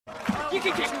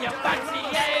can kick your fancy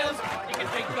ales, you can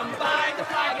drink them by the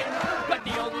flagon, but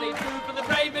the only food for the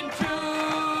brave and true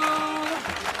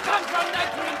comes from the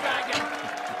Green Dragon.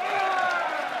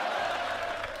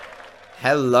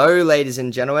 Hello, ladies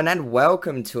and gentlemen, and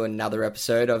welcome to another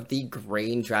episode of the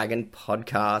Green Dragon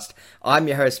podcast. I'm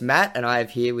your host, Matt, and I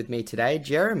have here with me today,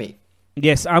 Jeremy.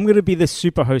 Yes, I'm going to be the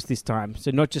super host this time,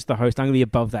 so not just the host, I'm going to be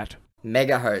above that.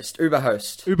 Mega host, Uber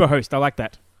host. Uber host, I like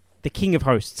that. The king of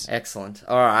hosts. Excellent.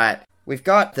 All right. We've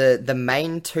got the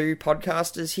main two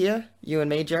podcasters here, you and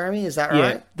me, Jeremy, is that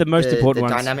right? Yeah, the most important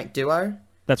ones. The dynamic duo?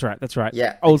 That's right.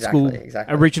 Yeah, Old exactly.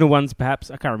 Original ones, perhaps.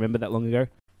 I can't remember that long ago.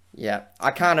 Yeah, I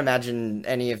can't imagine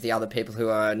any of the other people who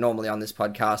are normally on this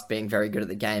podcast being very good at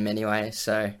the game anyway,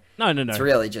 so... No. It's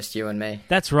really just you and me.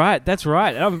 That's right.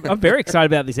 I'm very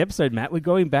excited about this episode, Matt. We're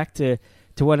going back to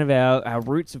one of our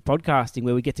roots of podcasting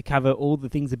where we get to cover all the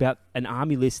things about an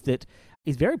army list that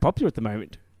is very popular at the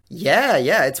moment. Yeah,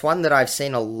 it's one that I've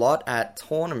seen a lot at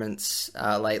tournaments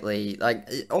lately. Like,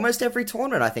 almost every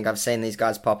tournament I think I've seen these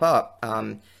guys pop up.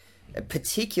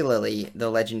 Particularly the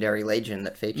Legendary Legion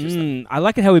that features them. I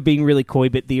like it how we're being really coy,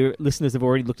 but the listeners have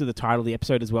already looked at the title of the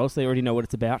episode as well, so they already know what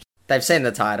it's about. They've seen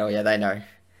the title, yeah, they know.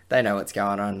 They know what's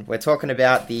going on. We're talking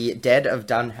about the Dead of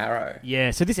Dunharrow.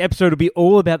 Yeah, so this episode will be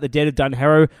all about the Dead of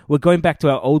Dunharrow. We're going back to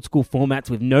our old school formats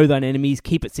with Know Thine Enemies,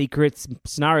 Keep It Secrets,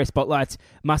 Scenario Spotlights,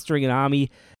 Mustering an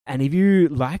Army. And if you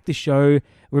like the show,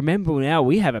 remember now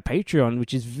we have a Patreon,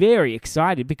 which is very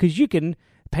excited because you can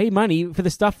pay money for the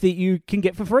stuff that you can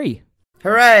get for free.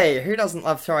 Hooray! Who doesn't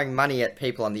love throwing money at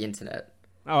people on the internet?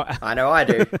 Oh, I know I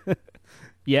do.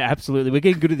 Yeah, absolutely. We're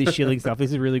getting good at this shilling stuff.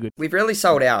 This is really good. We've really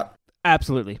sold out.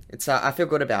 Absolutely. It's I feel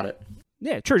good about it.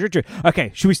 Yeah, true.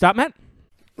 Okay, should we start, Matt?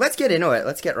 Let's get into it.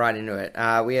 Let's get right into it.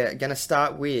 We are going to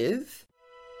start with...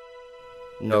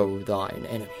 Know Thine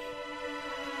Enemy.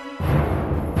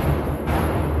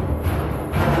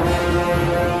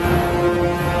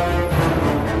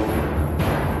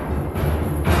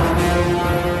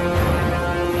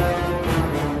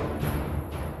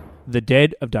 The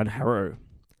Dead of Dunharrow.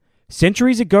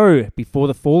 Centuries ago, before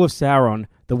the fall of Sauron,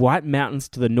 the White Mountains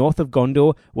to the north of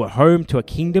Gondor were home to a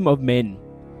kingdom of men.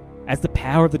 As the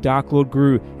power of the Dark Lord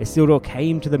grew, Isildur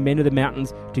came to the men of the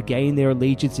mountains to gain their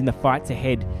allegiance in the fights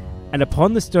ahead, and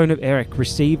upon the Stone of Eric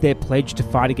received their pledge to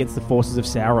fight against the forces of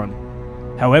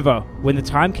Sauron. However, when the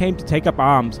time came to take up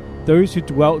arms, those who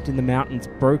dwelt in the mountains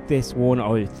broke their sworn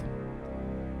oath.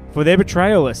 For their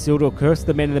betrayal, Isildur cursed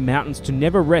the men of the mountains to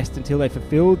never rest until they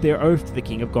fulfilled their oath to the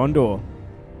King of Gondor.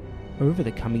 Over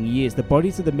the coming years, the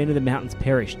bodies of the men of the mountains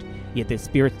perished, yet their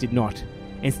spirits did not.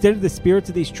 Instead, the spirits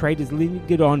of these traitors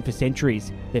lingered on for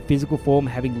centuries, their physical form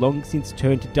having long since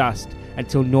turned to dust,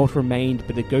 until naught remained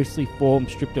but a ghostly form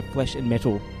stripped of flesh and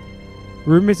metal.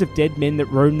 Rumours of dead men that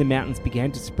roamed the mountains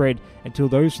began to spread, until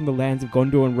those from the lands of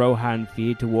Gondor and Rohan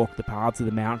feared to walk the paths of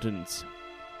the mountains.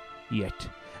 Yet,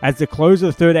 as the close of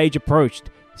the Third Age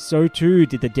approached, so too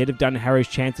did the Dead of Dunharrow's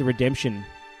chance of redemption.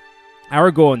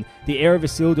 Aragorn, the heir of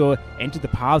Isildur, entered the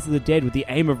paths of the dead with the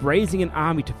aim of raising an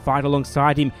army to fight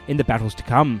alongside him in the battles to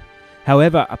come.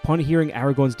 However, upon hearing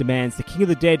Aragorn's demands, the King of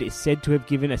the Dead is said to have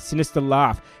given a sinister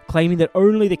laugh, claiming that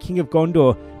only the King of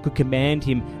Gondor could command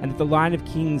him and that the line of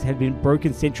kings had been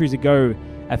broken centuries ago,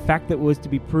 a fact that was to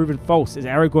be proven false as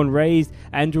Aragorn raised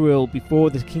Andúril before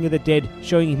the King of the Dead,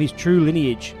 showing him his true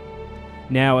lineage.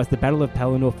 Now, as the Battle of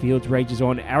Pelennor Fields rages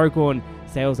on, Aragorn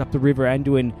sails up the River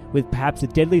Anduin with perhaps the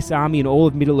deadliest army in all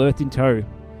of Middle-earth in tow.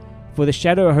 For the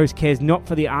Shadow host cares not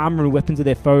for the armour and weapons of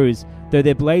their foes. Though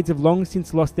their blades have long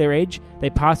since lost their edge, they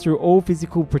pass through all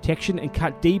physical protection and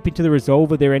cut deep into the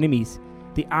resolve of their enemies.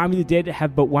 The army of the dead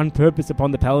have but one purpose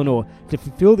upon the Pelennor, to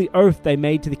fulfill the oath they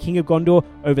made to the King of Gondor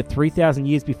over 3,000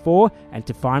 years before, and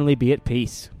to finally be at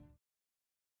peace.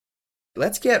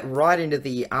 Let's get right into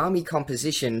the army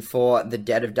composition for the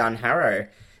Dead of Dunharrow.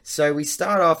 So we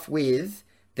start off with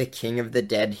the King of the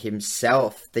Dead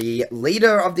himself, the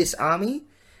leader of this army.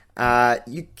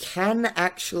 You can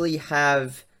actually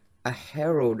have a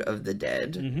Herald of the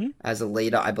Dead as a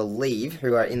leader, I believe,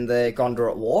 who are in the Gondor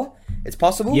at War. It's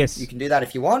possible. Yes. You can do that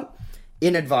if you want.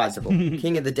 Inadvisable.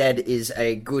 King of the Dead is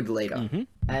a good leader.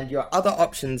 And your other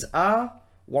options are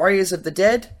Warriors of the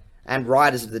Dead and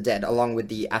Riders of the Dead, along with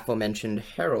the aforementioned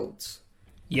Heralds.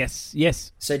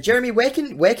 Yes. So, Jeremy, where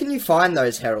can you find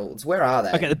those heralds? Where are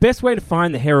they? Okay, the best way to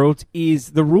find the heralds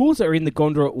is the rules are in the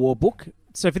Gondor at War book.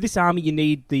 So for this army, you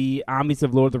need the armies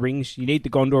of Lord of the Rings. You need the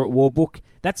Gondor at War book.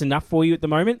 That's enough for you at the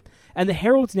moment. And the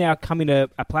heralds now come in a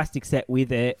plastic set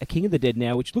with a King of the Dead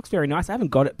now, which looks very nice. I haven't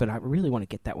got it, but I really want to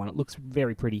get that one. It looks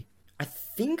very pretty. I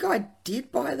think I did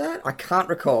buy that. I can't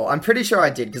recall. I'm pretty sure I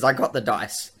did because I got the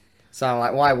dice. So I'm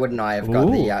like, why wouldn't I have got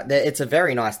it's a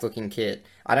very nice looking kit.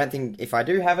 I don't think, if I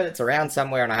do have it, it's around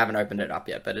somewhere and I haven't opened it up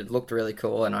yet, but it looked really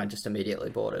cool and I just immediately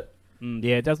bought it.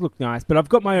 Yeah, it does look nice, but I've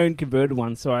got my own converted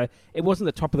one, so it wasn't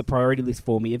the top of the priority list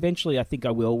for me. Eventually, I think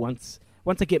I will once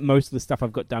I get most of the stuff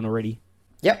I've got done already.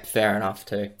 Yep, fair enough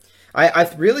too. I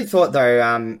really thought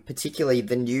though, particularly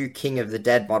the new King of the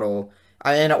Dead model,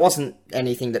 and it wasn't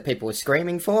anything that people were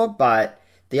screaming for, but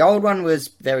the old one was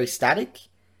very static,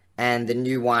 and the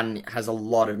new one has a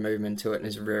lot of movement to it and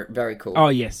is very cool. Oh,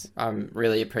 yes.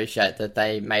 Really appreciate that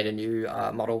they made a new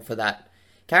model for that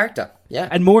character. Yeah.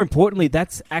 And more importantly,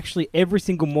 that's actually every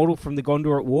single model from the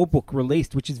Gondor at War book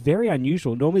released, which is very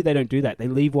unusual. Normally they don't do that. They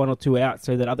leave one or two out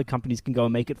so that other companies can go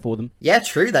and make it for them. Yeah,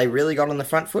 true. They really got on the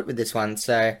front foot with this one.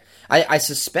 So I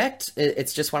suspect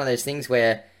it's just one of those things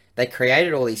where they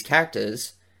created all these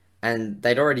characters and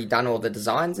they'd already done all the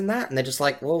designs and that, and they're just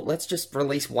like, well, let's just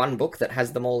release one book that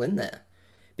has them all in there.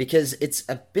 Because it's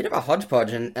a bit of a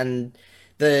hodgepodge, and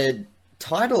the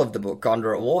title of the book,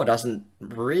 Gondor at War, doesn't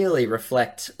really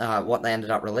reflect what they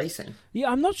ended up releasing. Yeah,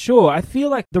 I'm not sure. I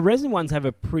feel like the resin ones have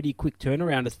a pretty quick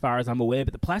turnaround as far as I'm aware,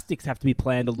 but the plastics have to be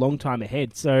planned a long time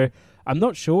ahead, so I'm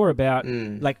not sure about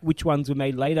like which ones were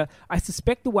made later. I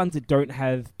suspect the ones that don't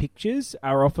have pictures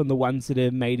are often the ones that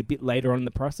are made a bit later on in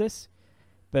the process,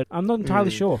 but I'm not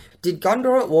entirely sure. Did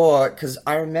Gondor at War, because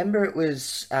I remember it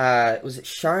was it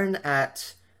shown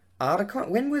at Articon?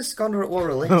 When was Gondor at War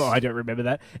released? Oh, I don't remember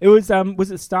that. It was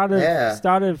it start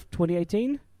of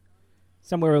 2018?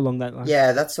 Somewhere along that line.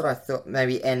 Yeah, that's what I thought,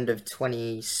 maybe end of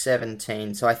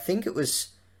 2017. So I think it was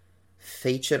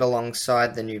featured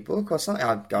alongside the new book or something.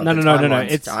 Oh, God, no.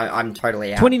 I'm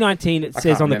totally out. 2019 it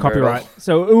says on the copyright.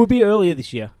 So it will be earlier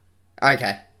this year.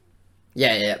 Okay.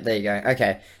 Yeah, there you go.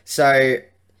 Okay. So,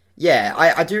 yeah,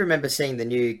 I do remember seeing the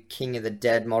new King of the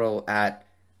Dead model at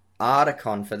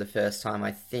Articon for the first time,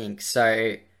 I think.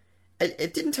 So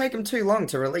it didn't take them too long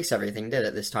to release everything, did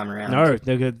it, this time around? No,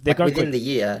 they're good. They're within the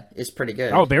year is pretty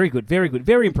good. Oh, very good.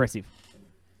 Very impressive.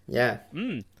 Yeah.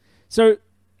 So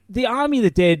the Army of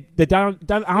the Dead,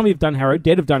 Army of Dunharrow,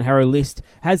 Dead of Dunharrow list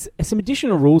has some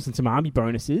additional rules and some army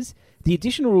bonuses. The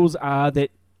additional rules are that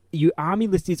your army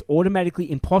list is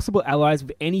automatically impossible allies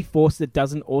with any force that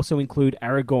doesn't also include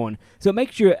Aragorn. So it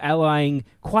makes your allying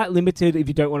quite limited if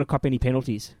you don't want to cop any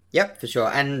penalties. Yep, for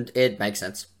sure. And it makes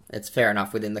sense. It's fair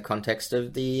enough within the context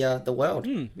of the world.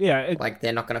 Yeah. Like,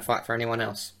 they're not going to fight for anyone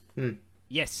else.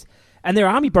 Yes. And their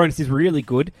army bonus is really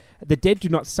good. The dead do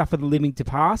not suffer the living to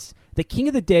pass. The King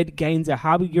of the Dead gains a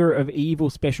Harbinger of Evil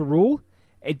special rule.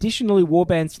 Additionally,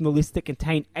 warbands from the list that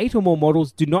contain 8 or more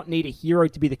models do not need a hero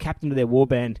to be the captain of their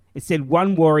warband. Instead,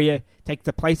 one warrior takes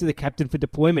the place of the captain for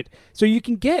deployment. So you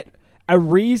can get a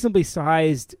reasonably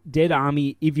sized dead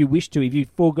army if you wish to. If you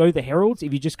forego the heralds,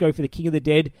 if you just go for the King of the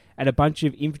Dead and a bunch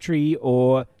of infantry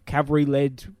or cavalry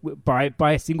led by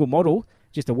a single model,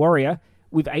 just a warrior,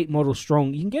 with 8 models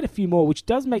strong, you can get a few more, which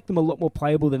does make them a lot more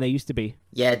playable than they used to be.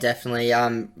 Yeah, definitely.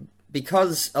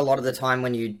 Because a lot of the time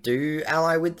when you do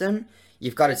ally with them,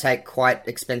 you've got to take quite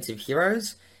expensive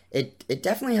heroes. It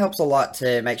definitely helps a lot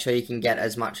to make sure you can get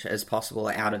as much as possible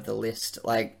out of the list.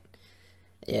 Like,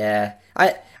 yeah.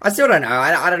 I still don't know.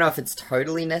 I don't know if it's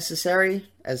totally necessary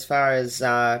as far as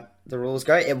the rules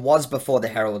go. It was before the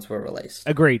heralds were released.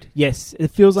 Agreed. Yes.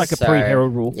 It feels like a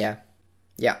pre-herald rule. Yeah.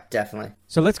 Yeah, definitely.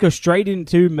 So let's go straight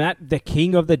into, Matt, the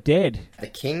King of the Dead. The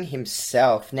King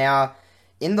himself. Now,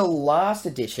 in the last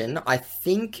edition, I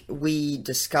think we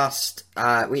discussed...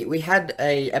 we had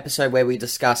a episode where we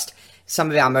discussed some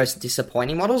of our most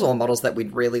disappointing models, or models that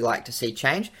we'd really like to see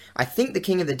change. I think the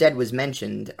King of the Dead was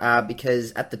mentioned,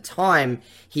 because at the time,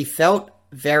 he felt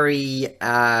very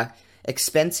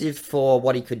expensive for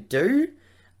what he could do,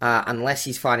 unless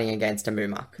he's fighting against a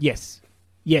Mumak. Yes.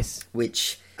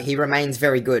 Which... he remains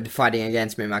very good fighting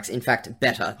against Mumaks. In fact,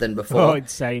 better than before. Oh,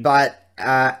 insane. But,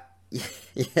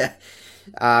 yeah,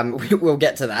 we'll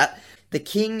get to that. The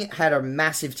King had a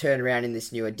massive turnaround in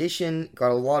this new edition, got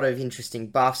a lot of interesting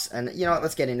buffs, and you know what,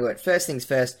 let's get into it. First things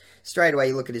first, straight away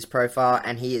you look at his profile,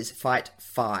 and he is Fight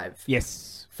 5.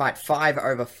 Yes. Fight 5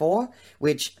 over 4,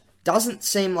 which doesn't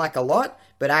seem like a lot,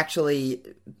 but actually,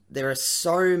 there are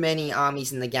so many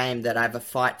armies in the game that have a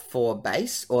Fight 4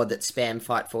 base, or that spam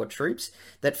Fight 4 troops,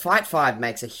 that Fight 5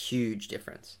 makes a huge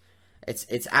difference.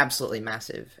 It's absolutely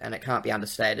massive, and it can't be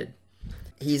understated.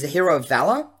 He's a hero of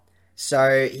valor,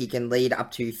 so he can lead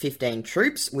up to 15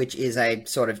 troops, which is a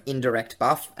sort of indirect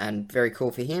buff, and very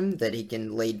cool for him, that he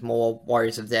can lead more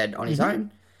Warriors of the Dead on his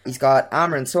own. He's got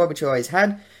armor and sword, which he always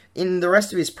had. In the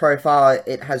rest of his profile,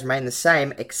 it has remained the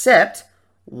same, except...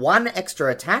 1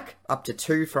 extra attack, up to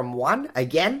 2 from 1.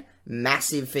 Again,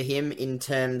 massive for him in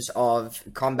terms of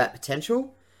combat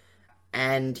potential.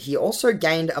 And he also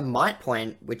gained a might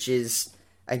point, which is,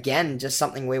 again, just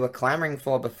something we were clamoring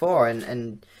for before,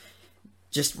 and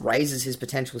just raises his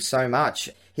potential so much.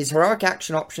 His heroic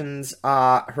action options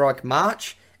are Heroic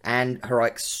March and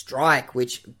Heroic Strike,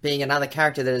 which, being another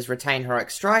character that has retained Heroic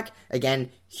Strike,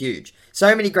 again, huge.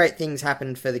 So many great things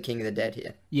happened for the King of the Dead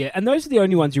here. Yeah, and those are the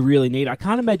only ones you really need. I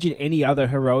can't imagine any other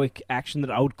heroic action that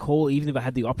I would call, even if I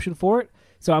had the option for it.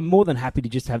 So I'm more than happy to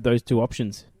just have those two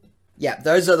options. Yeah,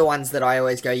 those are the ones that I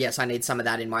always go, yes, I need some of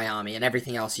that in my army, and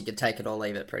everything else you could take it or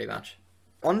leave it, pretty much.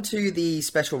 On to the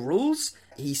special rules.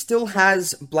 He still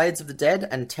has Blades of the Dead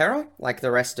and Terror, like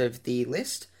the rest of the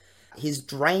list. His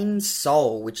Drained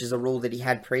Soul, which is a rule that he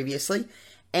had previously.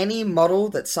 Any model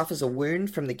that suffers a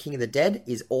wound from the King of the Dead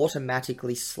is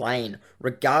automatically slain,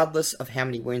 regardless of how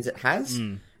many wounds it has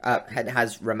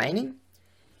remaining.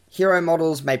 Hero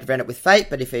models may prevent it with fate,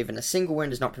 but if even a single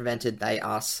wound is not prevented, they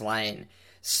are slain.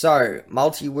 So,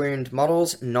 multi-wound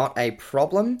models, not a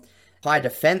problem. High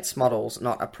defense models,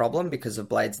 not a problem because of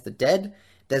Blades of the Dead.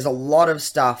 There's a lot of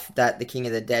stuff that the King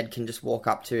of the Dead can just walk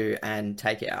up to and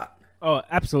take out. Oh,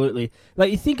 absolutely. Like,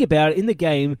 you think about it, in the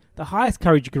game, the highest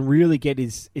courage you can really get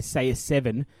is say, a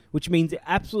 7, which means the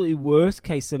absolutely worst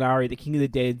case scenario, the King of the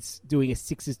Dead's doing a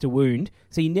 6s to wound,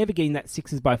 so you're never getting that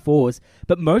 6s by 4s,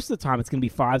 but most of the time it's going to be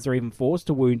 5s or even 4s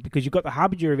to wound, because you've got the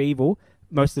Harbinger of Evil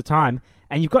most of the time,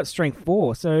 and you've got Strength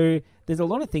 4, so there's a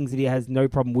lot of things that he has no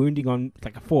problem wounding on,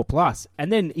 like a 4+,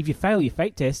 and then if you fail your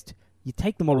fate test, you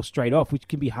take the model straight off, which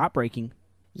can be heartbreaking.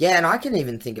 Yeah, and I can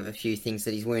even think of a few things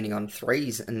that he's wounding on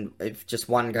 3s, and if just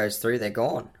one goes through, they're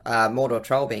gone. Mordor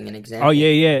Troll being an example. Oh,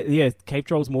 yeah. Cave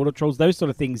Trolls, Mordor Trolls, those sort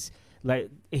of things, like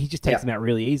he just takes them out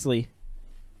really easily.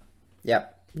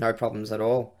 Yep, no problems at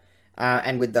all.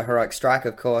 And with the Heroic Strike,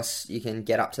 of course, you can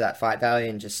get up to that fight value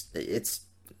and just, it's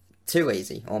too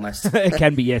easy, almost. It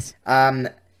can be, yes.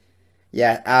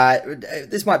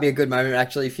 This might be a good moment,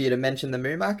 actually, for you to mention the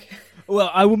Mumak.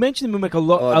 Well, I will mention the Mumak a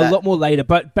lot more later,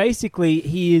 but basically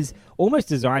he is almost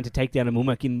designed to take down a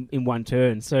Mumak in one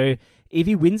turn. So if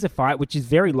he wins a fight, which is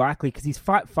very likely because he's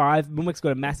fight 5, Mumak's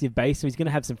got a massive base, so he's going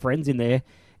to have some friends in there.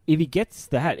 If he gets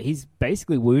that, he's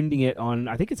basically wounding it on,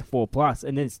 I think it's a 4+,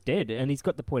 and then it's dead, and he's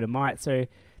got the point of might, so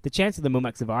the chance of the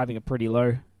Mumak surviving are pretty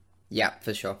low. Yeah,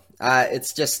 for sure.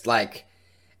 It's just like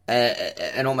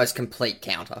an almost complete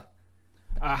counter.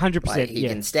 100%, like, he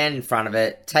can stand in front of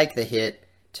it, take the hit,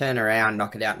 turn around,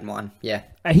 knock it out in one. Yeah.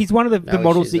 He's one of the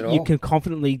models that you can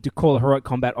confidently call a heroic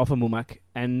combat off a Mumak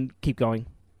and keep going.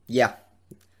 Yeah.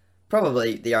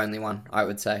 Probably the only one, I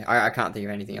would say. I can't think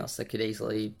of anything else that could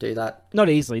easily do that. Not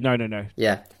easily, no.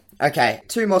 Yeah. Okay,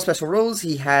 2 more special rules.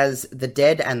 He has the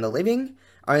Dead and the Living.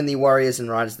 Only warriors and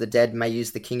riders of the dead may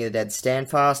use the King of the Dead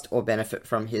standfast or benefit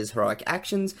from his heroic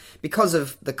actions. Because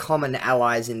of the common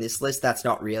allies in this list, that's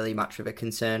not really much of a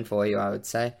concern for you, I would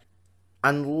say.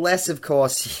 Unless, of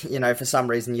course, for some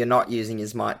reason you're not using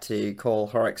his might to call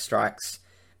heroic strikes.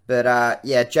 But,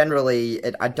 generally,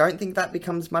 I don't think that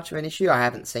becomes much of an issue. I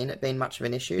haven't seen it being much of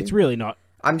an issue. It's really not.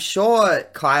 I'm sure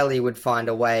Kylie would find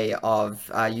a way of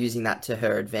using that to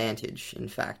her advantage, in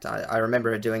fact. I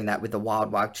remember her doing that with the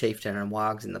Wild Chieftain and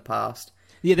Wargs in the past.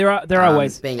 Yeah, there are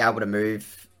ways. Being able to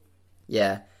move,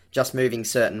 just moving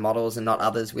certain models and not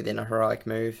others within a heroic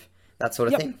move, that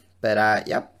sort of thing. But,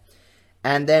 yep.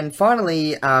 And then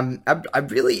finally, a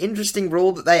really interesting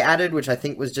rule that they added, which I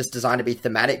think was just designed to be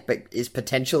thematic, but is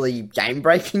potentially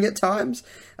game-breaking at times.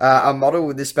 A model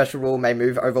with this special rule may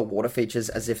move over water features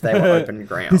as if they were open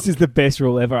ground. This is the best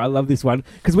rule ever. I love this one,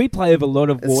 because we play over a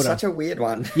lot of water. It's such a weird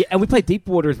one. Yeah, and we play deep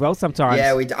water as well sometimes.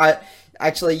 Yeah,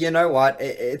 actually, you know what?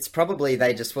 It's probably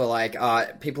they just were like,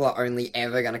 people are only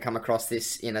ever going to come across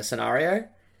this in a scenario.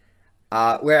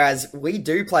 Whereas we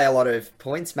do play a lot of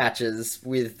points matches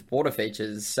with water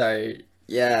features, so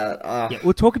yeah.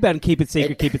 We'll talk about it and keep it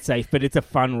secret, keep it safe, but it's a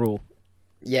fun rule.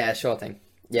 Yeah, sure thing.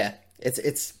 Yeah, it's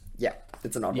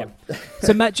an odd one.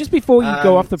 So Matt, just before you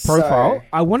go off the profile,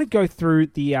 I want to go through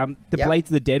the Blades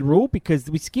of the Dead rule, because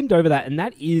we skimmed over that, and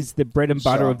that is the bread and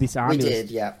butter of this army. We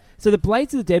did, yeah. So the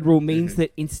Blades of the Dead rule means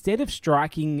that instead of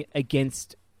striking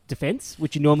against defense,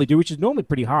 which you normally do, which is normally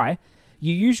pretty high,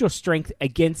 you use your strength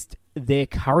against their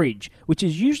courage, which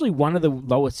is usually one of the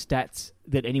lowest stats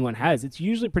that anyone has. It's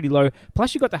usually pretty low.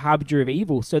 Plus, you've got the Harbinger of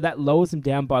Evil, so that lowers them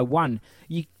down by 1.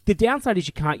 The downside is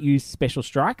you can't use special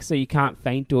strike, so you can't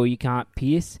feint or you can't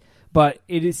pierce, but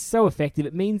it is so effective.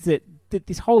 It means that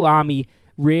this whole army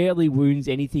rarely wounds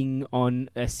anything on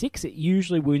a 6. It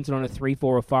usually wounds it on a 3,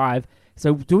 4, or 5.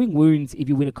 So doing wounds, if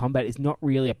you win a combat, is not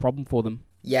really a problem for them.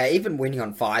 Yeah, even winning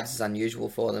on 5s is unusual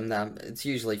for them. It's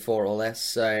usually 4 or less,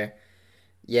 so...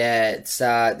 Yeah, it's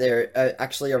they're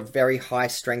actually a very high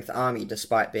strength army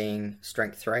despite being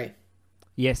strength 3.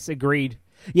 Yes, agreed.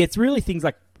 Yeah, it's really things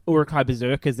like Uruk-hai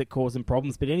Berserkers that cause them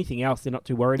problems, but anything else they're not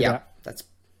too worried about. That's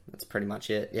pretty much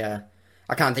it, yeah.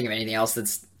 I can't think of anything else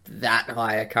that's that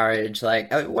high a courage.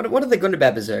 Like, what are the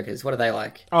Gundabad Berserkers? What are they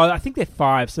like? Oh, I think they're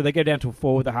 5, so they go down to a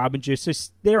 4 with the Harbinger, so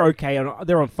they're okay.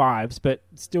 They're on 5s, but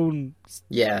still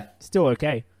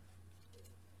okay.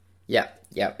 Yeah.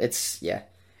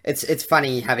 It's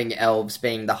funny having elves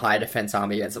being the high defense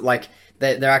army against it. Like,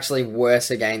 they're actually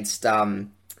worse against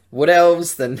wood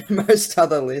elves than most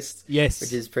other lists. Yes.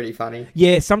 Which is pretty funny.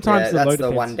 Yeah, sometimes that's low the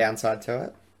defense. one downside to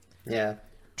it. Yeah.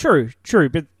 True,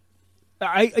 but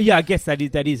I guess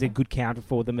that is a good counter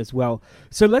for them as well.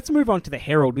 So let's move on to the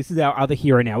Herald. This is our other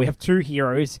hero now. We have 2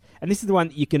 heroes, and this is the one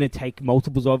that you're going to take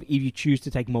multiples of if you choose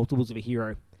to take multiples of a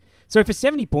hero. So for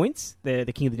 70 points, the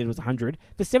King of the Dead was 100.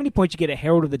 For 70 points, you get a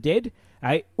Herald of the Dead.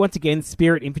 Once again,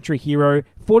 Spirit Infantry hero.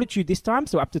 Fortitude this time,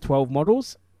 so up to 12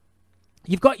 models.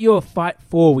 You've got your Fight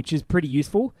 4, which is pretty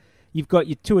useful. You've got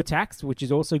your 2 attacks, which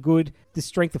is also good. The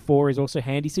Strength of 4 is also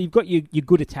handy. So you've got your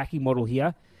good attacking model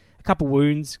here. A couple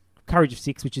wounds, Courage of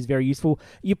 6, which is very useful.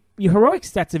 Your heroic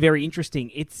stats are very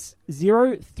interesting. It's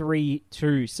 0, 3,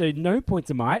 2. So no points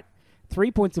of might,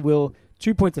 3 points of will,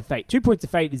 2 points of fate. 2 points of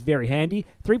fate is very handy.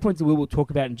 3 points of will we'll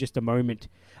talk about in just a moment.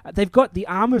 They've got the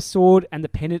Armor, Sword, and the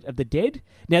Pennant of the Dead.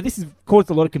 Now, this has caused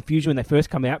a lot of confusion when they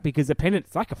first come out because the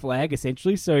pennant's like a flag,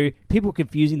 essentially. So people are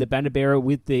confusing the banner bearer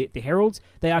with the heralds.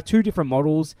 They are 2 different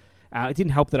models. It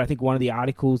didn't help that I think one of the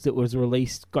articles that was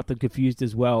released got them confused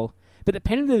as well. But the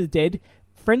Pennant of the Dead,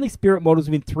 friendly spirit models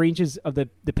within 3 inches of the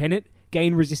pennant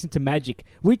gain resistance to magic,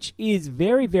 which is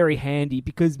very, very handy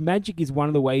because magic is one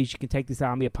of the ways you can take this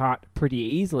army apart pretty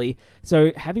easily.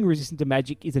 So having resistance to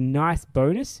magic is a nice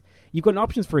bonus. You've got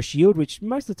options for a shield, which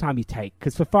most of the time you take,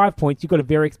 because for 5 points, you've got a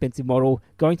very expensive model.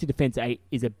 Going to defense 8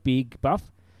 is a big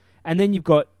buff. And then you've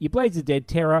got your Blades of Dead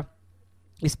Terror.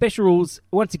 Your special rules,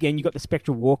 once again, you've got the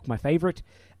Spectral Walk, my favourite.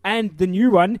 And the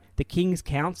new one, the King's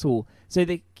Council. So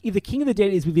if the King of the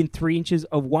Dead is within 3 inches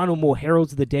of 1 or more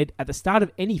Heralds of the Dead at the start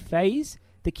of any phase,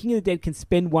 the King of the Dead can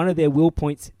spend 1 of their will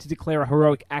points to declare a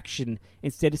heroic action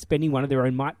instead of spending 1 of their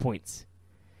own might points.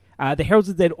 The Heralds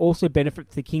of the Dead also benefit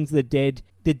from the Kings of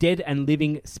the Dead and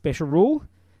Living special rule.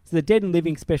 So the Dead and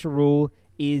Living special rule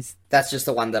is... That's just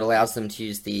the one that allows them to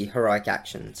use the heroic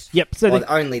actions. Yep. So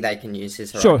only they can use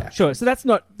his heroic actions. Sure. So that's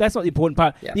not the important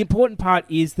part. Yeah. The important part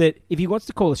is that if he wants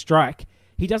to call a strike,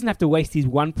 he doesn't have to waste his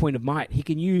 1 point of might. He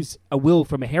can use a will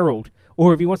from a herald.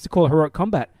 Or if he wants to call a heroic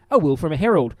combat, a will from a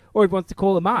herald. Or if he wants to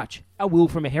call a march, a will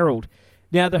from a herald.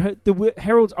 Now, the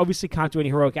heralds obviously can't do any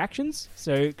heroic actions,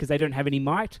 so because they don't have any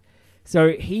might.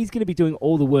 So he's going to be doing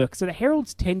all the work. So the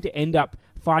heralds tend to end up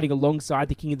fighting alongside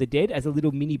the King of the Dead as a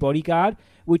little mini bodyguard,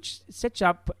 which sets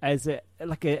up as a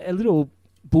little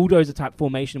bulldozer type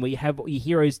formation where you have your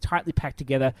heroes tightly packed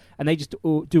together and they just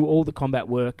do all the combat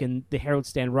work, and the heralds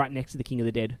stand right next to the King of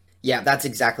the Dead. Yeah, that's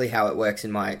exactly how it works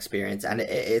in my experience, and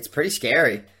it's pretty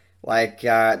scary. Like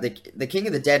the King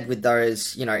of the Dead with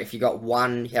those, if you got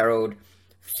 1 herald,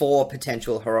 4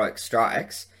 potential heroic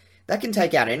strikes, that can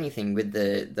take out anything with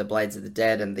the Blades of the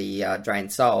Dead and the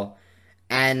Drained Soul.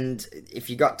 And if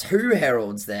you got 2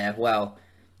 heralds there, well,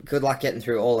 good luck getting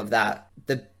through all of that.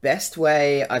 The best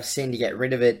way I've seen to get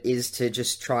rid of it is to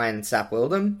just try and sap will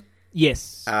them.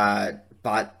 Yes.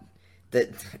 But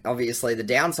obviously the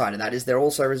downside of that is they're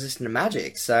also resistant to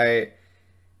magic. So,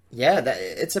 yeah,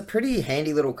 it's a pretty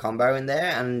handy little combo in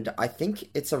there, and I think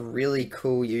it's a really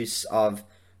cool use of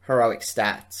heroic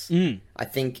stats. I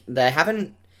think they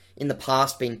haven't in the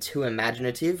past been too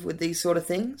imaginative with these sort of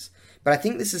things, but I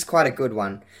think this is quite a good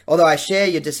one. Although I share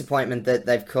your disappointment that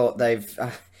they've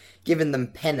given them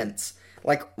pennants.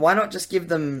 Like, why not just give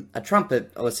them a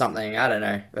trumpet or something? I don't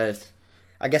know. But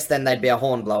I guess then they'd be a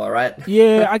horn blower, right?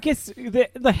 Yeah, I guess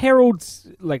the heralds,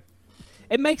 like,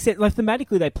 it makes it, like,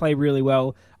 thematically they play really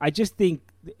well. I just think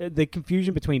the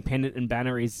confusion between pennant and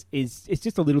banner is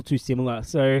just a little too similar.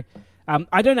 So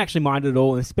I don't actually mind it at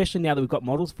all, especially now that we've got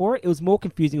models for it. It was more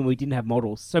confusing when we didn't have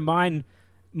models. So my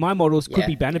models could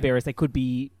be banner bearers, they could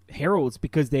be heralds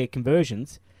because they're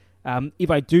conversions.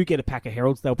 If I do get a pack of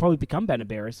heralds, they'll probably become banner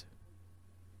bearers.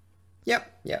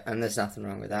 Yep, and there's nothing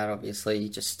wrong with that, obviously. You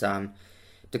just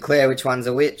declare which ones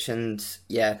are which, and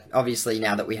obviously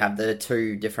now that we have the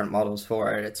 2 different models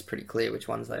for it, it's pretty clear which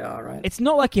ones they are, right? It's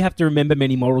not like you have to remember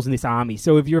many models in this army,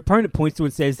 so if your opponent points to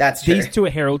and says, these 2 are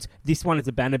heralds, this one is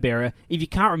a banner bearer, if you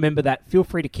can't remember that, feel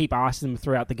free to keep asking them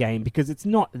throughout the game, because it's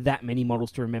not that many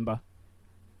models to remember.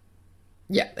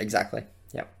 Yeah, exactly.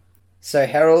 Yep. So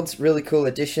heralds, really cool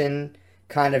addition.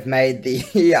 kind of made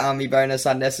the army bonus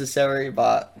unnecessary,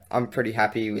 but I'm pretty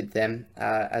happy with them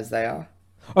as they are.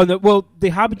 Oh, no, well, the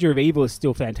Harbinger of Evil is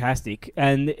still fantastic,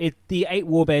 and the 8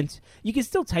 warbands, you can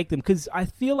still take them, because I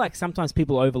feel like sometimes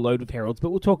people overload with heralds,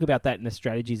 but we'll talk about that in the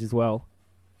strategies as well.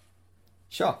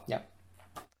 Sure, yeah.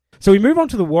 So we move on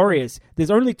to the warriors.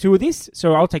 There's only 2 of this,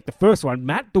 so I'll take the first one.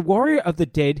 Matt, the Warrior of the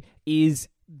Dead is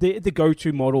the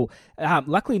go-to model.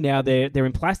 Luckily now they're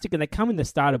in plastic, and they come in the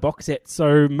starter box set,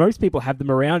 so most people have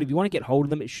them around. If you want to get hold of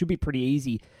them, it should be pretty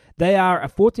easy. They are a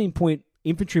 14-point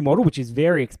infantry model, which is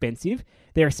very expensive.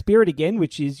 They're a spirit again,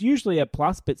 which is usually a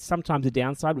plus, but sometimes a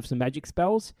downside with some magic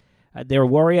spells. They're a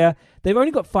warrior. They've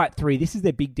only got Fight 3. This is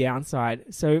their big downside.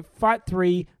 So Fight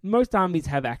 3, most armies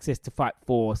have access to Fight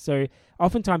 4. So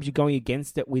oftentimes you're going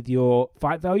against it with your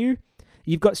fight value.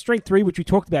 You've got Strength 3, which we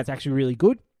talked about. It's actually really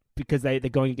good because they're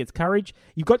going against Courage.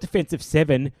 You've got Defensive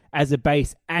 7 as a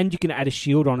base, and you can add a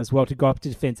shield on as well to go up to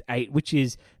Defense 8, which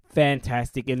is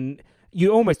fantastic. And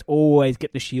you almost always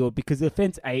get the shield because the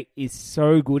Defense 8 is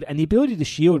so good. And the ability to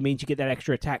shield means you get that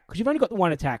extra attack because you've only got the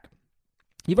 1 attack.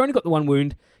 You've only got the 1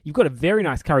 wound. You've got a very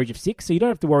nice Courage of 6, so you don't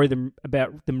have to worry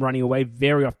about them running away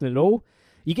very often at all.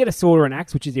 You get a sword or an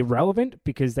axe, which is irrelevant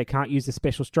because they can't use the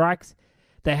special strikes.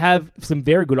 They have some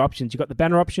very good options. You've got the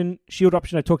banner option, shield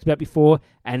option I talked about before,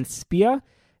 and spear.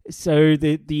 So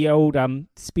the old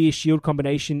spear shield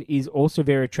combination is also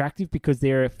very attractive because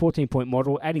they're a 14-point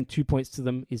model. Adding 2 points to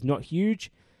them is not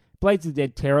huge. Blades of the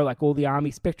Dead Terror, like all the army.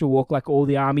 Spectral Walk, like all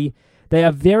the army. They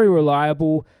are very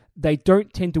reliable. They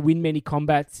don't tend to win many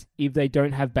combats if they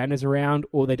don't have banners around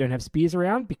or they don't have spears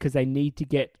around because they need to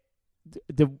get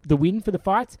the win for the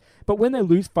fights. But when they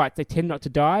lose fights, they tend not to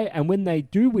die. And when they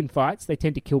do win fights, they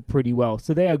tend to kill pretty well.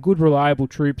 So they are good, reliable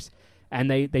troops, and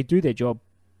they do their job.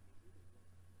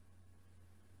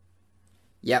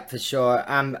 Yep, for sure.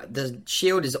 The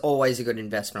shield is always a good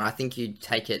investment. I think you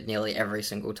take it nearly every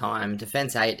single time.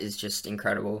 Defense 8 is just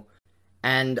incredible.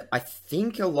 And I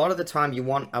think a lot of the time you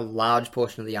want a large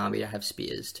portion of the army to have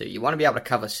spears too. You want to be able to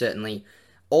cover certainly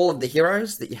all of the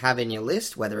heroes that you have in your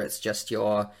list, whether it's just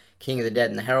your King of the Dead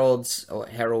and the Heralds, or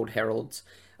Heralds,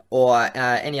 or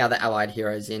any other allied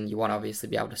heroes in. You want to obviously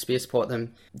be able to spear support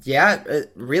them. Yeah, a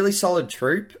really solid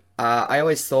troop. I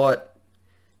always thought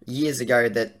years ago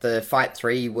that the Fight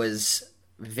 3 was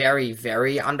very,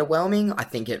 very underwhelming. I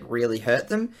think it really hurt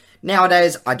them.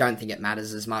 Nowadays, I don't think it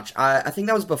matters as much. I think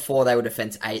that was before they were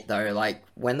Defense 8, though. Like,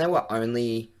 when they were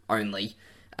only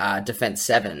Defense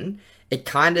 7, it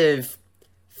kind of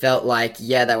felt like,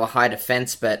 yeah, they were high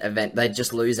defense, but they'd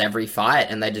just lose every fight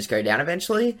and they'd just go down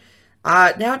eventually.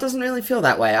 Now it doesn't really feel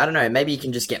that way. I don't know, maybe you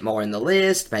can just get more in the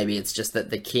list. Maybe it's just that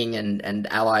the king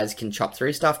and allies can chop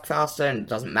through stuff faster and it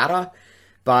doesn't matter.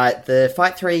 But the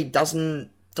Fight 3 doesn't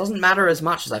matter as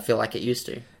much as I feel like it used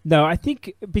to. No, I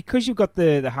think because you've got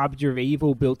the Harbinger of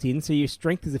Evil built in, so your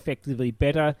strength is effectively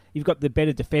better. You've got the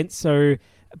better defense. So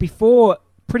before,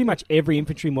 pretty much every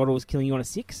infantry model was killing you on a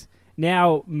 6.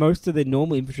 Now, most of the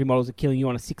normal infantry models are killing you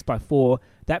on a 6x4.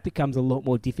 That becomes a lot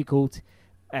more difficult.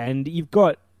 And you've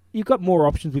got more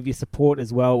options with your support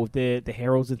as well, with the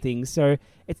heralds and things. So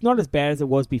it's not as bad as it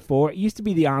was before. It used to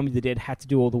be the Army of the Dead had to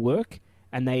do all the work,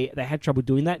 and they had trouble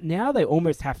doing that. Now they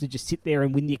almost have to just sit there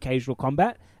and win the occasional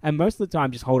combat, and most of the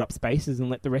time just hold up spaces and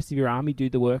let the rest of your army do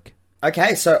the work.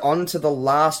 Okay, so on to the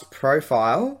last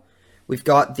profile. We've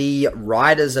got the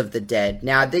Riders of the Dead.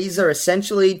 Now, these are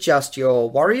essentially just your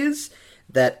warriors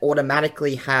that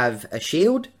automatically have a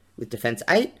shield with Defense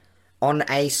 8 on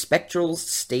a spectral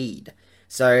steed.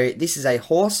 So this is a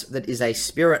horse that is a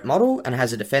spirit model and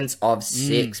has a defense of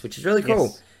 6, which is really cool.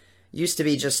 Yes. Used to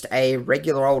be just a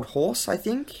regular old horse, I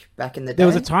think, back in the day. There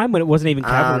was a time when it wasn't even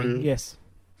cavalry, yes.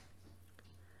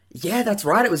 Yeah, that's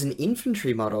right. It was an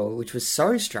infantry model, which was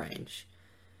so strange.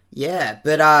 Yeah,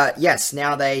 but yes,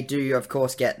 now they do, of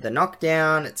course, get the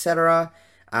knockdown, etc.,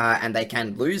 and they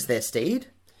can lose their steed.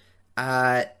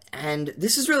 And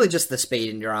this is really just the speed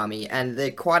in your army, and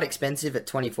they're quite expensive at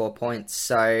 24 points,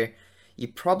 so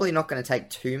you're probably not going to take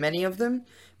too many of them,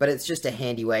 but it's just a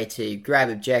handy way to grab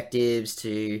objectives,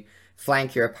 to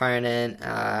flank your opponent,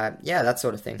 yeah, that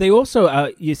sort of thing. They also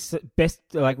are your best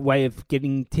way of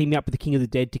teaming up with the King of the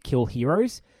Dead to kill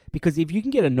heroes, because if you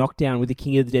can get a knockdown with the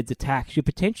King of the Dead's attacks, you're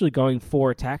potentially going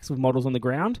 4 attacks with models on the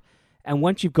ground, and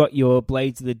once you've got your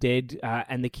Blades of the Dead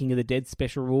and the King of the Dead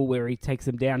special rule where he takes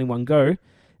them down in one go,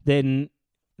 then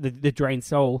the Drained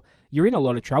Soul, you're in a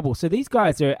lot of trouble. So these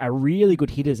guys are really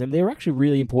good hitters, and they're actually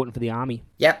really important for the army.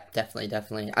 Yep,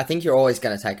 definitely. I think you're always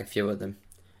going to take a few of them.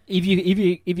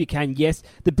 If you can, yes.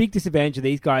 The big disadvantage of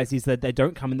these guys is that they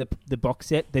don't come in the box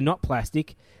set. They're not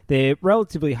plastic. They're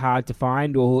relatively hard to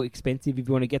find or expensive if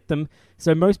you want to get them.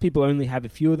 So most people only have a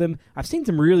few of them. I've seen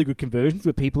some really good conversions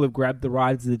where people have grabbed the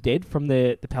Riders of the Dead from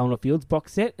the Palanor Fields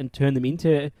box set and turned them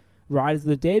into Riders of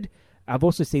the Dead. I've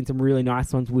also seen some really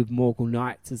nice ones with Morgul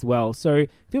Knights as well. So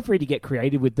feel free to get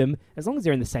creative with them. As long as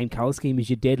they're in the same colour scheme as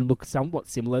your Dead and look somewhat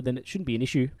similar, then it shouldn't be an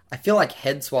issue. I feel like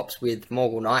head swaps with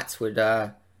Morgul Knights would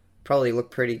probably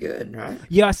look pretty good, right?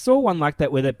 Yeah, I saw one like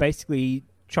that where they basically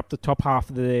chopped the top half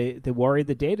of the Warrior of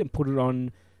the Dead and put it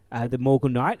on the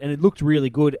Morgul Knight, and it looked really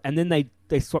good. And then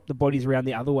they swapped the bodies around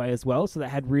the other way as well, so they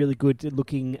had really good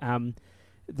looking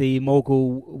the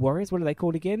Morgul Warriors. What are they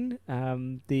called again?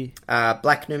 Black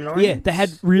Numenorians? Yeah, they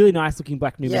had really nice looking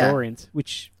Black Numenorians,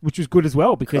 which was good as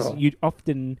well, because you'd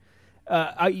often...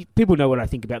 people know what I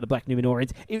think about the Black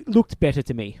Numenorians. It looked better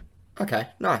to me. Okay,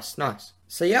 nice.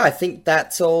 So yeah, I think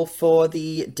that's all for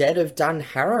the Dead of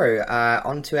Dunharrow.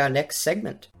 On to our next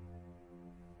segment.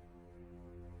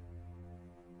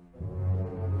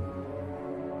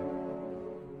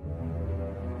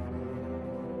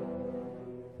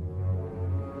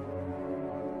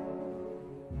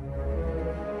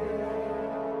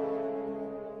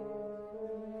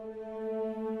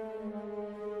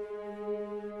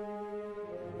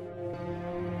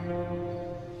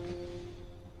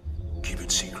 Keep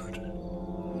it secret.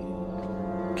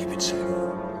 Keep it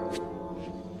safe.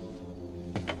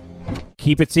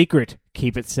 Keep it secret.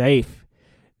 Keep it safe.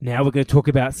 Now we're going to talk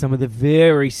about some of the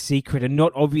very secret and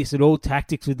not obvious at all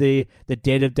tactics with the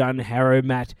Dead of Dunharrow,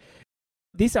 Matt.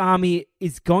 This army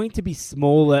is going to be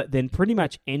smaller than pretty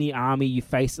much any army you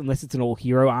face unless it's an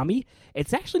all-hero army.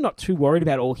 It's actually not too worried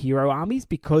about all-hero armies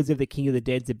because of the King of the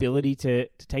Dead's ability to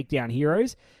take down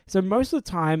heroes. So most of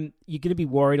the time, you're going to be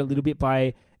worried a little bit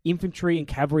by infantry and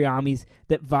cavalry armies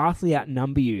that vastly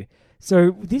outnumber you.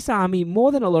 So this army,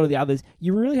 more than a lot of the others,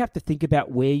 you really have to think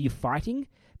about where you're fighting,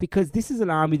 because this is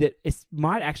an army that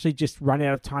might actually just run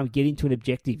out of time getting to an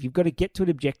objective. You've got to get to an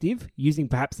objective using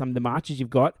perhaps some of the marches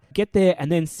you've got, get there,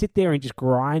 and then sit there and just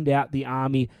grind out the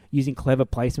army using clever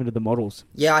placement of the models.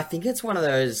 Yeah, I think it's one of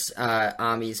those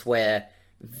armies where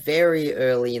very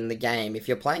early in the game, if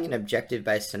you're playing an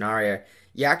objective-based scenario,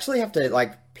 you actually have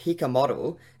to pick a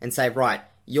model and say, right,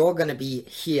 you're going to be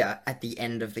here at the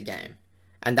end of the game.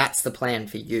 And that's the plan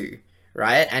for you,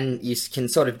 right? And you can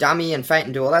sort of dummy and feint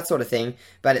and do all that sort of thing,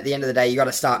 but at the end of the day, you got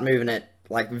to start moving it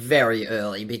very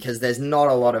early, because there's not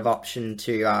a lot of option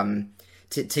to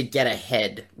get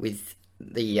ahead with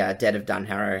the Dead of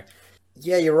Dunharrow.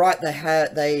 Yeah, you're right.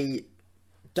 They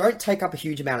don't take up a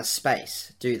huge amount of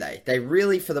space, do they? They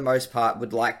really, for the most part,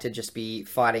 would like to just be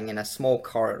fighting in a small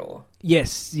corridor.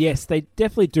 Yes, they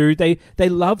definitely do. They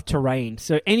love terrain,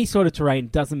 so any sort of terrain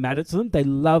doesn't matter to them. They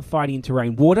love fighting in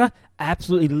terrain. Water,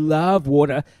 absolutely love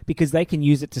water, because they can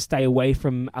use it to stay away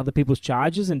from other people's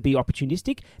charges and be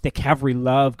opportunistic. Their cavalry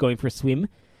love going for a swim.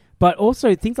 But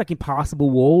also things like impassable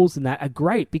walls and that are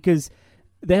great, because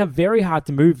they are very hard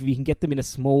to move if you can get them in a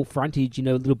small frontage, a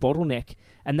little bottleneck.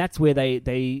 And that's where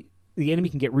the enemy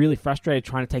can get really frustrated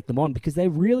trying to take them on, because they're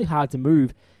really hard to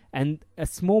move, and a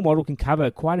small model can cover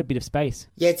quite a bit of space.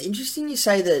 Yeah, it's interesting you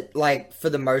say that,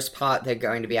 for the most part, they're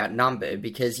going to be outnumbered,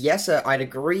 because, yes, I'd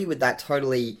agree with that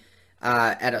totally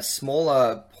at a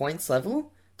smaller points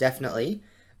level, definitely.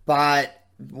 But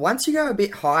once you go a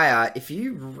bit higher, if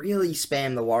you really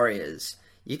spam the warriors,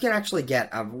 you can actually get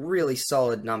a really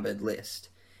solid numbered list.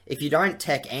 If you don't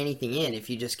tech anything in, if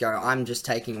you just go, I'm just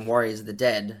taking Warriors of the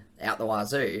Dead out the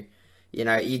wazoo, you're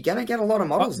going to get a lot of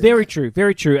models. Very true.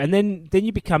 And then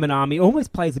you become an army.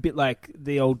 Almost plays a bit like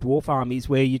the old dwarf armies,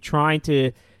 where you're trying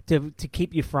to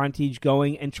keep your frontage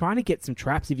going and trying to get some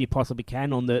traps if you possibly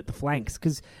can on the flanks.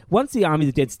 Because once the Army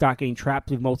of the Dead start getting trapped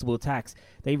with multiple attacks,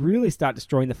 they really start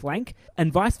destroying the flank.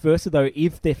 And vice versa, though,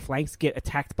 if their flanks get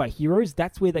attacked by heroes,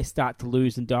 that's where they start to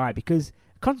lose and die, because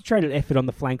concentrated effort on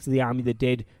the flanks of the Army of the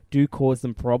Dead do cause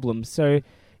them problems. So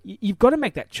you've got to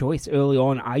make that choice early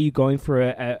on. Are you going for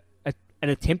an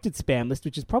attempted spam list,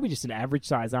 which is probably just an average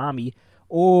size army,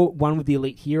 or one with the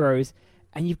elite heroes?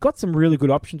 And you've got some really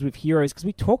good options with heroes, because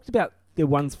we talked about the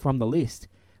ones from the list.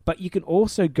 But you can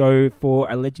also go for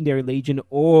a Legendary Legion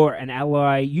or an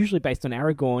ally, usually based on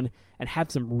Aragorn, and have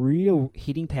some real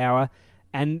hitting power.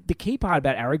 And the key part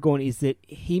about Aragorn is that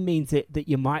he means that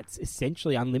your might's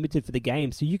essentially unlimited for the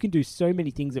game. So you can do so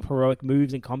many things of heroic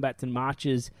moves and combats and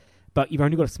marches, but you've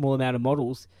only got a small amount of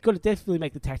models. You've got to definitely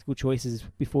make the tactical choices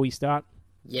before you start.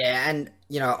 Yeah, and,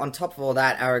 on top of all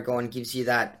that, Aragorn gives you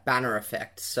that banner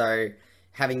effect. So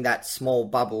having that small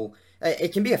bubble,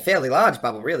 it can be a fairly large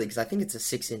bubble, really, because I think it's a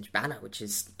 6-inch banner, which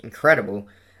is incredible.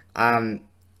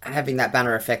 having that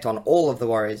banner effect on all of the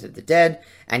Warriors of the Dead,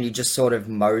 and you just sort of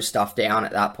mow stuff down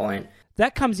at that point.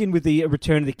 That comes in with the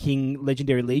Return of the King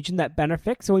Legendary Legion, that banner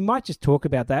effect, so we might just talk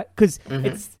about that, because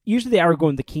it's usually the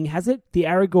Aragorn the King has it. The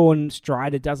Aragorn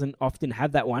Strider doesn't often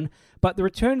have that one, but the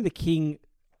Return of the King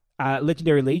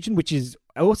Legendary Legion, which is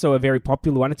also a very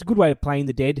popular one, it's a good way of playing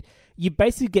the Dead. You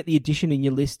basically get the addition in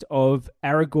your list of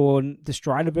Aragorn, the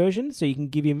Strider version, so you can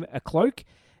give him a cloak.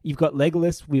 You've got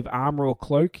Legolas with armor or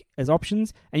cloak as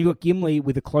options, and you've got Gimli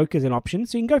with a cloak as an option,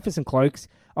 so you can go for some cloaks.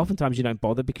 Oftentimes you don't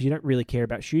bother because you don't really care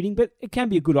about shooting, but it can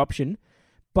be a good option.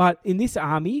 But in this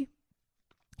army,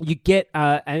 you get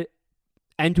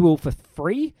Anduil for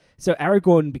free, so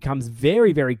Aragorn becomes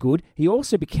very, very good. He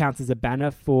also counts as a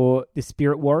banner for the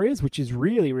Spirit Warriors, which is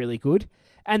really, really good.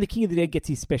 And the King of the Dead gets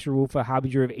his special rule for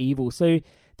Harbinger of Evil. So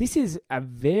this is a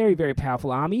very, very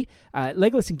powerful army.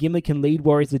 Legolas and Gimli can lead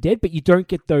Warriors of the Dead, but you don't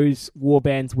get those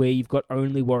warbands where you've got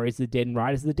only Warriors of the Dead and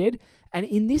Riders of the Dead. And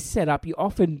in this setup, you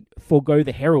often forego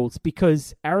the Heralds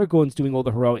because Aragorn's doing all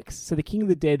the heroics. So the King of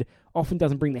the Dead often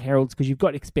doesn't bring the Heralds because you've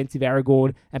got expensive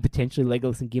Aragorn and potentially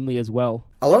Legolas and Gimli as well.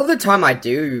 A lot of the time I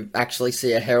do actually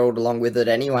see a Herald along with it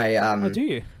anyway. Oh, do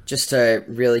you? Just to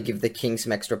really give the King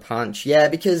some extra punch. Yeah,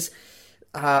 because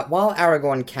while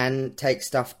Aragorn can take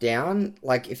stuff down,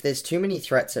 like, if there's too many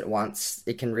threats at once,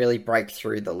 it can really break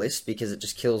through the list because it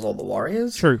just kills all the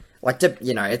warriors. True. Like,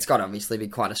 it's got to obviously be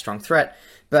quite a strong threat.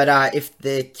 But if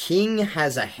the King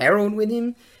has a Herald with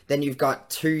him, then you've got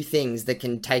two things that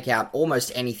can take out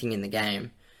almost anything in the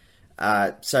game.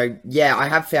 So, yeah, I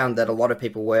have found that a lot of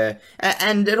people were...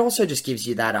 And it also just gives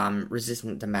you that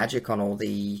resistant to magic on all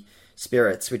the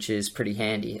spirits, which is pretty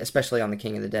handy, especially on the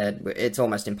King of the Dead. It's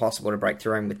almost impossible to break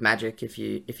through him with magic if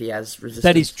he has resistance.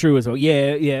 That is true as well.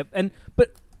 Yeah.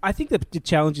 But I think that the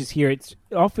challenge is here, it's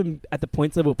often at the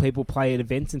points level people play at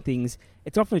events and things,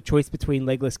 it's often a choice between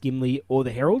Legolas, Gimli, or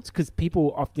the Heralds, because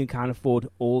people often can't afford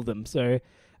all of them. So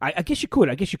I guess you could.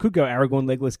 I guess you could go Aragorn,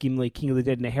 Legolas, Gimli, King of the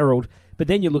Dead, and a Herald, but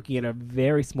then you're looking at a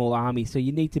very small army, so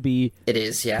you need to be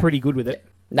pretty good with it.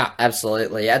 No,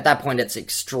 absolutely. At that point, it's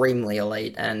extremely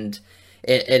elite, and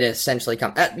it essentially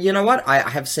comes... you know what? I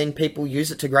have seen people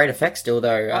use it to great effect still,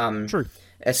 though. True.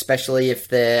 Especially if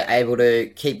they're able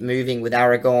to keep moving with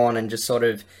Aragorn and just sort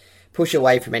of push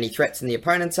away from any threats in the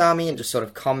opponent's army and just sort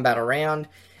of combat around.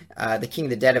 The King of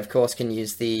the Dead, of course, can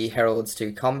use the Heralds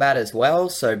to combat as well,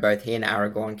 so both he and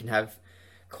Aragorn can have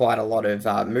quite a lot of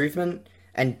movement.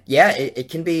 And yeah, it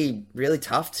can be really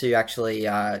tough to actually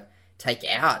take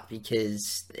out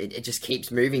because it just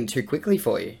keeps moving too quickly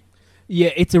for you.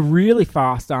 Yeah, it's a really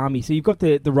fast army. So you've got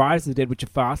the Riders of the Dead, which are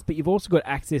fast, but you've also got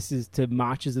accesses to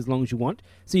marches as long as you want.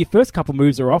 So your first couple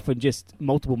moves are often just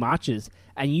multiple marches,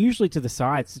 and usually to the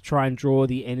sides to try and draw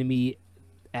the enemy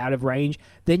out of range.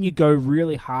 Then you go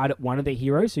really hard at one of their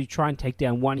heroes, so you try and take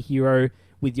down one hero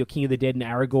with your King of the Dead and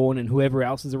Aragorn and whoever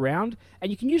else is around, and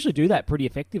you can usually do that pretty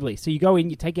effectively. So you go in,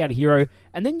 you take out a hero,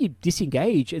 and then you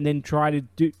disengage and then try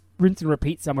to rinse and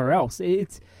repeat somewhere else.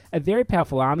 It's a very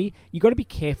powerful army. You got to be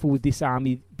careful with this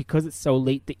army because it's so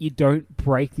elite that you don't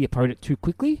break the opponent too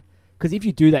quickly, because if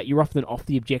you do that, you're often off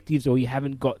the objectives or you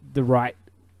haven't got the right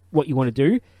what you want to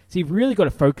do. So you've really got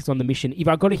to focus on the mission. If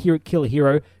I've got to kill a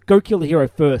hero, go kill the hero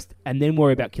first and then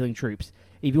worry about killing troops.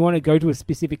 If you want to go to a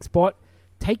specific spot,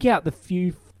 take out the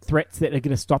few threats that are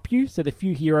going to stop you, so the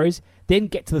few heroes, then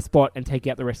get to the spot and take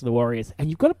out the rest of the warriors. And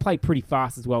you've got to play pretty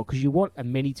fast as well, because you want a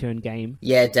many-turn game.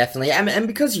 Yeah, definitely. And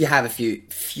because you have a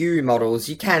few models,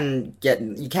 you can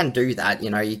do that,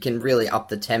 you can really up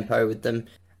the tempo with them.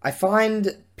 I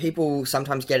find people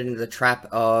sometimes get into the trap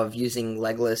of using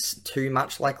Legolas too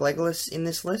much like Legolas in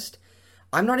this list.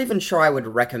 I'm not even sure I would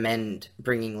recommend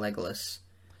bringing Legolas.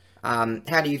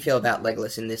 How do you feel about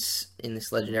Legolas in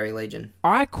this Legendary Legion?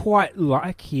 I quite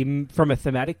like him from a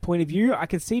thematic point of view. I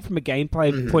can see from a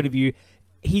gameplay point of view,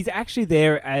 he's actually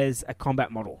there as a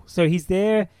combat model. So he's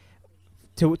there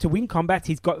to win combats.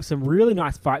 He's got some really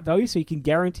nice fight value, so you can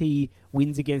guarantee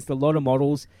wins against a lot of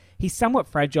models. He's somewhat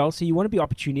fragile, so you want to be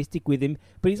opportunistic with him,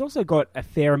 but he's also got a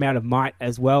fair amount of might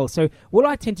as well. So what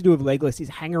I tend to do with Legolas is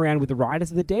hang around with the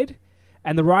Riders of the Dead,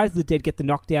 and the Riders of the Dead get the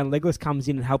knockdown. Legolas comes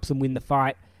in and helps them win the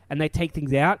fight, and they take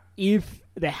things out. If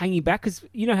they're hanging back, because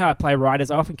you know how I play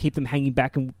Riders, I often keep them hanging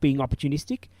back and being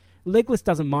opportunistic. Legolas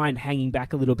doesn't mind hanging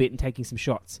back a little bit and taking some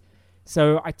shots.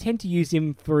 So I tend to use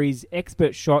him for his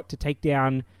expert shot to take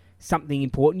down something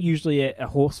important, usually a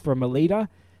horse from a leader,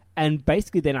 and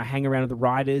basically then I hang around with the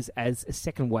Riders as a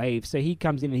second wave. So he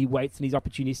comes in and he waits and he's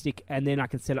opportunistic, and then I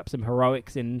can set up some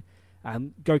heroics and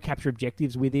go capture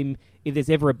objectives with him. If there's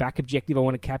ever a back objective I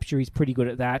want to capture, he's pretty good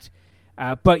at that.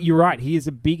 But you're right, he is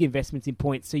a big investment in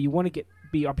points, so you want to get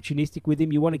be opportunistic with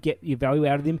him. You want to get your value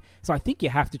out of him. So I think you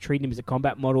have to treat him as a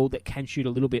combat model that can shoot a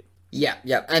little bit. Yeah,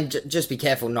 and just be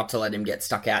careful not to let him get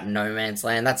stuck out in no man's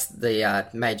land. That's the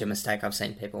major mistake I've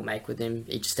seen people make with him.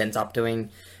 He just ends up doing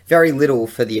very little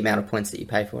for the amount of points that you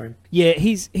pay for him. Yeah,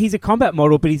 he's a combat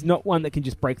model, but he's not one that can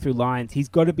just break through lines. He's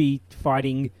got to be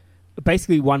fighting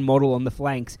basically one model on the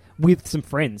flanks with some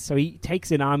friends. So he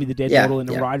takes an Army of the Dead model and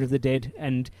a Rider of the Dead,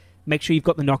 and make sure you've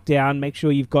got the knockdown, make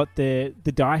sure you've got the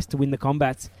dice to win the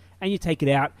combats, and you take it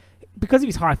out. Because of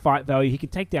his high fight value, he can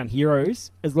take down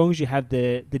heroes as long as you have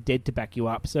the dead to back you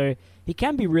up. So he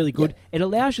can be really good. Yeah. It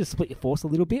allows you to split your force a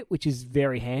little bit, which is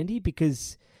very handy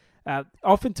because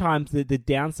oftentimes the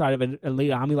downside of an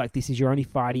elite army like this is you're only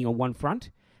fighting on one front.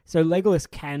 So Legolas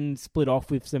can split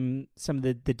off with some of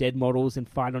the dead models and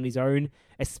fight on his own,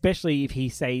 especially if he,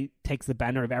 say, takes the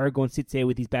banner. If Aragorn sits there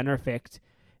with his banner effect,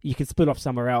 you can split off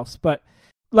somewhere else. But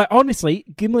honestly,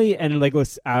 Gimli and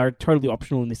Legolas are totally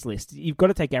optional in this list. You've got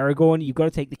to take Aragorn, you've got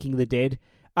to take the King of the Dead.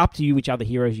 Up to you which other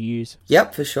heroes you use.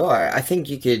 Yep, for sure. I think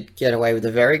you could get away with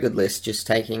a very good list just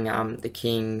taking the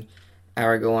King,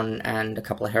 Aragorn, and a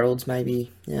couple of heralds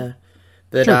maybe. Yeah.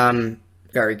 But sure.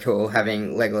 Very cool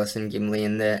having Legolas and Gimli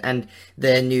in there. And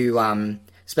their new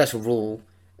special rule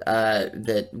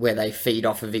that where they feed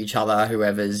off of each other,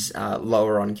 whoever's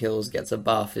lower on kills gets a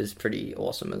buff, is pretty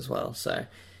awesome as well. So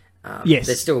yes.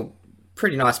 They're still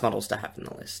pretty nice models to have in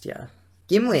the list, yeah.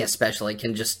 Gimli especially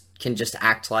can just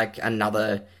act like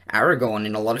another Aragorn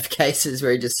in a lot of cases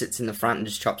where he just sits in the front and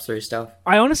just chops through stuff.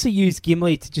 I honestly use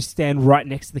Gimli to just stand right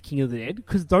next to the King of the Dead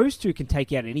because those two can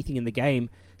take out anything in the game.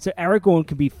 So Aragorn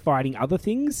can be fighting other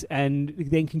things and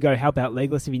then can go, how about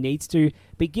Legolas if he needs to?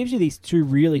 But it gives you these two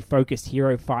really focused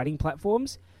hero fighting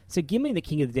platforms. So Gimli and the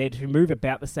King of the Dead, who move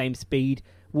about the same speed,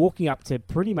 walking up to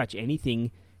pretty much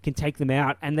anything, can take them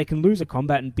out and they can lose a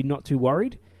combat and be not too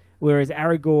worried. Whereas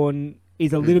Aragorn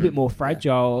is a little bit more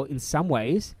fragile in some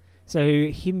ways. So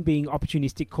him being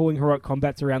opportunistic, calling heroic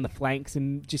combats around the flanks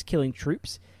and just killing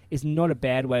troops is not a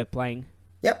bad way of playing.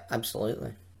 Yep,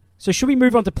 absolutely. So should we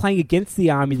move on to playing against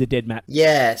the Army of the Dead, Matt?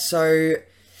 Yeah, so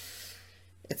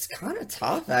it's kind of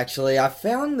tough, actually. I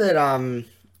found that,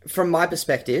 from my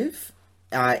perspective,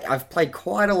 I've played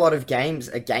quite a lot of games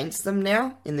against them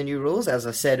now in the new rules. As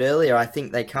I said earlier, I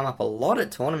think they come up a lot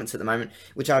at tournaments at the moment,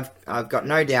 which I've got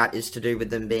no doubt is to do with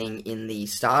them being in the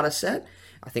starter set.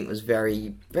 I think it was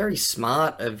very, very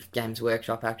smart of Games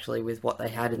Workshop, actually, with what they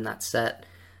had in that set,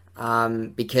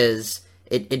 because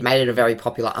it made it a very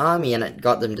popular army and it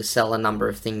got them to sell a number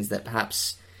of things that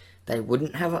perhaps they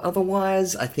wouldn't have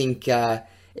otherwise. I think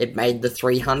it made the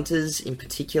 3 hunters in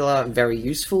particular very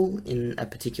useful in a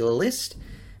particular list.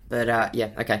 But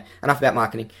yeah, okay, enough about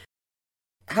marketing.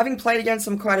 Having played against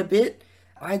them quite a bit,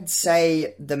 I'd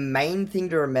say the main thing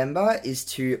to remember is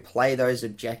to play those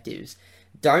objectives.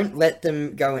 Don't let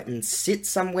them go and sit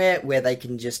somewhere where they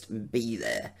can just be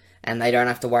there and they don't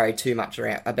have to worry too much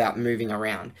about moving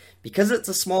around. Because it's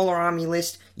a smaller army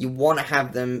list, you want to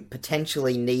have them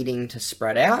potentially needing to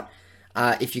spread out.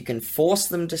 If you can force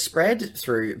them to spread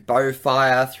through bow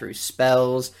fire, through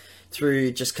spells,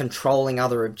 through just controlling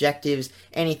other objectives,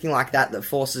 anything like that that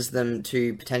forces them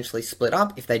to potentially split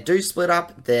up. If they do split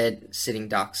up, they're sitting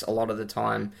ducks a lot of the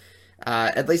time.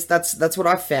 At least that's what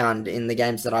I've found in the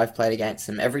games that I've played against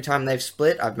them. Every time they've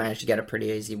split, I've managed to get a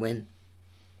pretty easy win.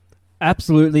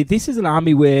 Absolutely. This is an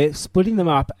army where splitting them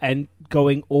up and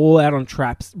going all out on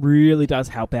traps really does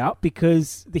help out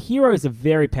because the heroes are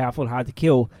very powerful and hard to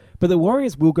kill, but the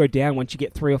warriors will go down once you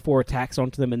get 3 or 4 attacks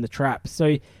onto them in the trap.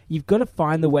 So you've got to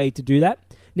find the way to do that.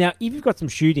 Now, if you've got some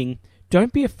shooting,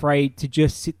 don't be afraid to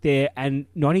just sit there and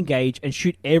not engage and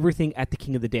shoot everything at the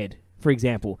King of the Dead, for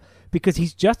example, because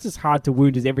he's just as hard to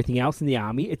wound as everything else in the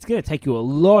army. It's going to take you a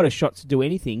lot of shots to do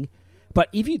anything. But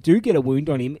if you do get a wound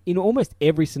on him, in almost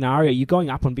every scenario, you're going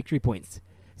up on victory points.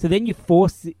 So then you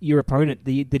force your opponent,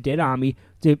 the Dead Army,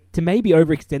 to maybe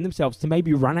overextend themselves, to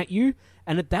maybe run at you.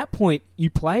 And at that point, you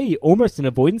play almost an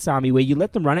avoidance army where you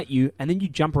let them run at you and then you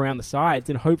jump around the sides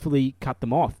and hopefully cut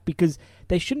them off because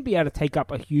they shouldn't be able to take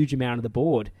up a huge amount of the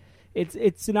board.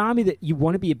 It's an army that you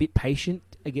want to be a bit patient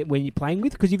again when you're playing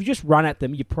with because if you just run at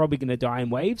them, you're probably going to die in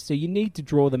waves. So you need to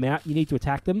draw them out. You need to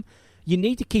attack them. You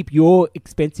need to keep your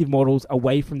expensive models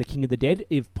away from the King of the Dead,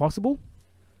 if possible,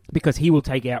 because he will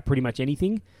take out pretty much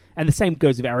anything. And the same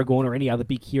goes with Aragorn or any other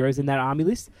big heroes in that army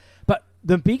list. But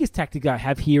the biggest tactic I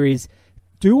have here is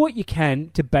do what you can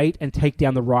to bait and take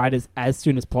down the riders as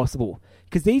soon as possible,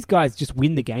 because these guys just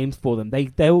win the games for them.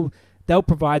 They'll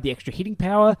provide the extra hitting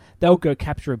power. They'll go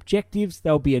capture objectives.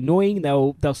 They'll be annoying.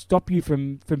 They'll stop you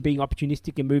from being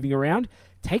opportunistic and moving around.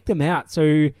 Take them out.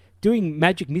 So doing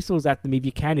magic missiles at them if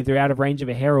you can, if they're out of range of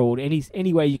a herald.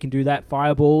 Any way you can do that,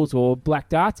 fireballs or black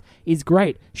darts, is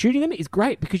great. Shooting them is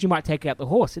great because you might take out the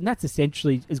horse, and that's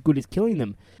essentially as good as killing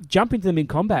them. Jump into them in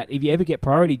combat. If you ever get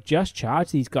priority, just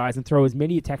charge these guys and throw as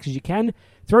many attacks as you can.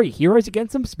 Throw your heroes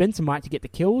against them, spend some might to get the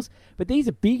kills. But these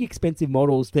are big, expensive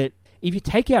models that if you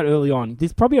take out early on,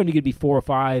 there's probably only going to be 4 or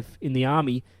 5 in the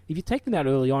army. If you take them out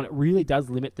early on, it really does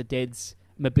limit the Dead's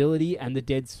mobility and the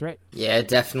Dead's threat. Yeah,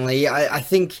 definitely. I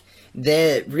think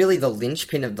they're really the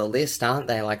linchpin of the list, aren't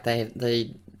they? Like,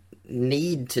 they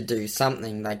need to do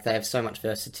something. Like, they have so much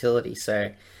versatility,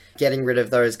 so getting rid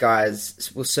of those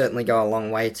guys will certainly go a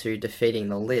long way to defeating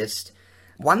the list.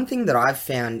 One thing that I've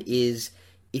found is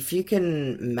if you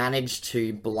can manage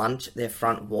to blunt their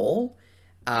front wall,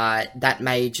 that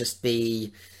may just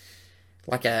be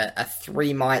like a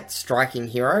 3 might striking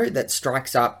hero that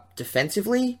strikes up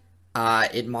defensively.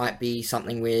 It might be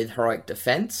something with heroic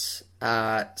defense,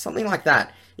 something like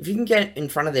that. If you can get in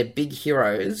front of their big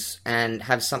heroes and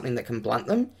have something that can blunt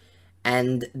them,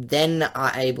 and then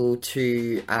are able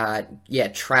to,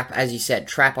 trap, as you said,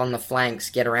 trap on the flanks,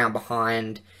 get around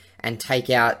behind, and take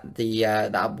out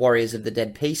the warriors of the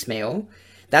Dead piecemeal,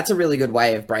 that's a really good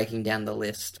way of breaking down the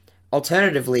list.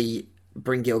 Alternatively,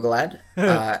 bring Gilgalad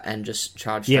and just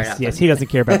charge straight at them. Yes, he doesn't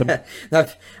care about them.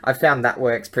 I found that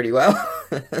works pretty well.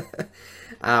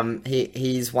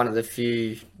 He's one of the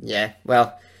few... Yeah,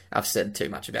 well, I've said too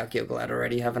much about Gilgalad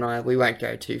already, haven't I? We won't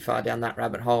go too far down that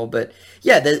rabbit hole. But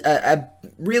yeah, the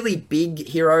really big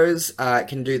heroes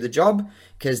can do the job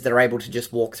because they're able to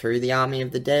just walk through the army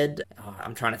of the Dead.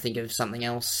 I'm trying to think of something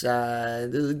else.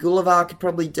 The Gullivar could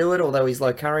probably do it, although he's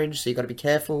low courage, so you got to be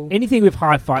careful. Anything with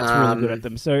high fights really good at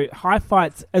them. So high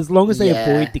fights, as long as they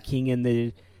avoid the king and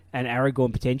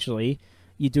Aragorn potentially,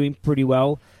 you're doing pretty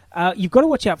well. You've got to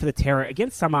watch out for the terror.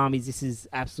 Against some armies, this is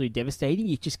absolutely devastating.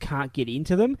 You just can't get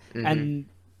into them, and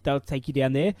they'll take you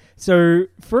down there. So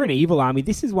for an evil army,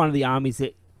 this is one of the armies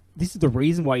that... This is the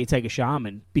reason why you take a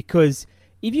shaman, because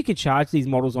if you can charge these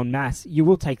models en masse, you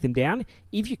will take them down.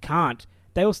 If you can't,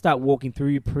 they will start walking through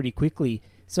you pretty quickly.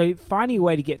 So finding a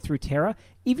way to get through terror.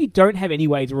 If you don't have any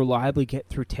way to reliably get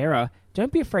through terror,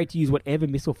 don't be afraid to use whatever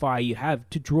missile fire you have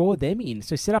to draw them in.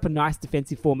 So set up a nice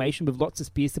defensive formation with lots of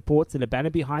spear supports and a banner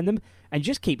behind them, and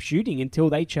just keep shooting until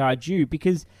they charge you,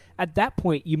 because at that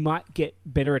point you might get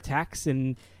better attacks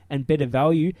and better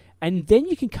value, and then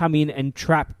you can come in and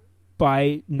trap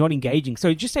by not engaging.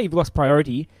 So just say you've lost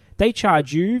priority, they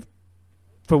charge you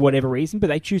for whatever reason, but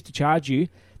they choose to charge you,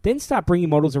 then start bringing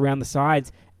models around the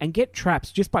sides and get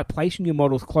traps just by placing your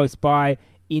models close by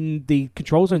in the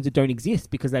control zones that don't exist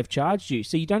because they've charged you.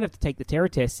 So you don't have to take the terror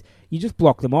tests, you just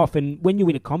block them off, and when you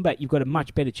win a combat, you've got a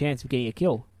much better chance of getting a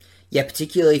kill. Yeah,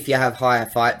 particularly if you have higher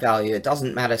fight value, it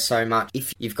doesn't matter so much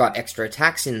if you've got extra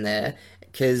attacks in there,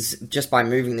 because just by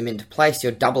moving them into place,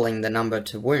 you're doubling the number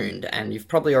to wound, and you've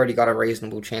probably already got a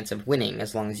reasonable chance of winning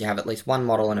as long as you have at least one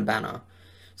model and a banner.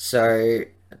 So,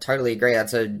 I totally agree,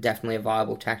 that's definitely a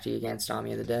viable tactic against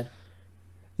Army of the Dead.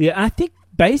 Yeah, and I think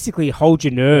basically hold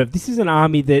your nerve. This is an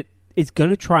army that is going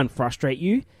to try and frustrate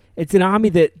you. It's an army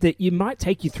that you might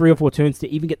take you 3 or 4 turns to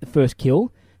even get the first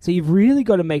kill. So you've really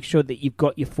got to make sure that you've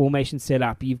got your formation set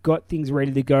up. You've got things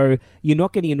ready to go. You're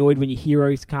not getting annoyed when your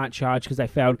heroes can't charge because they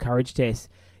failed courage tests.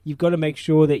 You've got to make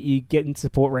sure that you get in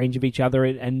support range of each other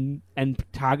and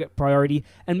target priority,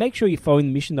 and make sure you're following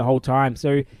the mission the whole time.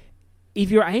 So if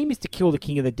your aim is to kill the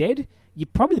King of the Dead,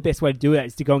 probably the best way to do that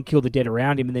is to go and kill the Dead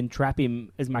around him and then trap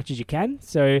him as much as you can.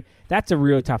 So that's a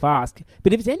really tough ask.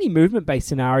 But if it's any movement-based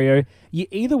scenario, you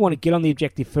either want to get on the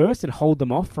objective first and hold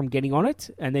them off from getting on it,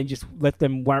 and then just let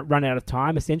them run out of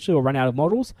time, essentially, or run out of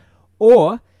models.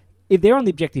 Or, if they're on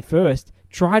the objective first,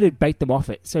 try to bait them off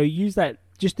it. So use that,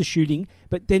 just the shooting,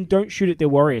 but then don't shoot at their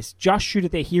warriors. Just shoot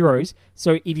at their heroes.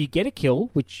 So if you get a kill,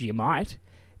 which you might,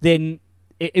 then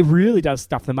it really does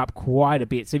stuff them up quite a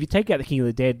bit. So if you take out the King of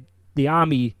the Dead, the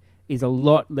army is a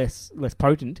lot less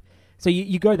potent. So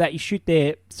you go that, you shoot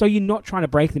there, so you're not trying to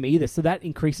break them either. So that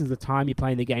increases the time you're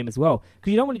playing the game as well.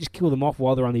 Because you don't want to just kill them off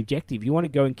while they're on the objective. You want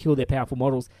to go and kill their powerful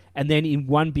models, and then in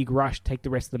one big rush, take the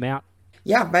rest of them out.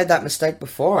 Yeah, I've made that mistake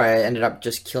before. I ended up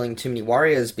just killing too many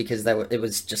warriors because it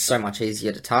was just so much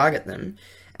easier to target them.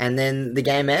 And then the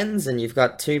game ends, and you've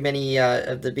got too many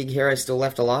of the big heroes still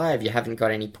left alive. You haven't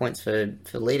got any points for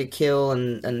leader kill,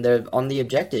 and they're on the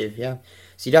objective, yeah.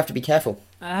 So you'd have to be careful.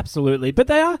 Absolutely.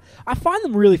 But I find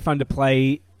them really fun to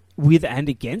play with and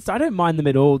against. I don't mind them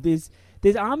at all. There's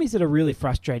armies that are really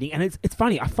frustrating, and it's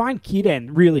funny. I find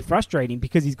Kidan really frustrating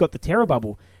because he's got the terror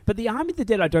bubble. But the Army of the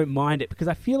Dead, I don't mind it because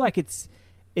I feel like it's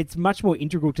it's much more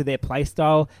integral to their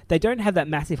playstyle. They don't have that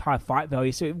massive high fight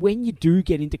value, so when you do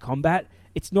get into combat,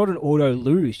 it's not an auto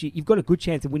lose. You've got a good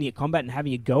chance of winning a combat and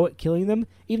having a go at killing them,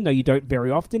 even though you don't very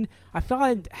often. I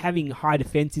find having high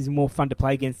defense is more fun to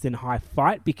play against than high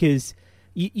fight, because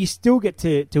you still get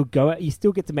to go at, you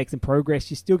still get to make some progress,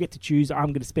 you still get to choose, I'm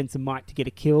going to spend some might to get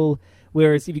a kill.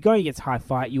 Whereas if you're going against high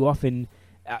fight, you often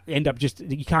end up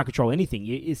you can't control anything,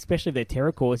 especially if they're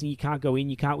terror cores, and you can't go in,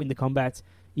 you can't win the combats,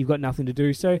 you've got nothing to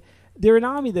do. So they're an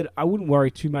army that I wouldn't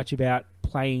worry too much about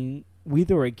playing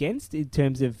with or against in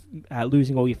terms of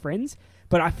losing all your friends.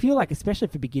 But I feel like, especially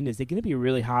for beginners, they're going to be a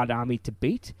really hard army to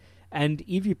beat. And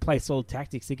if you play solid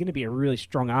tactics, they're going to be a really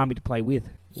strong army to play with.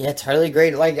 Yeah, totally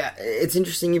agreed. Like, it's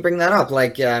interesting you bring that up.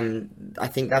 Like, I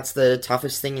think that's the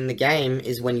toughest thing in the game,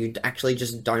 is when you actually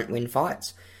just don't win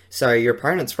fights. So your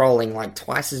opponent's rolling like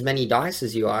twice as many dice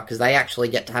as you are, because they actually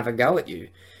get to have a go at you,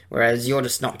 whereas you're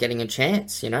just not getting a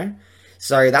chance, you know?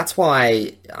 So that's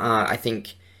why I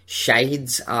think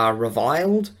shades are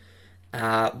reviled,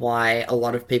 why a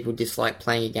lot of people dislike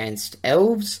playing against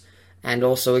elves, and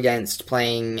also against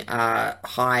playing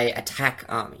high attack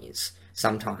armies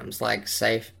sometimes, like,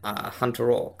 say, Hunter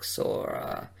Orcs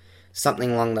or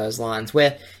something along those lines,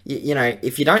 where, you know,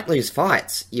 if you don't lose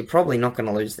fights, you're probably not going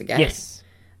to lose the game. Yes.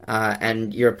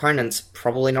 And your opponent's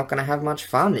probably not going to have much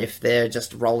fun if they're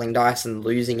just rolling dice and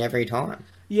losing every time.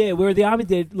 Yeah, where the army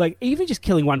did, like, even just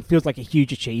killing one feels like a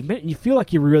huge achievement, and you feel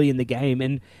like you're really in the game,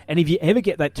 and if you ever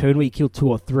get that turn where you kill 2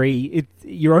 or 3,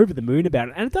 you're over the moon about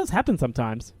it, and it does happen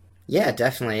sometimes. Yeah,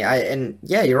 definitely.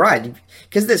 Yeah, you're right.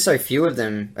 Because there's so few of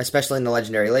them, especially in the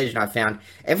Legendary Legion, I've found,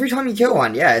 every time you kill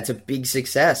one, yeah, it's a big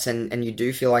success, and you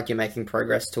do feel like you're making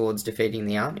progress towards defeating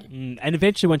the army. And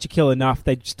eventually, once you kill enough,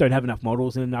 they just don't have enough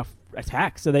models and enough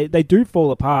attacks, so they do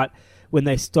fall apart when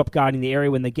they stop guarding the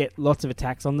area, when they get lots of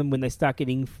attacks on them, when they start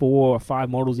getting 4 or 5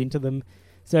 models into them.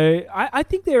 So I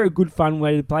think they're a good, fun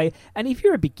way to play. And if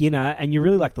you're a beginner and you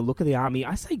really like the look of the army,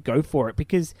 I say go for it,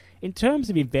 because in terms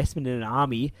of investment in an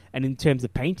army and in terms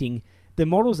of painting, the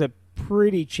models are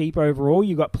pretty cheap overall.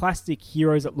 You've got plastic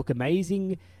heroes that look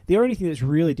amazing. The only thing that's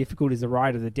really difficult is the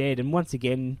Ride of the Dead. And once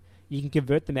again, you can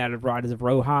convert them out of Riders of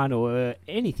Rohan or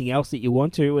anything else that you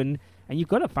want to. And you've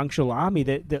got a functional army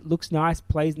that looks nice,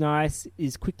 plays nice,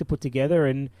 is quick to put together,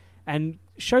 and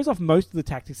shows off most of the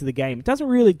tactics of the game. It doesn't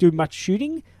really do much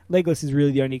shooting. Legolas is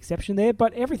really the only exception there,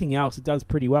 but everything else it does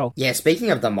pretty well. Yeah, speaking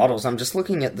of the models, I'm just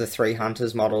looking at the 3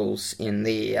 Hunters models in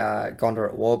the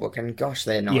Gondor Warbook, and gosh,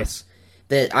 they're nice.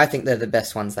 Yes. I think they're the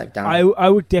best ones they've done. I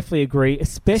would definitely agree,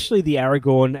 especially the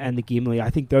Aragorn and the Gimli. I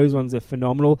think those ones are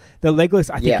phenomenal. The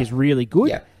Legolas, I think, is really good.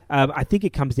 Yeah. I think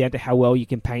it comes down to how well you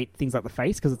can paint things like the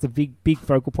face, because it's a big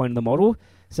focal point of the model.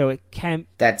 So it can...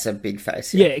 That's a big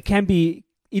face. Yeah, it can be...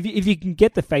 If you can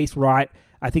get the face right,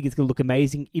 I think it's going to look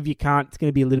amazing. If you can't, it's going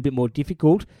to be a little bit more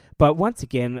difficult. But once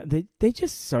again, they're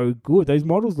just so good. Those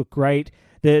models look great.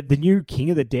 The new King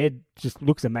of the Dead just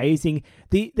looks amazing.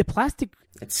 The plastic...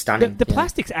 It's stunning. The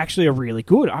plastics actually are really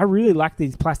good. I really like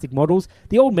these plastic models.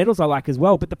 The old metals I like as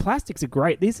well, but the plastics are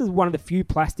great. This is one of the few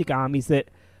plastic armies that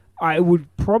I would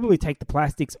probably take the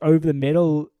plastics over the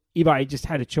metal if I just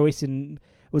had a choice and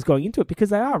was going into it, because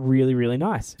they are really, really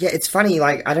nice. Yeah, it's funny,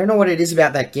 like, I don't know what it is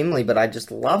about that Gimli, but I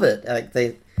just love it. Like,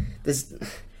 there's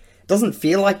doesn't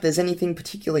feel like there's anything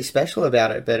particularly special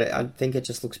about it, but I think it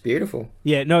just looks beautiful.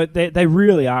 Yeah, no, they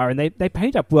really are, and they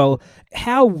paint up well.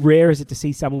 How rare is it to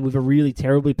see someone with a really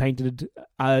terribly painted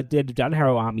Dead of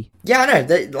Dunharrow army? Yeah, I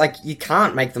know. Like, you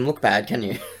can't make them look bad, can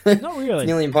you? Not really. It's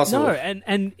nearly impossible. No,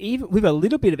 and even with a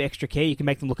little bit of extra care, you can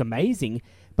make them look amazing,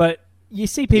 but... You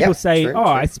see people say, true.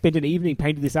 I spent an evening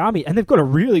painting this army, and they've got a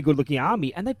really good-looking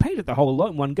army, and they painted the whole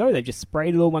lot in one go. They've just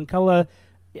sprayed it all one colour,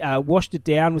 washed it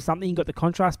down with something, got the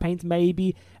contrast paints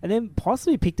maybe, and then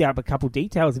possibly picked out a couple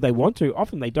details if they want to.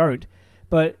 Often they don't,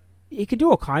 but you can do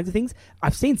all kinds of things.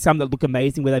 I've seen some that look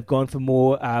amazing where they've gone for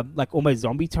more like almost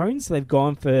zombie tones. So they've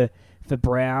gone for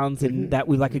browns and that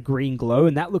with like a green glow,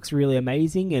 and that looks really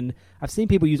amazing. And I've seen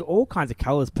people use all kinds of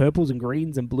colours, purples and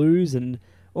greens and blues and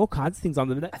all kinds of things on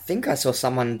them. I think I saw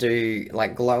someone do,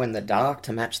 like, glow in the dark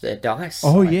to match their dice.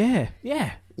 Oh, like,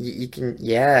 yeah. You can,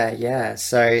 yeah.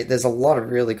 So there's a lot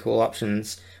of really cool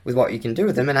options with what you can do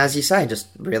with them. And as you say, just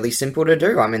really simple to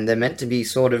do. I mean, they're meant to be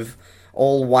sort of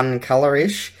all one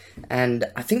colour-ish. And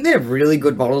I think they're really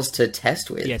good models to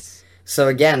test with. Yes. So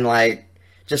again, like,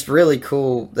 just really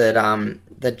cool that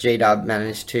that G-Dub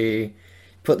managed to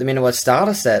put them into a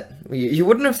starter set. You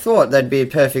wouldn't have thought they'd be a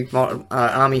perfect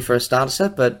army for a starter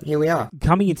set, but here we are.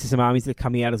 Coming into some armies that are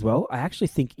coming out as well, I actually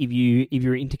think if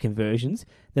you're into conversions,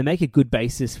 they make a good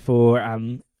basis for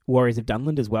Warriors of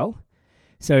Dunland as well.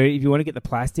 So if you want to get the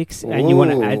plastics and you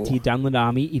want to add to Ooh. your Dunland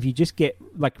army, if you just get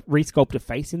like resculpt a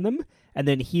face in them and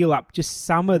then heal up just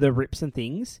some of the rips and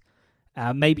things,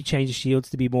 maybe change the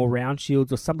shields to be more round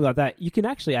shields or something like that, you can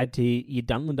actually add to your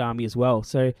Dunland army as well.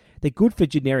 So they're good for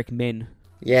generic men.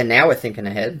 Yeah, now we're thinking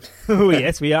ahead. Oh,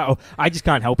 yes, we are. Oh, I just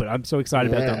can't help it. I'm so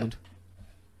excited about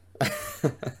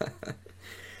Dunland.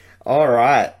 All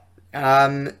right.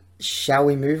 Shall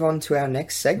we move on to our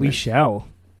next segment? We shall.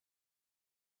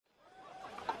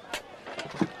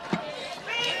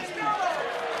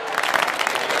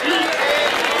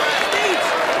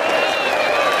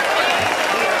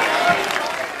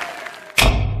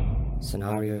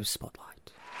 Scenario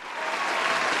Spotlight.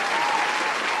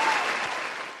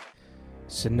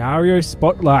 Scenario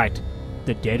Spotlight.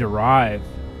 The dead arrive.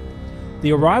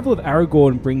 The arrival of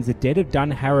Aragorn brings the Dead of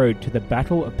Dunharrow to the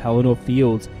Battle of Pelennor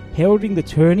Fields, heralding the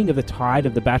turning of the tide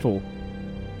of the battle.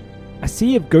 A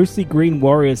sea of ghostly green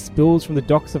warriors spills from the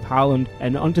docks of Harland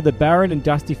and onto the barren and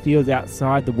dusty fields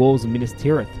outside the walls of Minas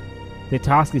Tirith. Their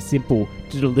task is simple,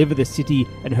 to deliver the city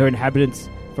and her inhabitants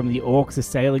from the orcs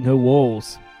assailing her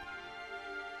walls.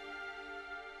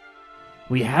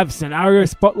 We have Scenario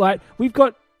Spotlight. We've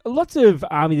got lots of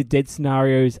Army of the Dead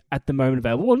scenarios at the moment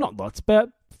available. Well, not lots, but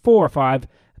 4 or 5.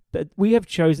 But we have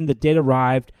chosen The Dead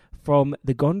Arrived from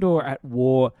the Gondor at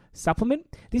War supplement.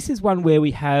 This is one where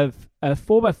we have a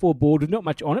 4x4 board with not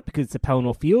much on it because it's the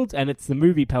Pelennor Fields, and it's the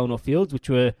movie Pelennor Fields, which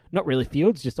were not really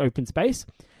fields, just open space.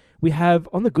 We have,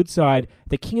 on the good side,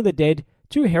 the King of the Dead,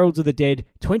 2 Heralds of the Dead,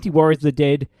 20 Warriors of the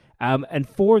Dead, and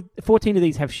 14 of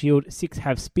these have shield, 6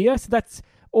 have spear. So that's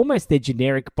almost their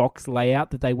generic box layout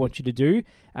that they want you to do.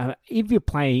 If you're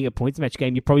playing a points match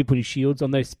game, you're probably putting shields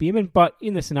on those spearmen, but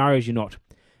in the scenarios, you're not.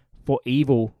 For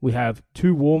evil, we have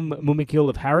 2 Warm Mumakil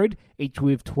of Harrod, each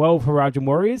with 12 Haradrim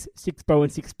warriors, 6 bow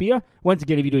and 6 spear. Once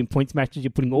again, if you're doing points matches,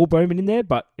 you're putting all bowmen in there,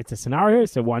 but it's a scenario,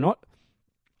 so why not?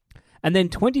 And then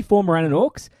 24 Morannon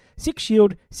orcs, 6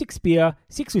 shield, 6 spear,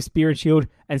 6 with spear and shield,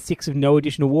 and 6 with no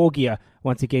additional war gear.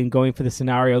 Once again, going for the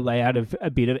scenario layout of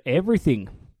a bit of everything.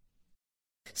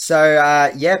 So,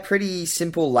 pretty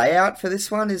simple layout for this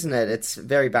one, isn't it? It's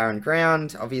very barren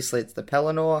ground. Obviously, it's the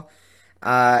Pelennor.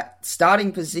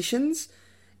 Starting positions,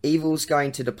 Evil's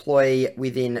going to deploy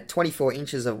within 24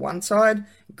 inches of one side,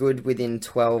 Good within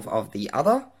 12 of the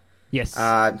other. Yes.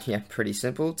 Pretty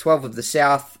simple. 12 of the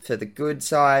south for the Good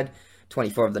side,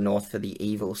 24 of the north for the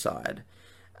Evil side.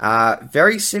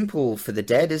 Very simple for the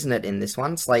dead, isn't it, in this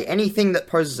one? Slay anything that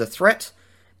poses a threat,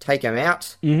 take them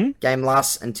out. Mm-hmm. Game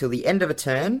lasts until the end of a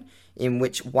turn, in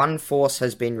which one force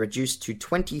has been reduced to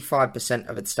 25%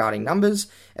 of its starting numbers,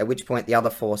 at which point the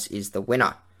other force is the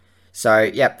winner.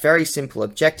 So, very simple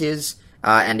objectives,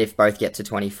 and if both get to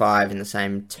 25 in the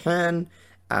same turn,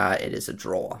 it is a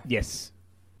draw. Yes.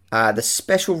 The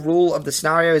special rule of the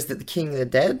scenario is that the King of the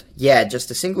Dead, just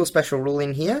a single special rule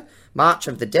in here, March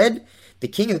of the Dead, the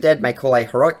King of the Dead may call a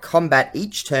heroic combat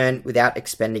each turn without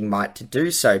expending might to do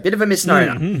so. Bit of a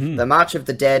misnomer. Mm-hmm. The March of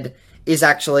the Dead is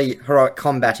actually heroic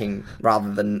combating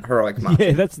rather than heroic march.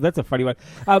 Yeah, that's a funny one.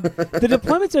 The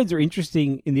deployment zones are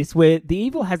interesting in this, where the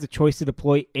Evil has a choice to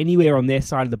deploy anywhere on their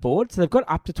side of the board, so they've got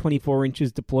up to 24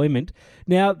 inches deployment.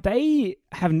 Now, they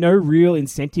have no real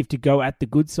incentive to go at the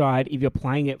Good side if you're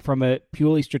playing it from a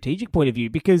purely strategic point of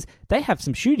view, because they have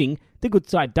some shooting, the Good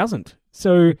side doesn't.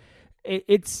 So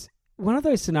it's one of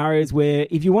those scenarios where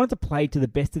if you wanted to play to the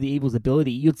best of the Evil's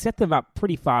ability, you'd set them up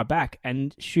pretty far back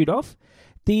and shoot off.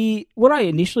 What I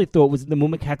initially thought was that the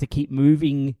Mumik had to keep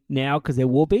moving now because they're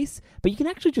war beasts, but you can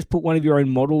actually just put one of your own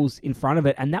models in front of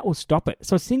it and that will stop it.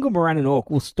 So a single Morannon orc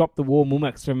will stop the war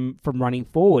Mumiks from running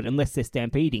forward unless they're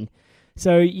stampeding.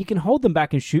 So you can hold them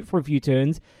back and shoot for a few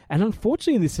turns, and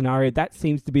unfortunately in this scenario, that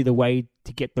seems to be the way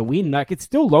to get the win. Like, it's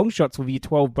still long shots with your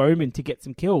 12 bowmen to get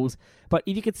some kills, but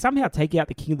if you could somehow take out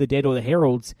the King of the Dead or the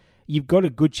Heralds, you've got a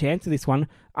good chance of this one.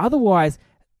 Otherwise,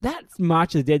 that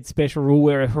March of the Dead special rule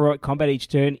where a heroic combat each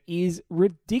turn is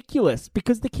ridiculous,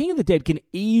 because the King of the Dead can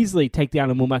easily take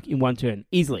down a Mumuk in one turn.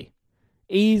 Easily.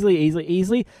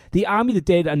 The Army of the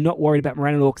Dead are not worried about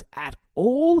Morannon orcs at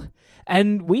all.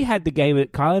 And we had the game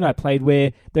that Kyle and I played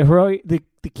where the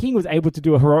King was able to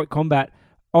do a heroic combat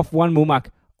off one Mumuk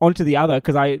onto the other,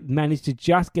 because I managed to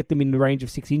just get them in the range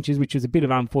of 6 inches, which was a bit of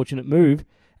an unfortunate move.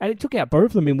 And it took out both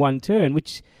of them in one turn,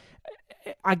 which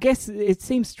I guess it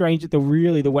seems strange that the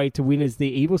way to win as the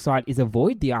Evil side is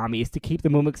avoid the army, is to keep the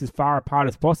Mumiks as far apart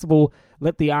as possible,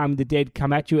 let the Army of the Dead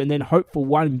come at you, and then hope for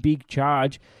one big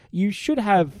charge. You should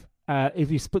have,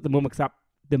 if you split the Mumiks up,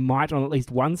 the might on at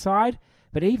least one side,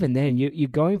 but even then, you're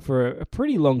going for a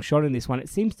pretty long shot in this one. It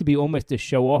seems to be almost a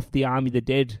show-off the Army of the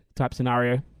Dead type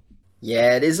scenario.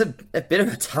 Yeah, it is a bit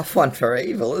of a tough one for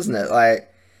Evil, isn't it?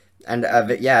 Like, And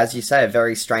yeah, as you say, a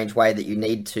very strange way that you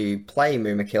need to play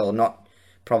Mumakil, not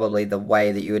probably the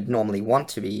way that you would normally want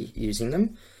to be using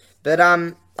them. But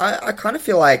I kind of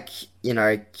feel like,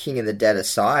 King of the Dead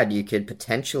aside, you could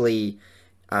potentially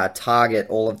target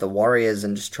all of the warriors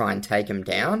and just try and take them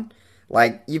down.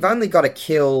 Like, you've only got to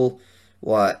kill,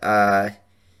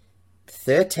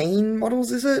 13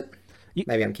 models, is it?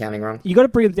 Maybe I'm counting wrong. You got to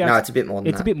bring them down. No, it's a bit more than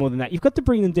that. It's a bit more than that. You've got to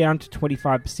bring them down to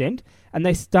 25%, and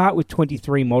they start with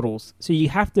 23 models. So you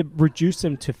have to reduce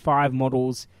them to 5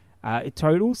 models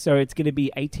total. So it's going to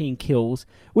be 18 kills,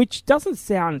 which doesn't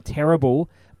sound terrible,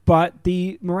 but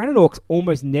the Morannon Orcs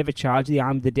almost never charge the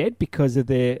Army of the Dead because of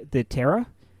the terror.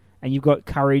 And you've got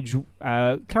Courage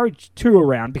 2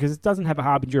 around because it doesn't have a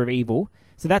Harbinger of Evil.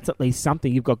 So that's at least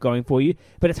something you've got going for you.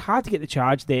 But it's hard to get the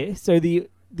charge there. So the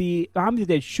Army of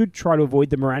the Dead should try to avoid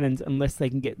the Morannons unless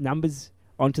they can get numbers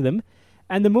onto them.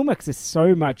 And the Mumaks are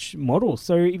so much models.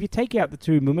 So if you take out the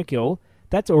 2 Mumakil,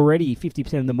 that's already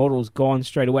 50% of the models gone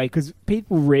straight away because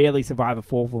people rarely survive a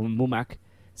 4-form Mumak.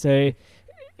 So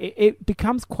it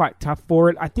becomes quite tough for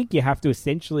it. I think you have to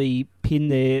essentially pin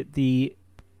the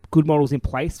good models in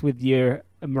place with your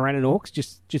Morannon Orcs,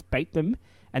 just bait them,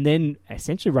 and then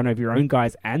essentially run over your own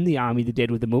guys and the Army of the Dead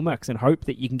with the Mumaks and hope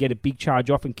that you can get a big charge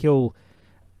off and kill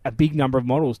a big number of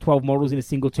models, 12 models in a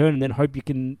single turn, and then hope you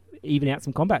can even out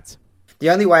some combats. The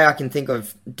only way I can think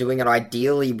of doing it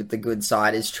ideally with the good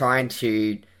side is trying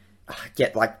to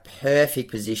get like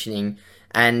perfect positioning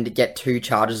and get 2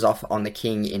 charges off on the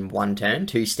king in one turn,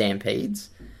 2 stampedes.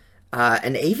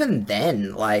 And even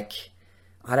then, like,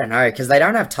 I don't know, because they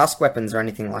don't have tusk weapons or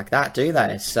anything like that, do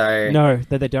they? So no,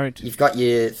 they don't. You've got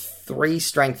your 3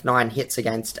 strength 9 hits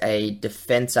against a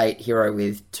defense 8 hero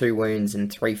with 2 wounds and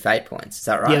 3 fate points. Is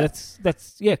that right? Yeah,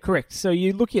 that's correct. So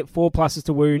you're looking at 4 pluses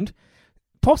to wound.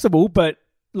 Possible, but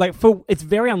it's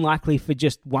very unlikely for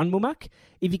just one Mumak.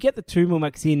 If you get the 2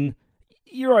 Mumaks in,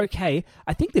 you're okay.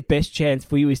 I think the best chance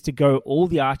for you is to go all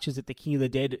the archers at the King of the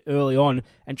Dead early on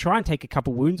and try and take a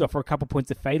couple wounds off or a couple points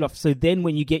of fate off. So then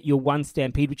when you get your 1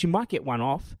 stampede, which you might get 1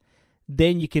 off,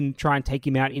 then you can try and take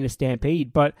him out in a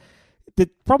stampede. But the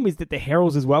problem is that the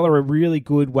heralds as well are a really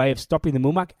good way of stopping the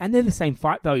Mumak, and they're the same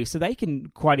fight value, so they can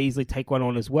quite easily take one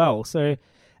on as well. So,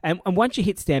 and once you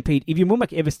hit stampede, if your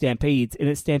Mumak ever stampedes and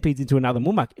it stampedes into another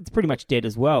Mumak, it's pretty much dead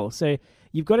as well. So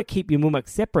you've got to keep your Mumak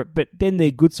separate, but then the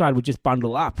good side would just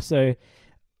bundle up. So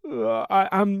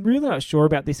I'm really not sure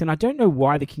about this, and I don't know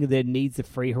why the King of the Dead needs the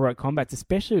free heroic combats,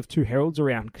 especially with 2 heralds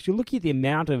around, because you're looking at the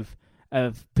amount of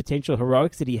potential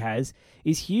heroics that he has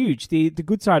is huge. The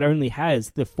good side only has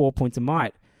the 4 points of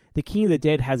might. The King of the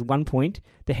Dead has 1 point.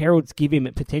 The heralds give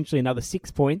him potentially another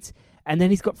 6 points, and then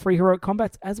he's got free heroic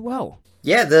combats as well.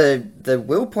 Yeah, the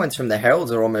will points from the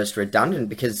heralds are almost redundant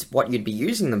because what you'd be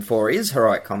using them for is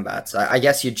heroic combats. I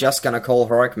guess you're just going to call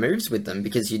heroic moves with them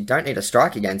because you don't need to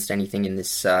strike against anything in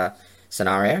this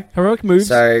scenario. Heroic moves,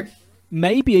 so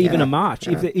maybe even a march.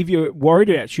 Yeah. If you're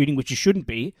worried about shooting, which you shouldn't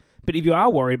be, but if you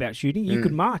are worried about shooting, you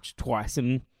could march twice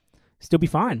and still be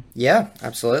fine. Yeah,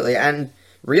 absolutely. And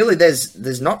really,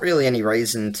 there's not really any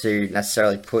reason to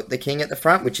necessarily put the king at the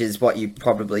front, which is what you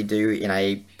probably do in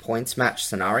a points match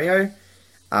scenario.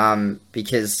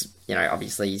 Because,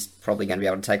 obviously he's probably going to be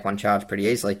able to take 1 charge pretty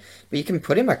easily. But you can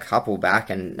put him a couple back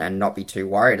and not be too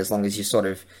worried as long as you're sort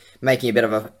of making a bit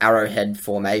of an arrowhead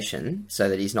formation so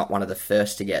that he's not one of the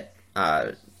first to get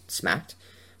smacked.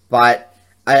 But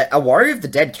a Warrior of the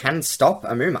Dead can stop a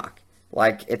Mumak.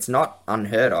 Like, it's not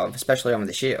unheard of, especially on with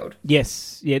the shield.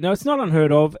 Yes. Yeah, no, it's not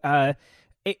unheard of.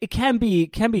 It can be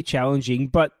challenging,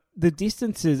 but the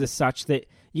distances are such that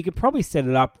you could probably set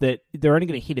it up that they're only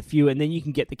going to hit a few, and then you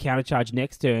can get the counter charge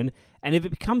next turn. And if it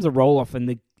becomes a roll-off and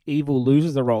the evil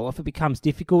loses the roll-off, it becomes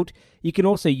difficult. You can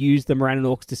also use the Morannon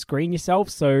Orcs to screen yourself,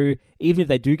 so even if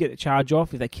they do get the charge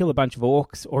off, if they kill a bunch of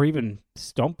Orcs, or even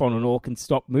stomp on an Orc and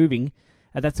stop moving,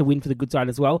 that's a win for the good side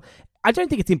as well. I don't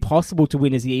think it's impossible to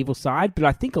win as the evil side, but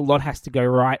I think a lot has to go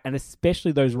right, and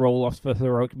especially those roll-offs for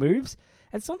heroic moves.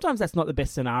 And sometimes that's not the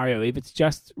best scenario if it's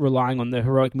just relying on the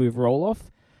heroic move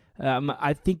roll-off.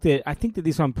 I think that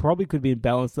this one probably could be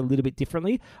balanced a little bit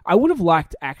differently. I would have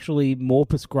liked actually more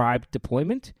prescribed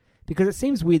deployment because it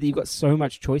seems weird that you've got so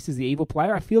much choice as the evil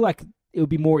player. I feel like it would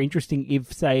be more interesting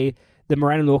if, say, the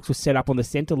Morannon Orcs was set up on the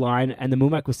center line and the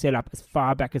Mumak was set up as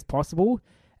far back as possible,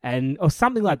 or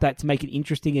something like that to make it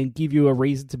interesting and give you a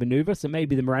reason to maneuver. So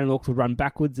maybe the Morannon Orcs would run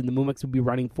backwards and the Mumaks would be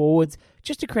running forwards,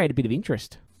 just to create a bit of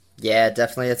interest. Yeah,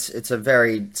 definitely. It's a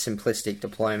very simplistic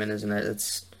deployment, isn't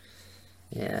it?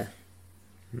 Yeah.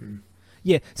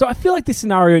 Yeah, so I feel like this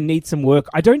scenario needs some work.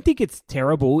 I don't think it's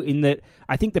terrible in that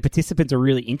I think the participants are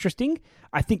really interesting.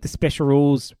 I think the special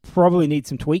rules probably need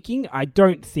some tweaking. I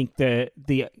don't think the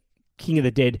King of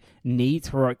the Dead needs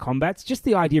heroic combats. Just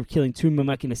the idea of killing 2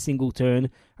 Mummak in a single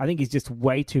turn, I think is just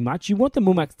way too much. You want the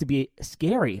Mumaks to be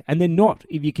scary, and they're not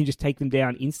if you can just take them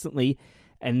down instantly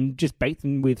and just bait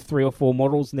them with 3 or 4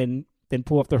 models and then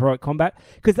pull off the heroic combat.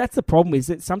 Because that's the problem, is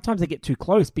that sometimes they get too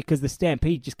close because the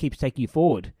stampede just keeps taking you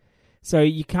forward. So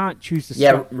you can't choose to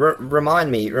stop. Yeah,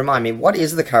 remind me, what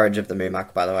is the courage of the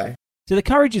Mumak, by the way? So the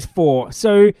courage is 4.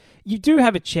 So you do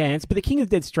have a chance, but the King of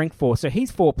the Dead strength 4. So he's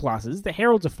 4 pluses. The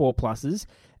Heralds are 4 pluses.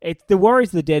 The Warriors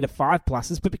of the Dead are 5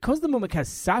 pluses. But because the Mummak has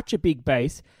such a big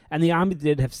base and the Army of the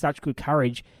Dead have such good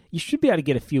courage, you should be able to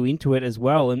get a few into it as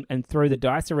well and throw the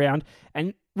dice around.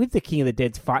 And with the King of the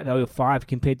Dead's fight value of 5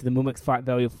 compared to the Mummak's fight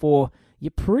value of 4, you're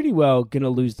pretty well going to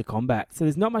lose the combat. So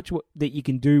there's not much that you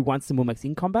can do once the Mummak's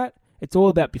in combat. It's all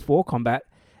about before combat.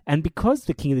 And because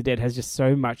the King of the Dead has just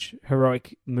so much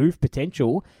heroic move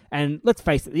potential, and let's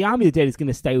face it, the Army of the Dead is going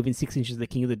to stay within 6 inches of the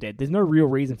King of the Dead. There's no real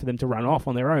reason for them to run off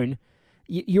on their own.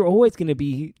 You're always going to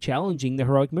be challenging the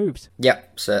heroic moves.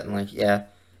 Yep, certainly, yeah.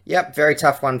 Yep, very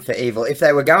tough one for Evil. If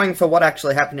they were going for what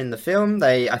actually happened in the film,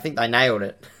 I think they nailed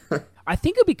it. I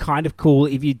think it'd be kind of cool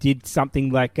if you did something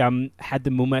like had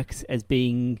the Mumaks as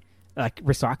being like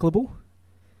recyclable.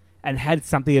 And had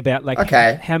something about like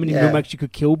how many Mumaks you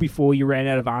could kill before you ran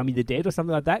out of Army of the Dead or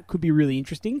something like that could be really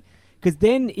interesting. Because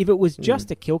then if it was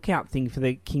just a kill count thing for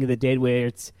the King of the Dead where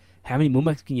it's how many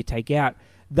Mumaks can you take out,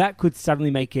 that could suddenly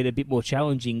make it a bit more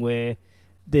challenging where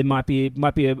there might be a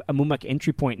Mummak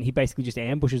entry point and he basically just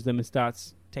ambushes them and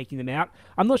starts taking them out.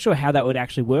 I'm not sure how that would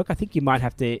actually work. I think you might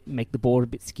have to make the board a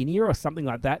bit skinnier or something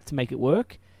like that to make it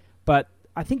work. But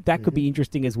I think that could be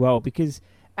interesting as well because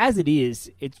as it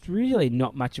is, it's really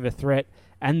not much of a threat,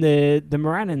 and the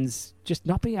Morannons just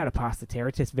not being able to pass the terror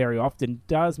test very often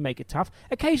does make it tough.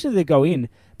 Occasionally they go in,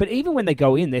 but even when they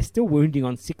go in, they're still wounding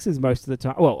on 6s most of the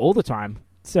time. Well, all the time.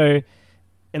 So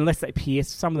unless they pierce,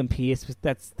 some of them pierce,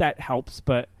 that helps.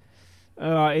 But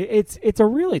it's a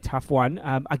really tough one.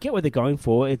 I get what they're going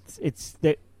for. It's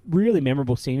that really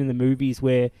memorable scene in the movies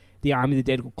where the Army of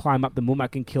the Dead will climb up the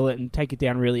Mummak and kill it and take it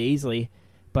down really easily.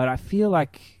 But I feel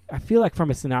like from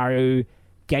a scenario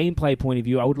gameplay point of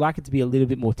view, I would like it to be a little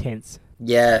bit more tense.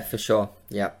 Yeah, for sure.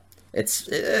 Yeah.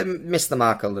 It missed the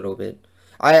mark a little bit.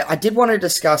 I did want to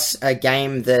discuss a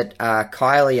game that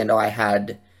Kylie and I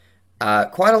had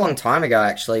quite a long time ago,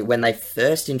 actually, when they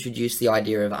first introduced the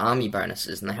idea of army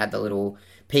bonuses, and they had the little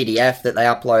PDF that they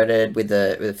uploaded with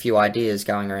a few ideas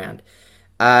going around.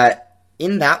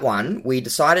 In that one, we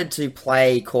decided to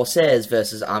play Corsairs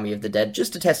versus Army of the Dead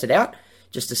just to test it out,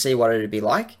 just to see what it would be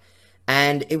like.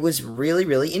 And it was really,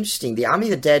 really interesting. The Army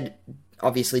of the Dead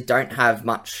obviously don't have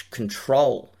much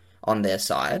control on their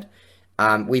side.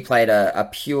 We played a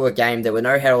pure game. There were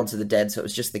no Heralds of the Dead, so it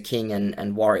was just the King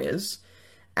and Warriors,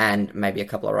 and maybe a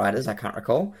couple of Riders, I can't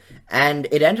recall. And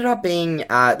it ended up being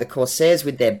the Corsairs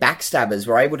with their backstabbers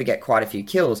were able to get quite a few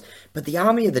kills, but the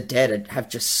Army of the Dead have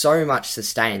just so much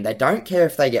sustain. They don't care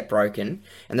if they get broken,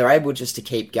 and they're able just to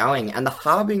keep going. And the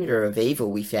Harbinger of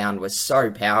Evil we found was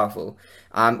so powerful.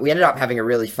 We ended up having a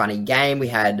really funny game. We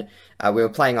were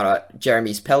playing on a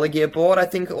Jeremy's Pelagear board, I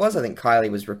think it was. I think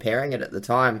Kylie was repairing it at the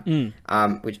time.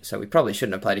 So we probably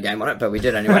shouldn't have played a game on it, but we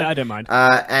did anyway. I don't mind.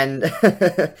 And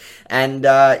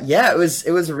it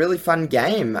was a really fun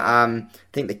game. I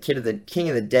think the King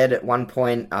of the Dead at one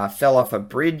point fell off a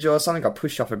bridge or something, got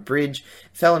pushed off a bridge,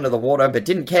 fell into the water, but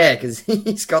didn't care because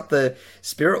he's got the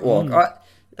Spirit Walk.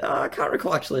 I can't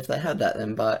recall actually if they had that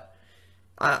then, but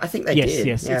I think they did.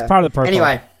 Yes, yeah. It's part of the protocol.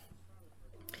 Anyway,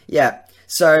 yeah.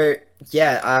 So,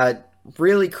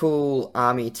 really cool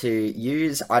army to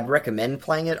use. I'd recommend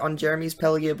playing it on Jeremy's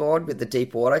Pelagear board with the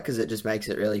deep water because it just makes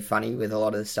it really funny with a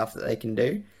lot of the stuff that they can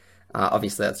do.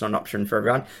 Obviously, that's not an option for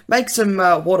everyone. Make some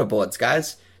water boards,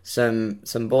 guys. Some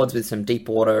boards with some deep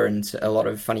water and a lot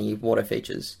of funny water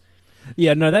features.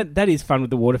 Yeah, no, that is fun with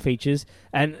the water features,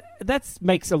 and that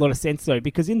makes a lot of sense though,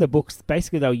 because in the books,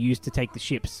 basically they were used to take the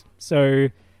ships. So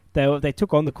they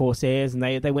took on the Corsairs and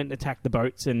they went and attacked the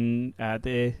boats and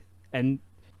did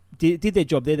their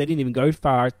job there. They didn't even go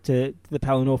far to the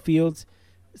Palinor fields.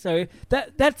 So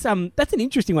that's an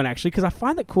interesting one actually, because I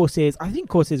find that Corsairs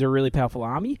are a really powerful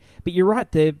army, but you're right.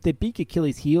 Their big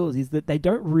Achilles' heels is that they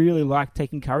don't really like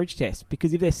taking courage tests,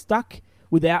 because if they're stuck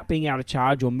without being able to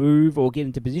charge or move or get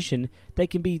into position, they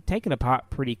can be taken apart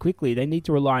pretty quickly. They need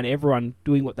to rely on everyone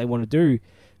doing what they want to do.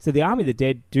 So the Army of the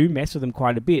Dead do mess with them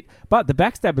quite a bit. But the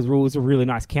Backstabbers rule is a really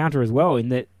nice counter as well, in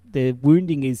that the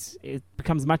wounding it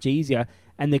becomes much easier,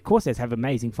 And the Corsairs have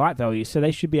amazing fight value, so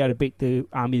they should be able to beat the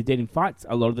Army of the Dead in fights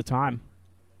a lot of the time.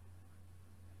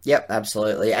 Yep,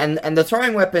 absolutely. And the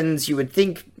throwing weapons, you would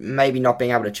think maybe not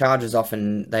being able to charge as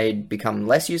often, they'd become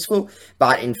less useful.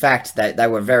 But in fact, they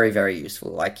were very, very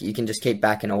useful. Like, you can just keep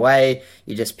backing away.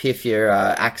 You just piff your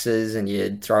axes and you're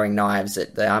throwing knives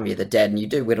at the Army of the Dead, and you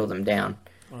do whittle them down.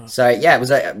 Wow. So, yeah, it was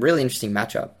a really interesting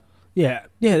matchup. Yeah,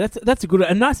 that's a good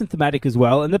and nice and thematic as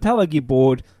well. And the Pelagi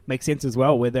board makes sense as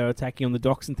well, where they're attacking on the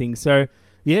docks and things. So,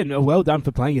 yeah, no, well done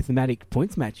for playing a thematic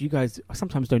points match. You guys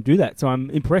sometimes don't do that, so I'm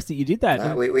impressed that you did that.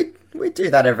 No, we do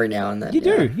that every now and then. You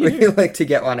do. We like to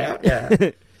get one out,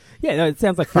 yeah. Yeah, no, it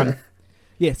sounds like fun.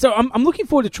 Yeah, so I'm looking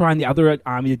forward to trying the other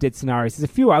Army of the Dead scenarios. There's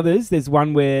a few others. There's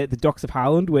one where the Docks of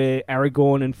Harland, where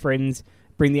Aragorn and friends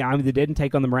bring the Army of the Dead and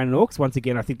take on the Moran and Orcs. Once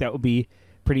again, I think that would be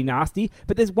pretty nasty.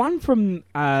 But there's one from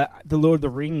the Lord of the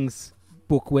Rings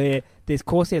book where there's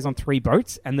Corsairs on 3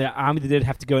 boats and the Army of the Dead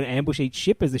have to go and ambush each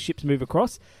ship as the ships move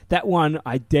across. That one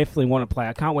I definitely want to play.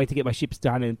 I can't wait to get my ships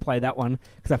done and play that one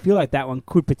because I feel like that one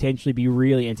could potentially be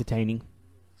really entertaining.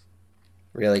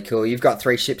 Really cool. You've got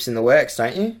 3 ships in the works,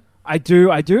 don't you? I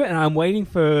do, and I'm waiting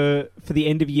for the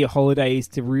end of year holidays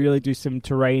to really do some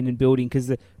terrain and building because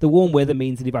the warm weather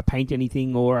means that if I paint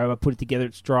anything or I put it together,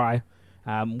 it's dry.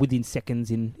 Within seconds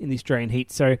in the Australian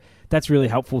heat. So that's really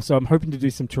helpful. So I'm hoping to do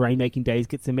some terrain making days,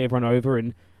 get everyone over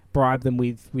and bribe them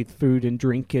with food and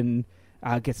drink and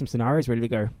get some scenarios ready to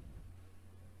go.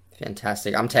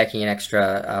 Fantastic. I'm taking an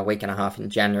extra week and a half in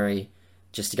January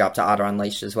just to go up to Arda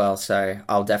Unleashed as well. So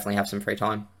I'll definitely have some free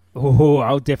time. Oh,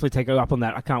 I'll definitely take you up on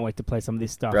that. I can't wait to play some of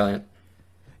this stuff. Brilliant.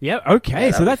 Yeah, okay.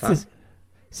 Yeah, so that's the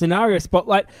scenario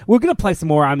spotlight. We're going to play some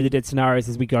more Army of the Dead scenarios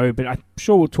as we go, but I'm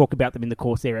sure we'll talk about them in the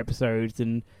Corsair episodes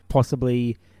and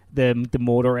possibly the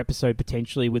Mordor episode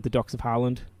potentially with the Docks of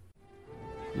Harland.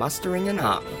 Mustering an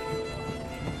army.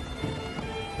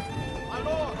 My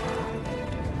lord!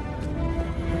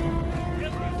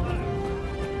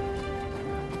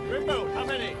 Grimbo, how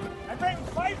many? I bring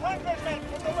 500 men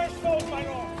from the West Fold, my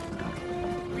lord.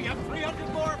 We have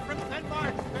 300 more from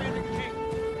Denmark, standing king.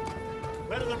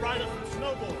 Where are the riders from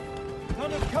Snowball?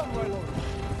 None have come, my lord.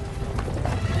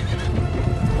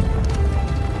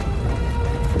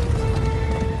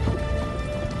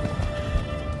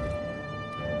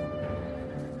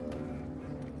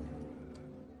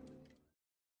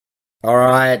 All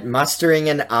right, mustering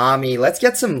an army. Let's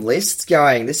get some lists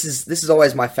going. This is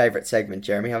always my favourite segment,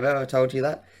 Jeremy. Have I ever told you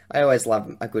that? I always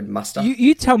love a good muster.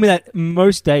 You tell me that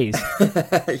most days.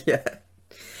 Yeah.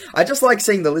 I just like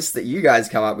seeing the lists that you guys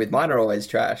come up with. Mine are always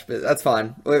trash, but that's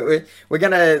fine. We're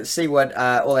going to see what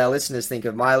all our listeners think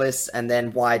of my lists and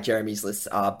then why Jeremy's lists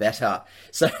are better.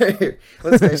 So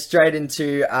let's go straight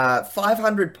into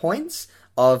 500 points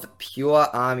of pure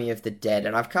Army of the Dead.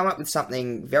 And I've come up with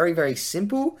something very, very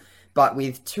simple, but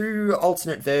with 2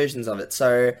 alternate versions of it.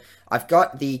 So I've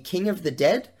got the King of the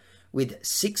Dead with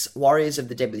 6 Warriors of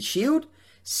the Dead with shield,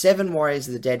 7 Warriors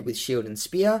of the Dead with shield and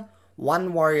spear,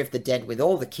 1 Warrior of the Dead with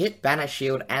all the kit, banner,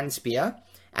 shield, and spear,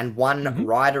 and 1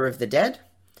 Rider of the Dead.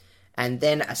 And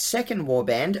then a second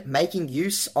warband, making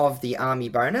use of the army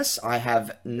bonus. I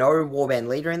have no warband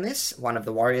leader in this. One of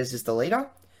the warriors is the leader.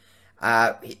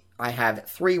 I have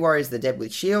 3 Warriors of the Dead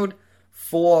with shield,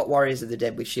 4 Warriors of the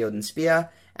Dead with shield and spear,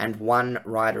 and 1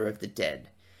 Rider of the Dead.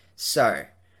 So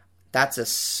that's a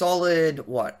solid,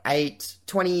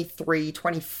 23,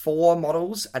 24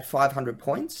 models at 500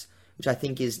 points, which I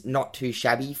think is not too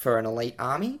shabby for an elite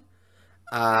army.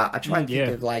 I try and think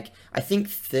of I think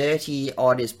 30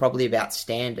 odd is probably about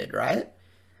standard, right?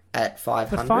 At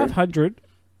 500. For 500,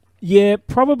 yeah,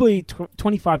 probably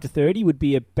 25 to 30 would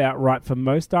be about right for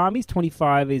most armies.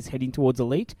 25 is heading towards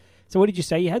elite. So what did you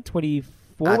say you had?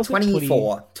 24?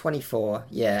 24,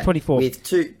 yeah. 24. With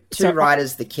two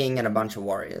riders, the king, and a bunch of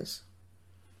warriors.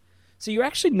 So you're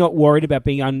actually not worried about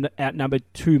being outnumbered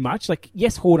too much. Like,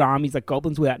 yes, horde armies like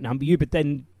goblins will outnumber you, but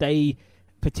then they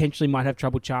potentially might have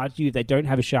trouble charging you if they don't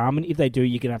have a shaman. If they do,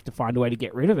 you're going to have to find a way to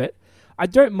get rid of it. I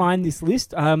don't mind this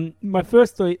list. My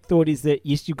first thought is that,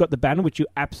 yes, you've got the banner, which you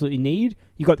absolutely need.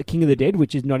 You've got the King of the Dead,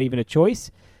 which is not even a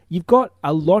choice. You've got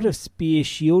a lot of spear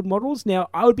shield models. Now,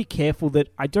 I would be careful that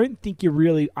I don't think you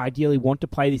really ideally want to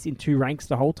play this in 2 ranks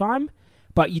the whole time.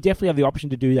 But you definitely have the option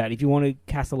to do that. If you want to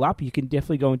castle up, you can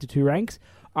definitely go into 2 ranks.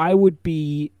 I would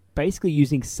be basically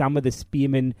using some of the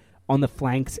spearmen on the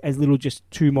flanks as little just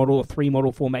 2 model or 3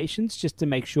 model formations just to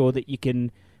make sure that you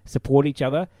can support each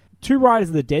other. 2 Riders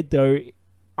of the Dead, though,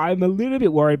 I'm a little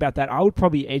bit worried about that. I would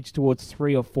probably edge towards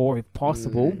 3 or 4 if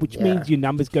possible, which means your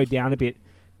numbers go down a bit.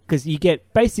 Because you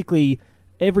get basically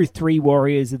every 3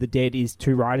 Warriors of the Dead is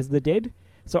 2 Riders of the Dead.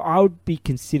 So I would be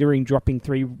considering dropping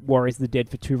 3 Warriors of the Dead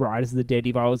for 2 Riders of the Dead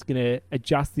if I was going to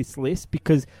adjust this list,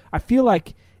 because I feel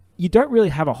like you don't really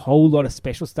have a whole lot of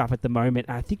special stuff at the moment.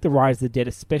 And I think the Riders of the Dead,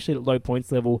 especially at low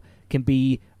points level, can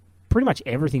be pretty much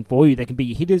everything for you. They can be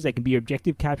your hitters, they can be your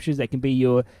objective captures, they can be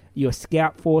your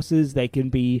scout forces, they can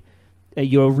be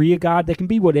your rear guard, they can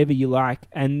be whatever you like.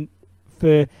 And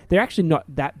they're actually not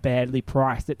that badly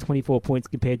priced at 24 points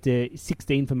compared to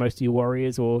 16 for most of your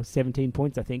Warriors, or 17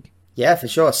 points, I think. Yeah, for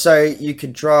sure. So you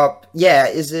could drop,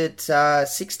 is it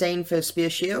 16 for Spear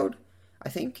Shield, I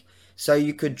think? So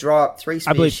you could drop 3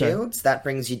 Spear Shields. So. That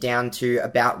brings you down to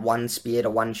about 1 Spear to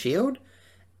 1 Shield.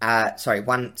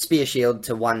 1 Spear Shield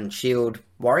to 1 Shield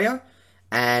Warrior.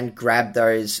 And grab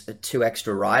those 2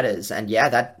 extra Riders. And yeah,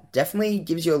 that definitely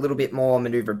gives you a little bit more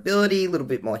maneuverability, a little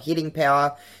bit more hitting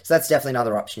power. So that's definitely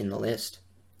another option in the list.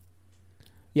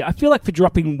 Yeah, I feel like for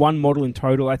dropping 1 model in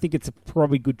total, I think it's a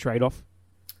probably good trade-off.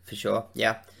 For sure,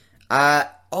 yeah.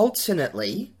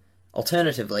 Alternatively,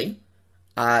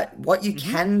 what you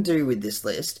can do with this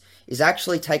list is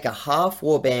actually take a half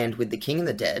warband with the King of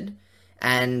the Dead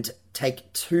and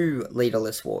take 2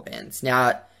 leaderless warbands.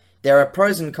 Now, there are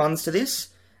pros and cons to this.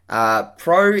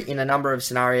 Pro, in a number of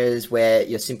scenarios where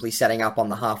you're simply setting up on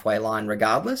the halfway line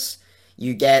regardless,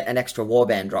 you get an extra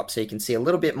warband drop, so you can see a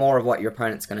little bit more of what your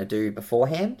opponent's going to do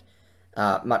beforehand.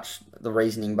 Much the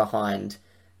reasoning behind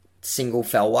single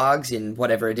Felwargs in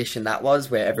whatever edition that was,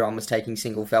 where everyone was taking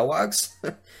single Felwargs.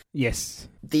 Yes.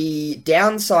 The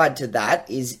downside to that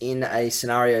is in a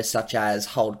scenario such as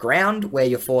Hold Ground, where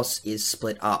your force is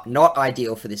split up. Not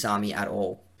ideal for this army at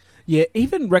all. Yeah,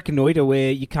 even Reconnoiter,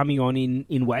 where you're coming on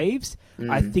in waves,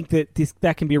 I think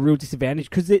that can be a real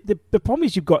disadvantage, because the problem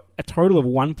is you've got a total of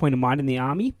 1 point of might in the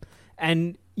army,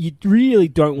 and you really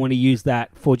don't want to use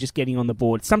that for just getting on the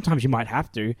board. Sometimes you might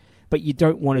have to, but you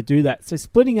don't want to do that. So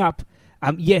splitting up,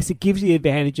 yes, it gives you the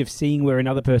advantage of seeing where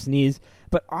another person is,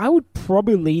 but I would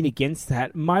probably lean against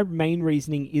that. My main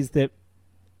reasoning is that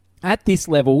at this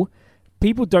level,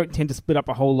 people don't tend to split up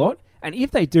a whole lot, and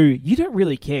if they do, you don't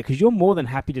really care, because you're more than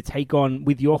happy to take on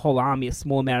with your whole army a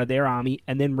small amount of their army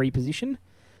and then reposition.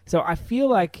 So I feel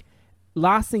like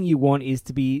last thing you want is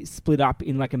to be split up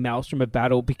in like a maelstrom of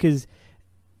battle, because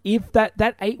if that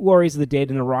 8 Warriors of the Dead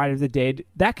and a Rider of the Dead,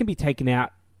 that can be taken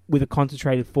out with a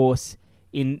concentrated force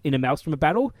in a maelstrom of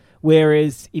battle,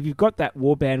 whereas if you've got that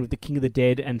warband with the King of the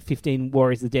Dead and 15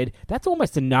 Warriors of the Dead, that's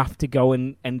almost enough to go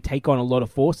and take on a lot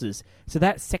of forces. So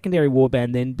that secondary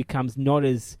warband then becomes not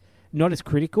as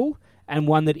critical, and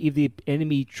one that if the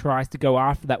enemy tries to go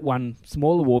after that one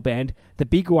smaller warband, the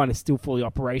bigger one is still fully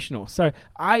operational. So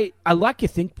I like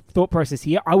your thought process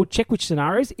here. I would check which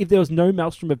scenarios. If there was no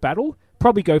maelstrom of battle,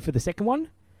 probably go for the second one.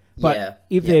 But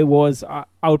if there was,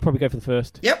 I would probably go for the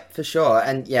first. Yep, for sure.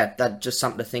 And yeah, that's just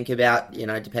something to think about,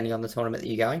 depending on the tournament that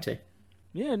you're going to.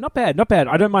 Yeah, not bad.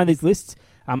 I don't mind these lists.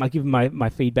 I give them my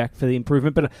feedback for the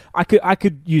improvement, but I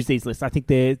could use these lists. I think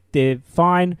they're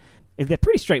fine. They're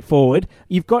pretty straightforward.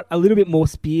 You've got a little bit more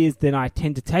spears than I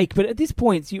tend to take, but at this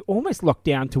point, you almost lock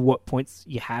down to what points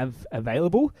you have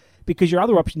available, because your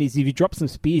other option is if you drop some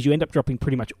spears, you end up dropping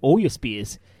pretty much all your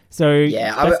spears. So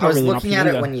yeah, I was really looking at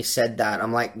it when you said that.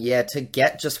 I'm like, yeah, to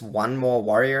get just one more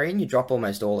warrior in, you drop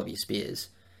almost all of your spears.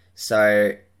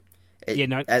 So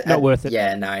not worth it.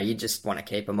 Yeah, no, you just want to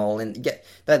keep them all in.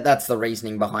 That's the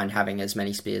reasoning behind having as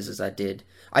many spears as I did.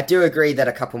 I do agree that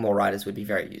a couple more riders would be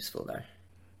very useful, though.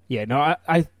 Yeah, no,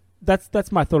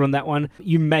 that's my thought on that one.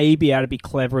 You may be able to be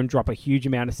clever and drop a huge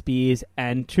amount of spears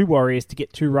and 2 warriors to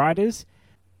get 2 riders.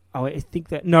 Oh, I think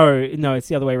that no, it's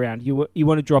the other way around. You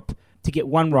want to drop to get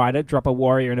 1 rider, drop a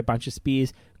warrior and a bunch of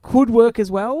spears. Could work as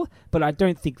well, but I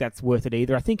don't think that's worth it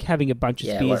either. I think having a bunch of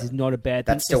spears is not a bad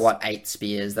thing. That's still 8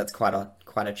 spears. That's quite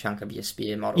a chunk of your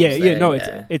spear models.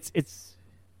 It's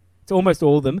almost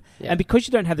all of them. Yeah. And because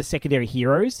you don't have the secondary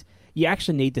heroes, you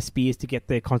actually need the spears to get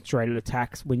the concentrated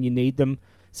attacks when you need them.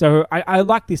 So I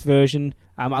like this version.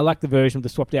 I like the version of the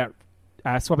swap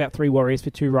out 3 warriors for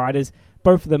 2 riders.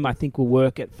 Both of them I think will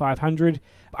work at 500.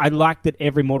 I like that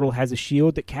every model has a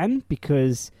shield that can,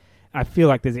 because I feel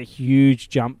like there's a huge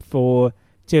jump from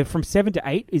 7 to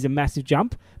 8 is a massive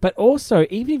jump. But also,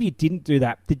 even if you didn't do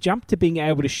that, the jump to being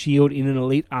able to shield in an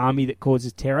elite army that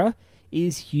causes terror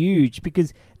is huge,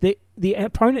 because the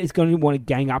opponent is going to want to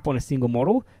gang up on a single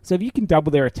model. So if you can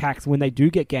double their attacks when they do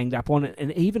get ganged up on it,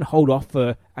 and even hold off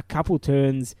for a couple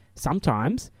turns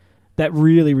sometimes, that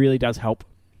really, really does help.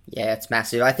 Yeah, it's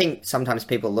massive. I think sometimes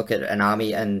people look at an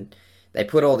army and they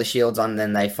put all the shields on,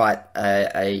 then they fight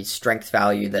a strength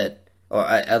value or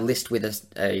a list with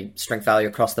a strength value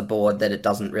across the board that it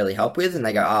doesn't really help with, and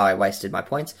they go, I wasted my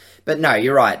points. But no,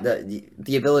 you're right.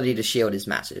 The ability to shield is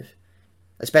massive.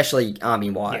 especially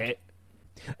army-wide. Yeah.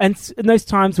 And in those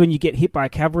times when you get hit by a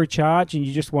cavalry charge and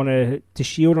you just want to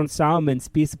shield on some and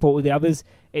spear support with the others,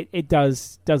 it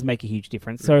does make a huge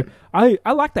difference. So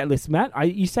I like that list, Matt.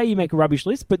 You say you make a rubbish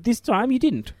list, but this time you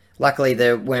didn't. Luckily,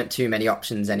 there weren't too many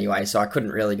options anyway, so I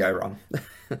couldn't really go wrong.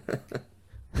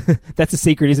 That's a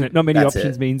secret, isn't it? Not many That's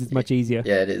options it. means it's much easier.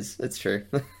 Yeah, it is. It's true.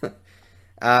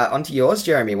 On to yours,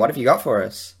 Jeremy. What have you got for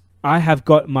us? I have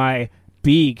got my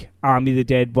big Army of the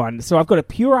Dead one. So I've got a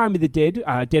pure Army of the Dead,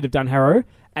 Dead of Dunharrow,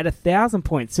 at 1,000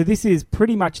 points. So this is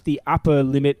pretty much the upper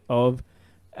limit of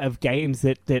games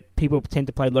that people tend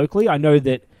to play locally. I know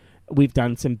that we've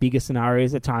done some bigger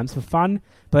scenarios at times for fun,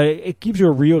 but it gives you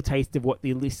a real taste of what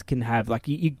the list can have. Like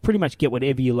you pretty much get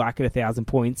whatever you like at 1,000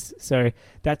 points. So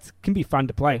that can be fun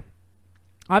to play.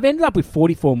 I've ended up with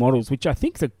 44 models, which I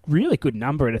think is a really good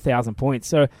number at 1,000 points.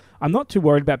 So I'm not too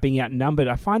worried about being outnumbered.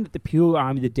 I find that the pure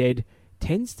Army of the Dead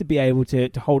tends to be able to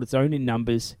hold its own in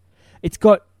numbers. It's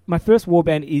got, my first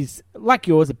warband is, like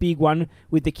yours, a big one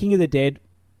with the King of the Dead,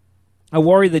 a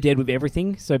Warrior of the Dead with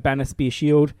everything, so banner, spear,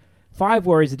 shield, 5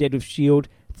 Warriors of the Dead with shield,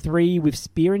 3 with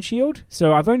spear and shield.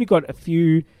 So I've only got a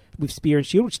few with spear and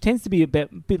shield, which tends to be a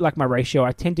bit like my ratio.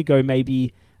 I tend to go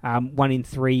maybe 1 in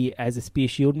 3 as a spear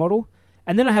shield model.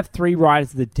 And then I have 3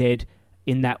 Riders of the Dead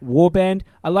in that warband.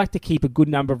 I like to keep a good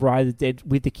number of Riders of the Dead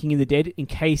with the King of the Dead in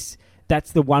case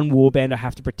that's the one warband I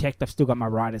have to protect. I've still got my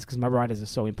Riders because my Riders are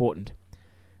so important.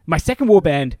 My second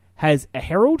warband has a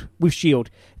Herald with shield.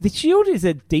 The shield is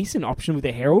a decent option with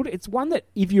a Herald. It's one that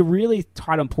if you're really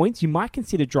tight on points, you might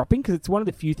consider dropping because it's one of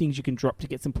the few things you can drop to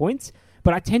get some points.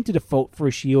 But I tend to default for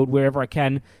a shield wherever I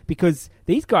can because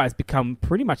these guys become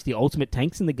pretty much the ultimate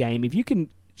tanks in the game. If you can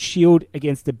shield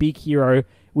against a big hero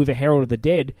with a Herald of the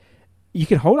Dead, you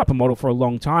can hold up a model for a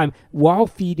long time while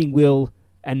feeding will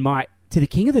and might to the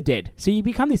King of the Dead. So you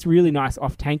become this really nice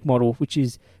off-tank model, which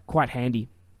is quite handy.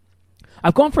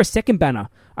 I've gone for a second banner.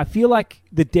 I feel like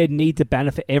the Dead needs a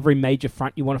banner for every major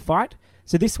front you want to fight.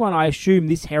 So this one, I assume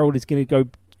this Herald is going to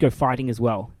go fighting as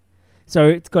well. So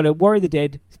it's got a Warrior of the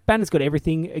Dead. Banner's got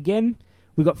everything again.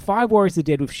 We've got 5 Warriors of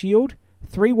the Dead with shield,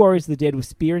 3 Warriors of the Dead with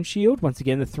spear and shield, once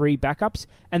again the 3 backups,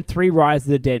 and 3 Riders of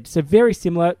the Dead. So very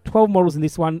similar, 12 models in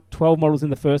this one, 12 models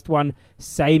in the first one,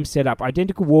 same setup.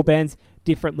 Identical warbands,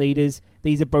 different leaders.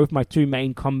 These are both my 2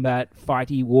 main combat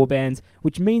fighty warbands,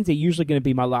 which means they're usually going to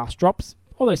be my last drops,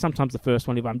 although sometimes the first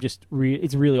one if I'm just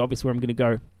it's really obvious where I'm going to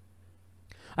go.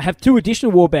 I have 2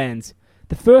 additional warbands.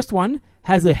 The first one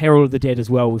has a Herald of the Dead as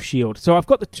well with shield. So I've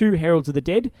got the 2 Heralds of the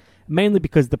Dead, mainly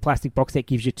because the plastic box set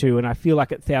gives you 2, and I feel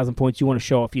like at 1,000 points you want to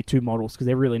show off your 2 models because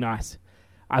they're really nice.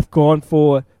 I've gone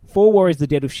for 4 Warriors of the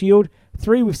Dead with shield,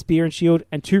 3 with spear and shield,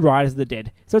 and 2 Riders of the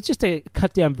Dead. So it's just a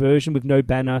cut-down version with no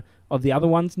banner of the other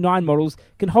ones. 9 models,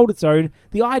 can hold its own.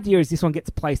 The idea is this one gets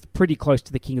placed pretty close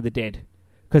to the King of the Dead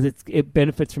because it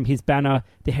benefits from his banner.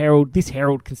 This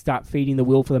Herald can start feeding the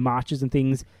will for the marches and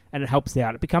things, and it helps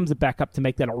out. It becomes a backup to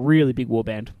make that a really big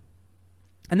warband.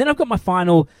 And then I've got my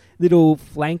final little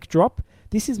flank drop.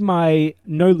 This is my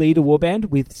no leader warband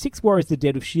with 6 Warriors of the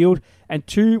Dead with shield and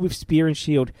 2 with spear and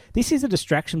shield. This is a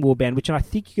distraction warband, which I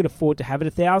think you can afford to have at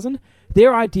 1,000.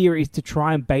 Their idea is to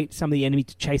try and bait some of the enemy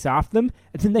to chase after them,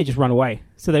 and then they just run away.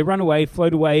 So they run away,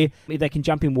 float away. If they can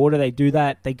jump in water, they do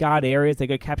that. They guard areas, they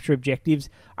go capture objectives.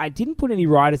 I didn't put any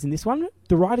riders in this one.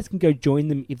 The riders can go join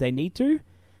them if they need to,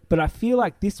 but I feel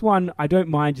like this one, I don't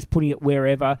mind just putting it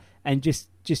wherever and just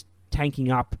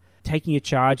tanking up, taking a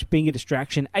charge, being a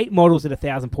distraction. 8 models at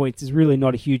 1,000 points is really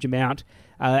not a huge amount,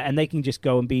 and they can just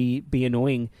go and be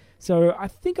annoying. So I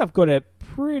think I've got a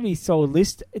pretty solid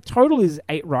list. Total is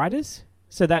 8 riders,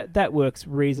 so that works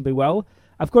reasonably well.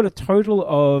 I've got a total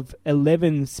of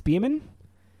 11 spearmen,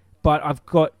 but I've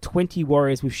got 20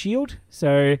 warriors with shield,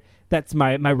 so that's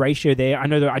my ratio there. I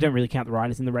know that I don't really count the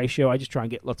riders in the ratio. I just try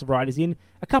and get lots of riders in,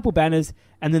 a couple banners,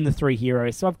 and then the 3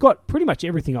 heroes. So I've got pretty much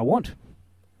everything I want.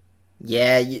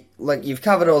 Yeah, you've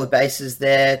covered all the bases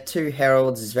there. 2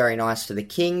 heralds is very nice for the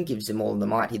king, gives him all the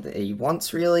might that he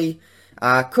wants, really.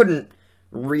 Couldn't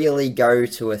really go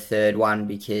to a third one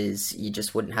because you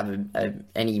just wouldn't have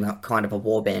any kind of a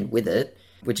warband with it,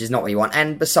 which is not what you want.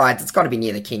 And besides, it's got to be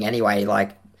near the king anyway.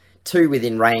 Like, 2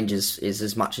 within range is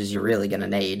as much as you're really going to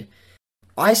need.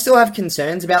 I still have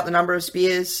concerns about the number of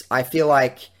spears. I feel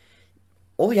like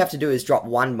all you have to do is drop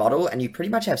 1 model and you pretty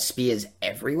much have spears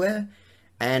everywhere.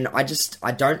 And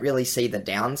I don't really see the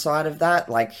downside of that.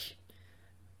 Like,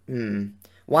 1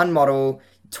 model,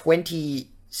 20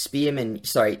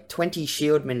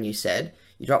 shieldmen, you said.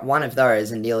 You drop 1 of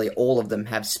those and nearly all of them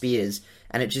have spears.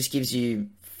 And it just gives you,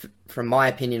 from my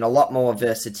opinion, a lot more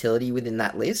versatility within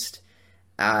that list.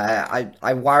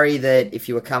 I worry that if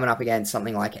you were coming up against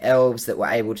something like elves that were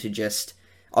able to just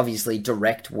obviously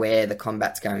direct where the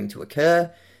combat's going to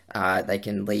occur, they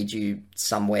can lead you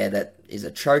somewhere that is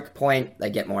a choke point, they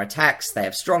get more attacks, they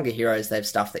have stronger heroes, they have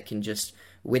stuff that can just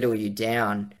whittle you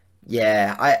down.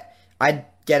 Yeah, I'd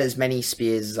get as many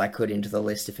spears as I could into the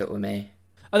list if it were me.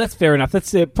 Oh, that's fair enough.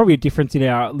 That's probably a difference in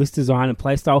our list design and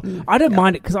playstyle. I don't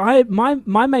mind it because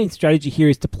my main strategy here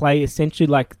is to play essentially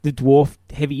like the dwarf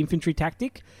heavy infantry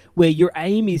tactic, where your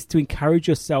aim is to encourage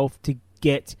yourself to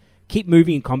keep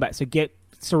moving in combat. So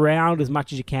surround as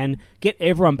much as you can, get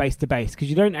everyone base to base, because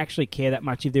you don't actually care that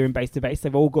much if they're in base to base.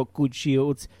 They've all got good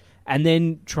shields, and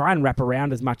then try and wrap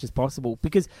around as much as possible,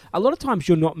 because a lot of times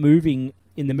you're not moving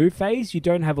in the move phase, you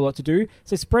don't have a lot to do,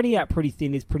 so spreading out pretty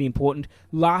thin is pretty important.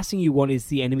 Last thing you want is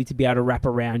the enemy to be able to wrap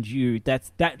around you.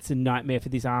 That's a nightmare for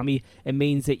this army. It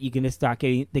means that they're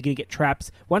going to get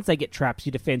traps. Once they get traps,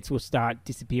 your defense will start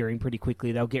disappearing pretty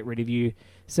quickly. They'll get rid of you.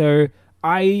 So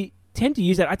I tend to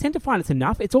use that. I tend to find it's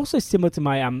enough. It's also similar to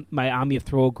my my Army of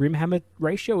Thrall Grimhammer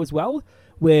ratio as well,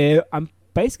 where I'm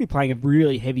basically playing a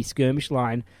really heavy skirmish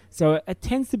line. So it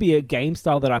tends to be a game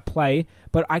style that I play,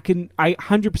 but I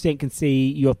 100% can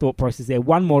see your thought process there.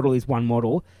 One model is one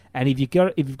model, and if you've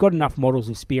got enough models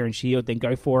with spear and shield, then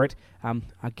go for it.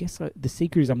 I guess the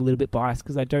secret is I'm a little bit biased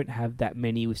because I don't have that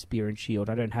many with spear and shield.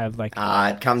 I don't have like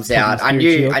it comes out. I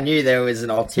knew there was an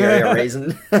ulterior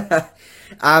reason.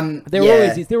 There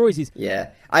always is. Yeah.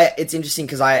 It's interesting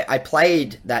because I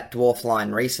played that dwarf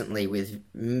line recently with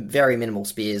very minimal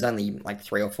spears, only like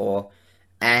 3 or 4,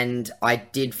 and I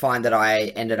did find that I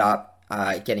ended up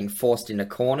getting forced into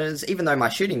corners. Even though my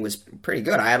shooting was pretty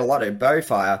good, I had a lot of bow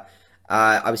fire,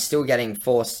 I was still getting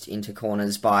forced into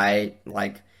corners by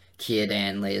like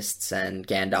Círdan lists and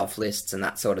Gandalf lists and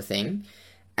that sort of thing,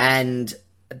 and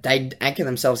they'd anchor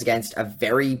themselves against a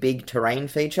very big terrain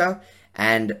feature,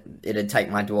 and it'd take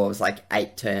my dwarves like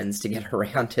 8 turns to get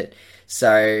around it.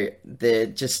 So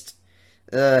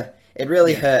it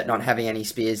really hurt not having any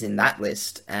spears in that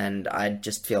list, and I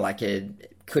just feel like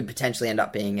it could potentially end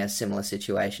up being a similar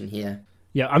situation here.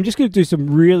 Yeah, I'm just going to do some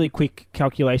really quick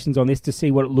calculations on this to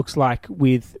see what it looks like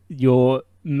with your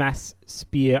mass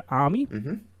spear army.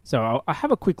 Mm-hmm. So I'll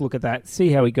have a quick look at that, see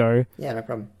how we go. Yeah, no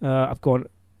problem. I've gone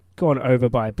over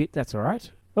by a bit, that's all right.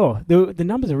 Oh, the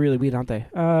numbers are really weird, aren't they?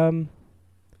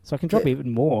 So I can drop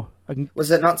even more.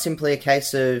 Was it not simply a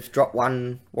case of drop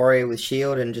 1 warrior with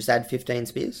shield and just add 15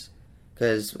 spears?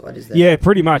 Because what is that? Yeah,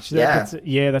 pretty much. That's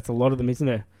a lot of them, isn't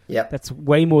it? Yep. That's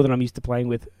way more than I'm used to playing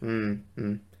with.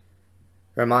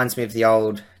 Reminds me of the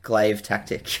old glaive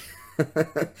tactic.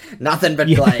 Nothing but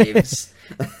glaives.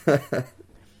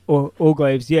 Or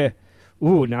glaives, yeah.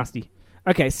 Ooh, nasty.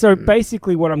 Okay, so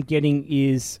basically what I'm getting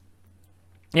is...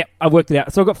 Yeah, I've worked it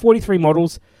out. So I've got 43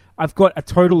 models. I've got a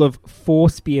total of 4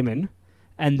 spearmen,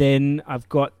 and then I've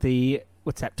got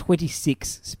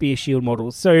 26 spear shield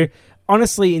models. So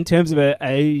honestly, in terms of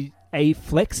a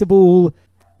flexible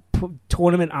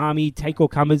tournament army, take all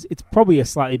comers, it's probably a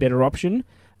slightly better option.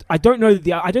 I don't think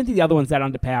the other one's that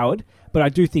underpowered, but I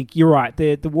do think you're right.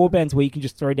 The warbands where you can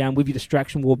just throw down with your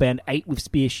distraction warband 8 with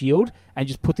spear shield and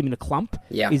just put them in a clump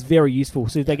is very useful.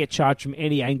 So if they get charged from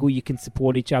any angle, you can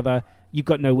support each other. You've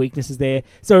got no weaknesses there.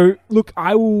 So, look,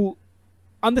 I will...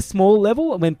 On the small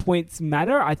level, when points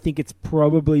matter, I think it's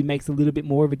probably makes a little bit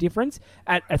more of a difference.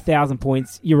 At 1,000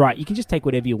 points, you're right. You can just take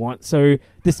whatever you want. So,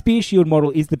 the spear shield model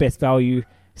is the best value.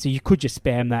 So, you could just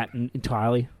spam that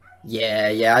entirely.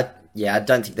 Yeah. I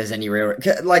don't think there's any real...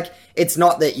 Like, it's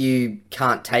not that you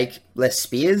can't take less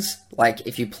spears. Like,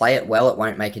 if you play it well, it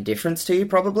won't make a difference to you,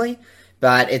 probably.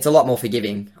 But it's a lot more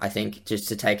forgiving, I think, just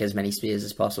to take as many spears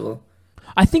as possible.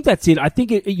 I think that's it. I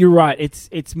think you're right.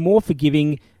 It's more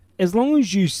forgiving. As long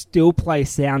as you still play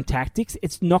sound tactics,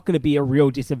 it's not going to be a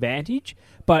real disadvantage.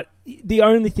 But the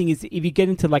only thing is, if you get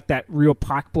into like that real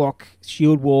pike block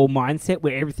shield wall mindset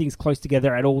where everything's close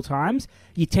together at all times,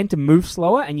 you tend to move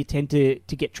slower and you tend to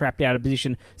get trapped out of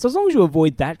position. So as long as you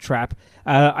avoid that trap,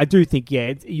 I do think,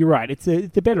 you're right. It's a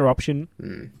better option.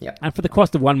 And for the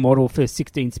cost of 1 model for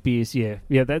 16 spears,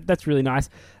 that's really nice.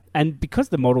 And because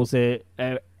the models are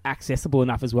accessible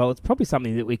enough as well, it's probably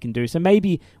something that we can do. So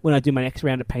maybe when I do my next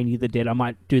round of Painting of the Dead, I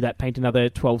might do that, paint another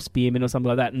 12 spearmen or something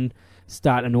like that, and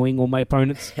start annoying all my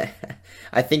opponents.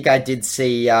 I think I did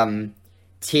see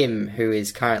Tim, who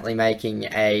is currently making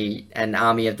an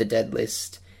Army of the Dead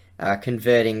list,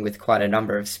 converting with quite a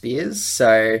number of spears.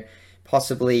 So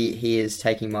possibly he is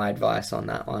taking my advice on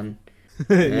that one.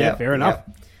 Yeah, fair enough.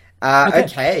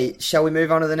 Okay, shall we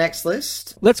move on to the next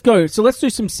list? Let's go. So let's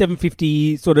do some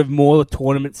 750 sort of more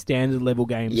tournament standard level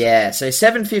games. Yeah, so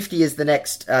 750 is the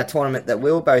next tournament that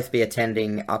we'll both be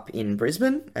attending up in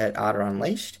Brisbane at Arda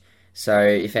Unleashed. So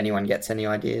if anyone gets any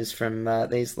ideas from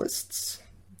these lists,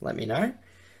 let me know.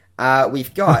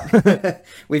 We've got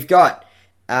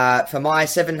for my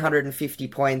 750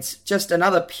 points, just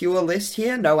another pure list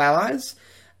here, no allies.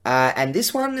 And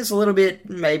this one is a little bit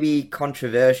maybe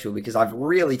controversial because I've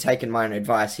really taken my own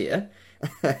advice here.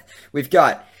 We've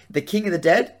got the King of the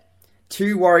Dead,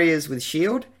 2 warriors with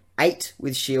shield, 8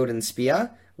 with shield and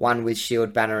spear, 1 with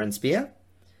shield, banner and spear.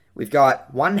 We've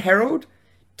got 1 herald,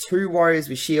 2 warriors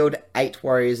with shield, 8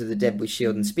 warriors of the dead with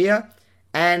shield and spear,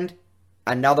 and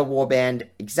another warband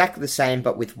exactly the same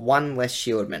but with 1 less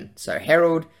shieldman. So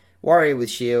herald, warrior with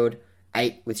shield,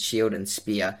 8 with shield and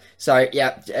spear. So,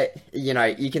 yeah,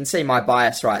 you can see my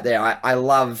bias right there. I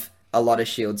love a lot of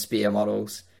shield spear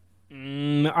models.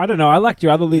 I don't know. I liked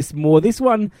your other list more. This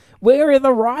one, where are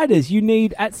the riders? You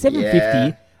need, at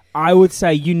 750, I would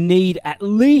say you need at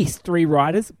least 3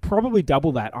 riders, probably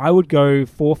double that. I would go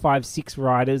 4, 5, 6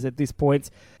 riders at this point.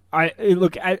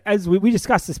 Look, as we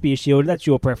discussed the spear shield, that's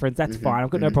your preference. That's fine. I've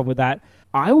got no problem with that.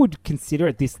 I would consider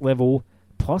at this level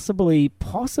possibly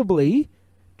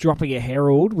dropping a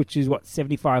herald, which is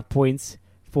 75 points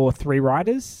for 3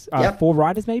 riders, 4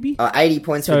 riders maybe. 80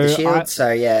 points with the shield.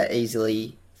 So yeah,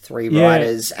 easily 3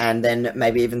 riders, and then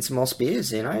maybe even some more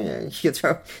spears. You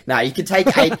could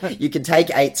take 8. You could take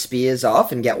 8 spears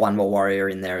off and get 1 more warrior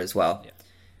in there as well.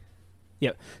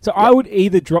 Yeah. So I would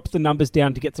either drop the numbers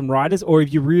down to get some riders, or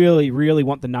if you really, really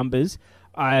want the numbers,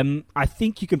 I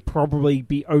think you can probably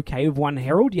be okay with 1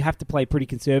 herald. You have to play pretty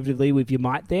conservatively with your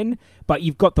might then, but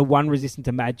you've got the 1 resistant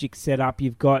to magic set up.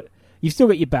 You've still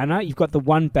got your banner. You've got the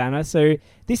 1 banner. So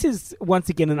this is once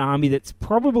again an army that's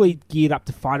probably geared up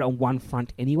to fight on 1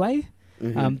 front anyway.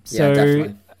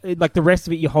 Definitely. Like the rest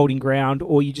of it, you're holding ground,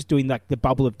 or you're just doing like the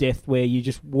bubble of death where you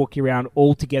just walk around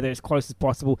all together as close as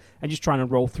possible and just trying to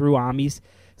roll through armies.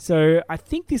 So I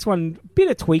think this one, bit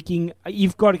of tweaking,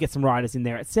 you've got to get some riders in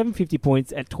there. At 750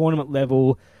 points at tournament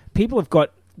level, people have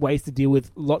got ways to deal with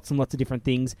lots and lots of different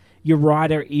things. Your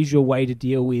rider is your way to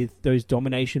deal with those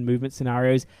domination movement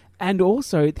scenarios. And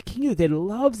also, the King of the Dead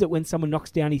loves it when someone knocks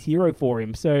down his hero for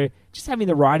him. So just having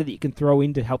the rider that you can throw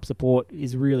in to help support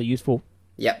is really useful.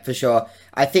 Yep, for sure.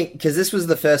 I think, because this was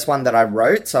the first one that I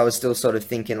wrote, so I was still sort of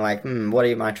thinking like, what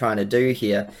am I trying to do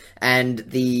here? And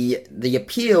the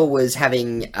appeal was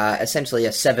having essentially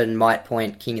a 7 might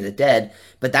point King of the Dead,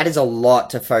 but that is a lot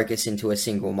to focus into a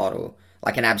single model.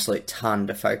 Like an absolute ton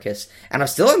to focus. And I've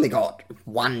still only got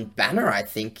 1 banner, I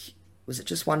think. Was it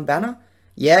just 1 banner?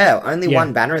 Yeah, only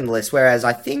 1 banner in the list, whereas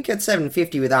I think at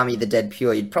 750 with Army of the Dead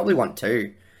Pure, you'd probably want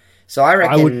 2. So I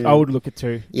reckon... I would look at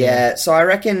 2. Yeah, so I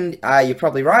reckon you're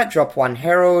probably right. Drop 1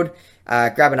 herald,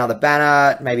 grab another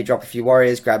banner, maybe drop a few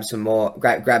warriors, grab some more,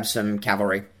 grab some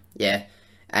cavalry. Yeah,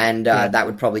 and that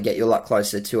would probably get you a lot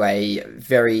closer to a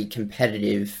very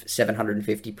competitive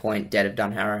 750 point Dead of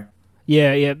Dunharrow.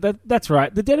 Yeah, that's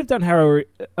right. The Dead of Dunharrow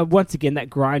are once again that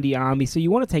grindy army, so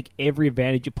you want to take every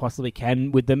advantage you possibly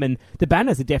can with them, and the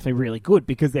banners are definitely really good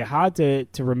because they're hard to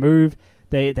remove.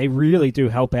 They really do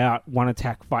help out 1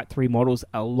 attack, fight 3 models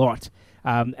a lot.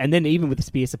 And then even with the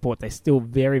spear support, they're still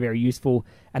very, very useful.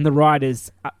 And the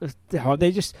riders,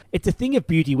 it's a thing of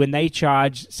beauty when they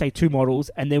charge, say, 2 models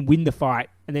and then win the fight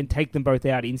and then take them both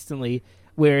out instantly,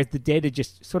 whereas the Dead are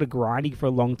just sort of grinding for a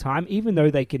long time. Even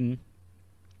though they can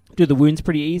do the wounds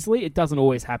pretty easily, it doesn't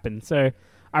always happen. So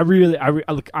I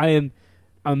am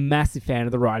a massive fan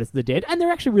of the Riders of the Dead, and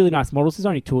they're actually really nice models. There's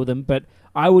only 2 of them, but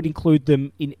I would include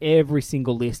them in every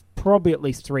single list, probably at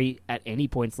least 3 at any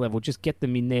points level. Just get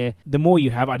them in there. The more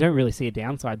you have, I don't really see a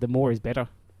downside. The more is better.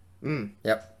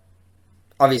 Yep.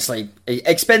 Obviously,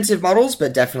 expensive models,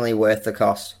 but definitely worth the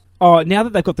cost. Oh, now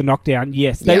that they've got the knockdown,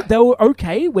 yes. They were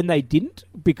okay when they didn't,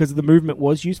 because the movement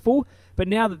was useful. But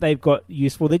now that they've got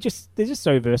useful, they're just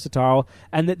so versatile.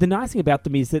 And the nice thing about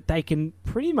them is that they can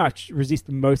pretty much resist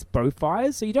most bow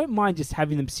fires. So you don't mind just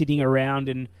having them sitting around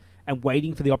and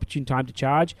waiting for the opportune time to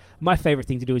charge. My favourite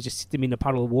thing to do is just sit them in a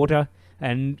puddle of water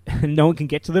and no one can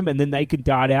get to them, and then they can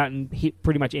dart out and hit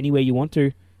pretty much anywhere you want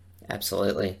to.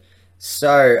 Absolutely.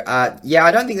 So, I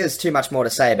don't think there's too much more to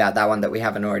say about that one that we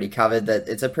haven't already covered. That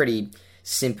it's a pretty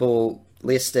simple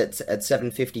list at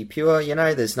 750 pure.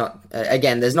 There's not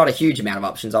a huge amount of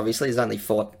options. Obviously, there's only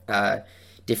 4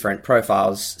 different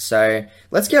profiles. So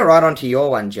let's get right onto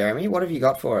your one, Jeremy. What have you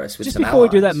got for us with just some before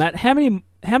allies? we do that, Matt? How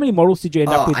many models did you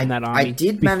end up with in that army? I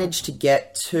did manage to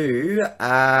get to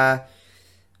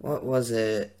what was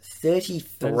it?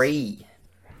 33.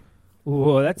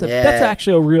 Ooh, that's Yeah.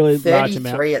 actually a really large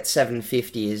amount. 33 at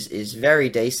 750 is very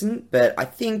decent, but I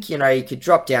think, you could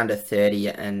drop down to 30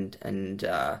 and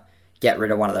get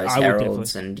rid of one of those I would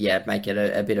heralds and, make it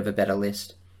a bit of a better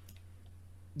list.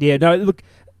 Yeah, no, look,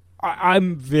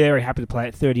 I'm very happy to play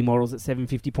at 30 models at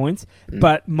 750 points,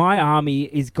 but my army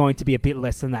is going to be a bit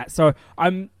less than that. So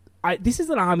this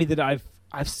is an army that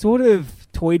I've sort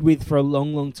of toyed with for a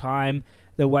long, long time.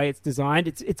 The way it's designed,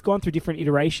 it's gone through different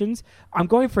iterations. I'm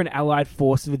going for an allied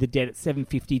force with the dead at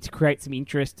 750 to create some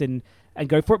interest and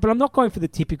go for it, but I'm not going for the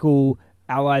typical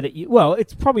ally that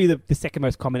it's probably the second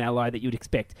most common ally that you'd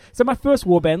expect. So my first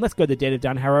warband, let's go the Dead of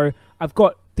Dunharrow. I've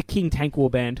got the King Tank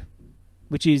warband,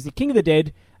 which is the King of the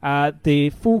Dead, the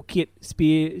full kit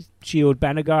spear, shield,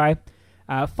 banner guy,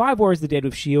 5 Warriors of the Dead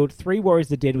with shield, 3 Warriors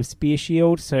of the Dead with spear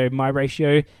shield, so my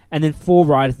ratio, and then 4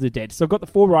 Riders of the Dead. So I've got the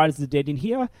 4 Riders of the Dead in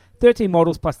here, 13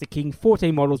 models plus the King,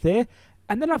 14 models there,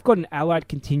 and then I've got an allied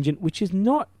contingent, which is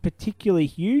not particularly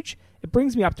huge. It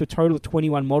brings me up to a total of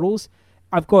 21 models.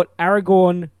 I've got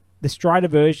Aragorn, the Strider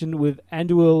version with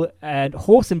Anduil and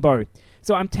Horse and Bow.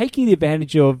 So I'm taking the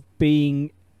advantage of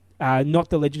being not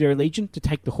the Legendary Legion to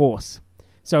take the horse.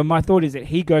 So my thought is that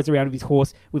he goes around with his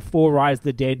horse with 4 Riders of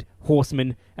the Dead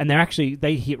horsemen, and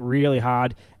they hit really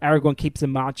hard. Aragorn keeps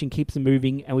them marching, keeps them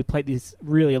moving, and we play this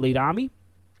really elite army.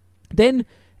 Then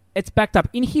it's backed up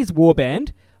in his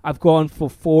warband. I've gone for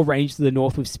 4 Rangers to the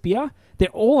North with spear. They're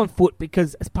all on foot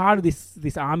because as part of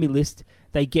this army list,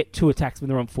 they get 2 attacks when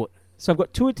they're on foot. So I've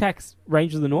got 2 attacks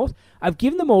Rangers of the North. I've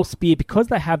given them all spear because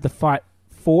they have the fight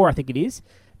 4, I think it is.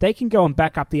 They can go and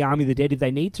back up the Army of the Dead if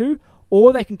they need to,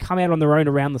 or they can come out on their own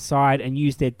around the side and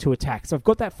use their 2 attacks. So I've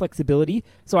got that flexibility.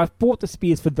 So I've bought the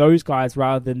spears for those guys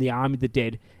rather than the Army of the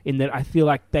Dead, in that I feel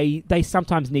like they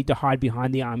sometimes need to hide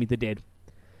behind the Army of the Dead.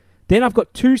 Then I've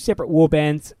got 2 separate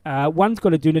warbands. One's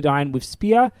got a Dunedain with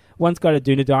spear, one's got a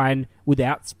Dunedain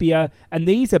without spear, and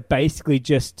these are basically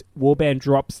just warband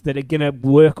drops that are going to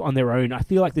work on their own. I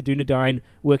feel like the Dunedain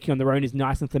working on their own is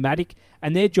nice and thematic,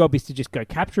 and their job is to just go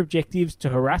capture objectives, to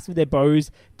harass with their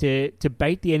bows, to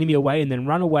bait the enemy away and then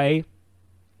run away,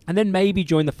 and then maybe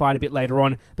join the fight a bit later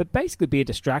on, but basically be a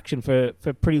distraction for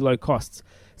pretty low costs.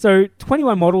 So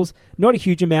 21 models, not a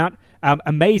huge amount.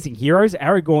 Amazing heroes,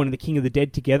 Aragorn and the King of the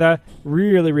Dead together,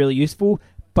 really, really useful.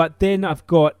 But then I've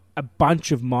got a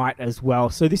bunch of might as well.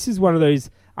 So this is one of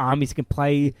those armies that can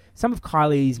play some of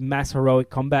Kylie's mass heroic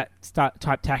combat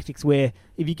type tactics, where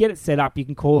if you get it set up, you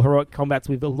can call heroic combats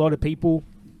with a lot of people.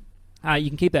 You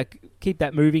can keep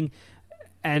that moving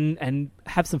and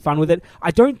have some fun with it. I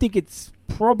don't think it's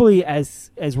probably as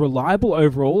reliable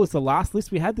overall as the last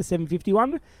list we had, the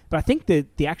 751, but I think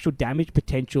the actual damage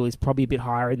potential is probably a bit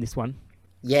higher in this one.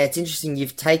 Yeah, it's interesting.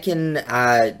 You've taken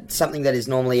something that is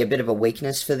normally a bit of a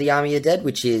weakness for the Army of Dead,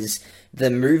 which is the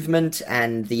movement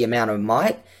and the amount of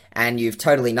might, and you've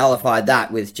totally nullified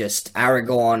that with just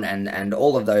Aragorn and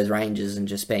all of those ranges and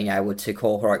just being able to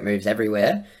call heroic moves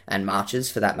everywhere, and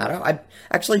marches for that matter.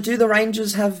 Do the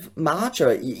rangers have march,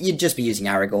 or you'd just be using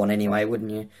Aragorn anyway, wouldn't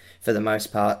you, for the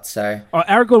most part? So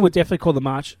Aragorn would definitely call the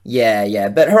march. Yeah,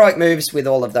 but heroic moves with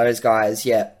all of those guys,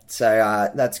 yeah.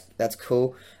 So that's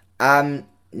cool.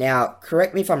 Now,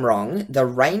 correct me if I'm wrong, the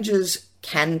rangers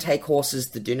can take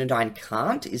horses, the Dunedain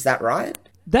can't, is that right?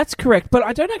 That's correct, but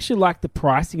I don't actually like the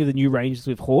pricing of the new rangers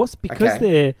with horse, because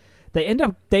they end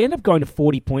up going to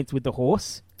 40 points with the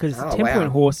horse, because it's a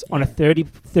 10-point horse on a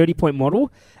 30-point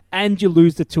model, and you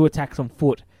lose the 2 attacks on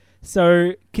foot.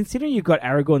 So, considering you've got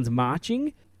Aragorn's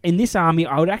marching, in this army,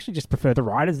 I would actually just prefer the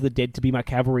Riders of the Dead to be my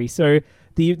cavalry. So,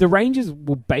 the rangers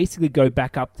will basically go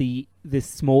back up this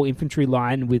small infantry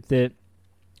line with the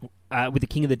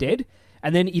King of the Dead,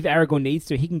 and then if Aragorn needs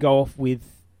to, he can go off with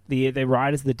the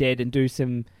Riders of the Dead and do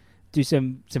some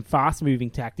fast moving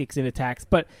tactics and attacks.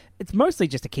 But it's mostly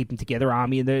just to keep them together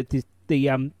army, and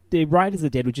the Riders of the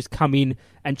Dead would just come in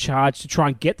and charge to try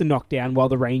and get the knockdown, while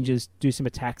the Rangers do some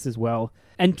attacks as well.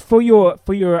 And for your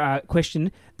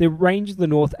question, the Rangers of the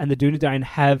North and the Dunedain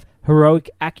have heroic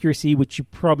accuracy, which you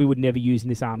probably would never use in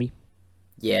this army.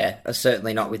 Yeah,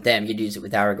 certainly not with them. You'd use it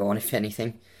with Aragorn, if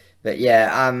anything. But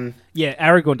yeah, yeah,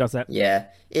 Aragorn does that. Yeah,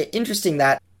 interesting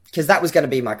that, because that was going to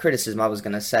be my criticism. I was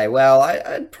going to say, well,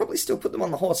 I'd probably still put them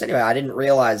on the horse anyway. I didn't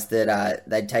realise that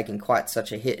they'd taken quite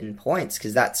such a hit in points,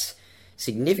 because that's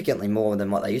significantly more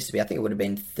than what they used to be. I think it would have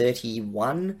been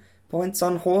 31 points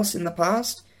on horse in the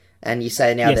past, and you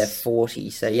say now they're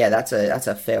 40. So yeah, that's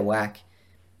a fair whack.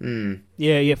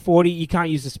 Yeah, 40. You can't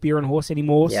use the spear on horse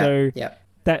anymore, so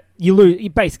that you lose.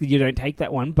 Basically, you don't take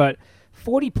that one. But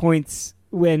 40 points.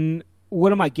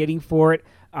 What am I getting for it?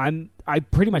 I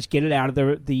pretty much get it out of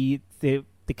the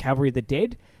Cavalry of the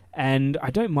Dead, And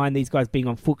I don't mind these guys being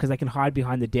on foot because they can hide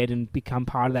behind the dead and become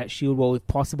part of that shield wall if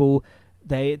possible.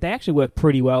 They actually work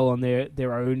pretty well on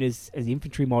their own as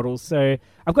infantry models. So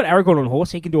I've got Aragorn on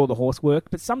horse. He can do all the horse work.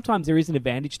 But sometimes there is an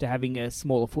advantage to having a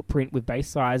smaller footprint with base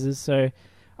sizes. So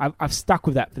I've stuck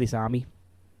with that for this army.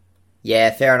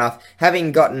 Yeah, fair enough.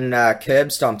 Having gotten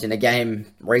curb stomped in a game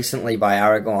recently by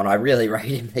Aragorn, I really rate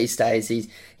him these days.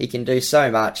 He can do so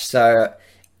much. So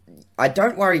I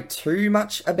don't worry too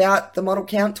much about the model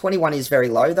count. 21 is very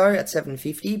low, though, at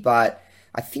 750. But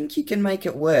I think you can make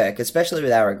it work, especially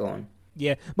with Aragorn.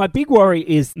 Yeah, my big worry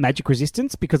is magic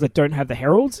resistance because I don't have the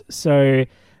heralds. So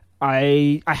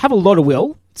I have a lot of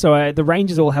will. So the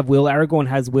Rangers all have will. Aragorn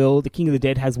has will. The King of the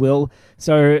Dead has will.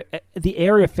 So the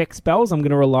area effect spells, I'm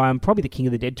going to rely on probably the King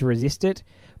of the Dead to resist it.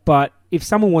 But if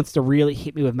someone wants to really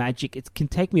hit me with magic, it can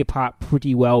take me apart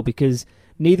pretty well because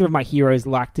neither of my heroes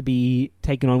like to be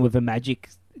taken on with a magic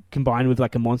combined with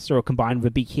like a monster or combined with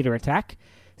a big hitter attack.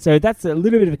 So that's a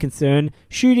little bit of a concern.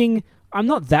 Shooting, I'm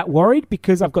not that worried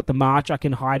because I've got the march. I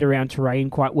can hide around terrain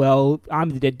quite well.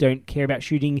 Army of the Dead don't care about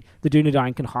shooting. The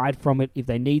Dunedain can hide from it if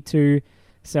they need to.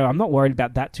 So I'm not worried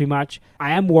about that too much.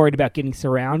 I am worried about getting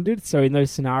surrounded. So in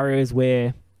those scenarios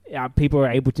where people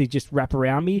are able to just wrap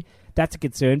around me, that's a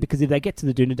concern because if they get to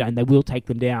the Dunedain, they will take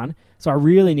them down. So I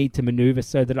really need to maneuver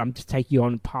so that I'm just taking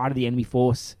on part of the enemy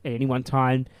force at any one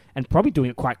time and probably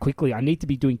doing it quite quickly. I need to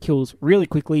be doing kills really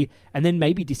quickly and then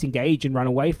maybe disengage and run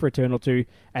away for a turn or two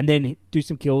and then do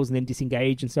some kills and then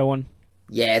disengage and so on.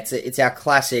 Yeah, it's our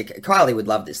classic. Kylie would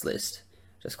love this list.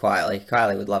 Just quietly.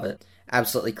 Kylie would love it.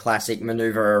 Absolutely classic.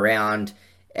 Maneuver around,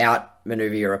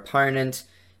 out-maneuver your opponent,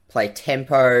 play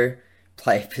tempo,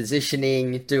 play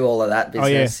positioning, do all of that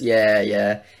business. Oh,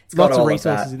 yeah. It's got lots all of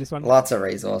resources of in this one. Lots of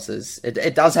resources.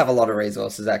 It does have a lot of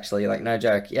resources, actually. Like, no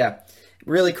joke. Yeah.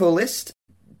 Really cool list.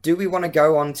 Do we want to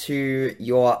go on to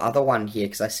your other one here?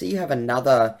 Because I see you have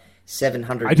another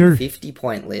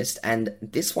 750-point list, and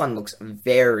this one looks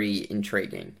very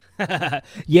intriguing.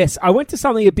 Yes, I went to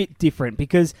something a bit different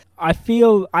because I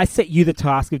feel I set you the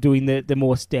task of doing the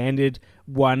more standard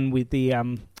one with the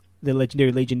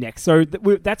Legendary Legion next. So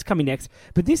that's coming next.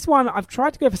 But this one, I've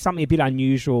tried to go for something a bit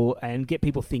unusual and get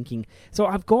people thinking. So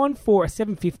I've gone for a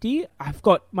 750. I've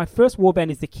got my first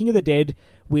warband is the King of the Dead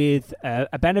with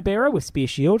a banner bearer with spear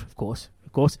shield, of course.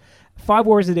 5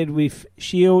 Warriors of the Dead with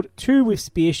shield, 2 with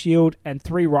spear shield, and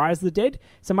 3 Riders of the Dead.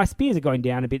 So my spears are going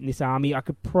down a bit in this army. I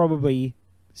could probably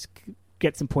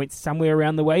get some points somewhere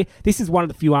around the way. This is one of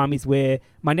the few armies where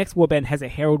my next warband has a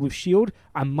herald with shield.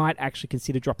 I might actually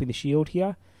consider dropping the shield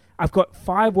here. I've got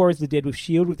 5 Warriors of the Dead with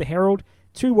shield with the herald,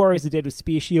 2 Warriors of the Dead with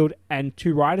spear shield, and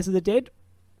 2 Riders of the Dead.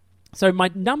 So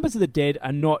my numbers of the dead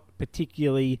are not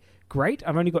particularly great.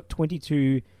 I've only got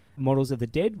 22 models of the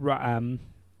dead,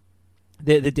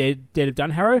 the Dead of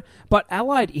Dunharrow. But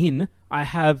allied in, I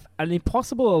have an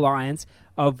impossible alliance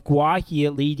of Gwar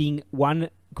here leading one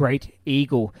Great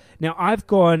Eagle. Now, I've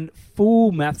gone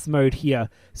full maths mode here.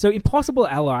 So impossible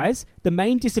allies, the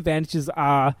main disadvantages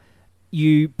are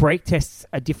you break tests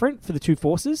are different for the two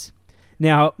forces.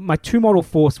 Now, my 2-model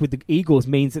force with the Eagles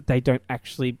means that they don't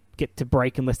actually get to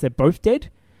break unless they're both dead.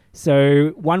 So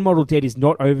 1 model dead is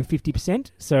not over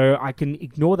 50%, so I can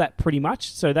ignore that pretty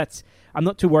much. So I'm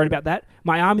not too worried about that.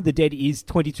 My Army of the Dead is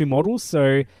 22 models,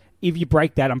 so if you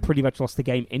break that, I'm pretty much lost the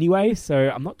game anyway, so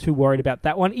I'm not too worried about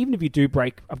that one. Even if you do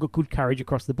break, I've got good courage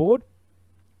across the board.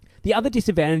 The other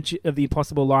disadvantage of the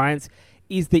Impossible Alliance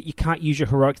is that you can't use your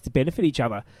heroics to benefit each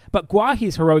other. But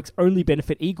Gwahi's heroics only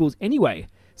benefit Eagles anyway,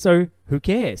 so who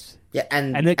cares? Yeah,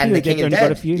 and the King of the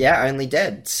Dead, yeah, only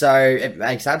dead. So it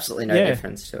makes absolutely no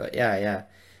difference to it.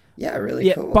 Yeah,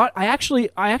 really cool. But I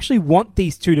actually want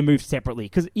these two to move separately,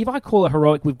 because if I call a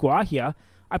heroic with Gwar here,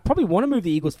 I probably want to move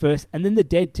the Eagles first and then the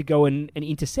Dead to go and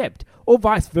intercept. Or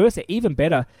vice versa, even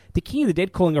better. The King of the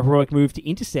Dead calling a heroic move to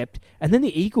intercept and then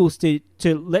the Eagles to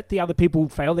let the other people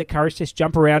fail their courage test,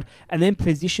 jump around, and then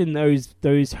position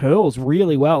those hurls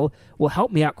really well will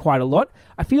help me out quite a lot.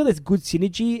 I feel there's good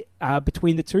synergy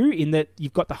between the two in that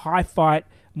you've got the high fight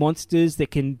monsters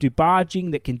that can do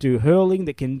barging, that can do hurling,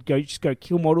 that can go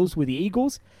kill models with the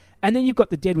Eagles. And then you've got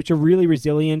the Dead, which are really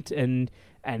resilient and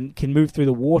can move through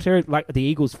the water, like the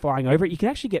Eagles flying over it. You can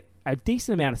actually get a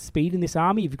decent amount of speed in this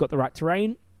army if you've got the right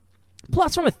terrain.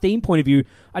 Plus, from a theme point of view,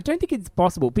 I don't think it's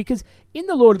possible, because in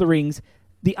the Lord of the Rings,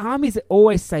 the armies that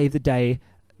always save the day,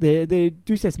 the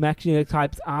Deus Ex Machina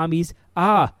types armies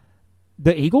are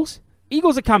the Eagles.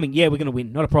 Eagles are coming. Yeah, we're going to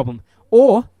win. Not a problem.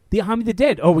 Or the Army of the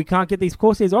Dead. Oh, we can't get these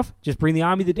Corsairs off. Just bring the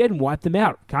Army of the Dead and wipe them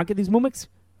out. Can't get these mimics.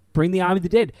 bring the Army of the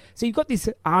Dead. So you've got this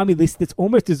army list that's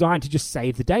almost designed to just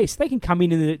save the day. So they can come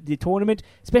in the tournament,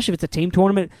 especially if it's a team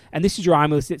tournament, and this is your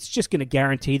army list. It's just going to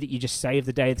guarantee that you just save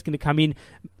the day. It's going to come in,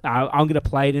 I'm going to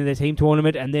play it in the team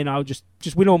tournament, and then I'll just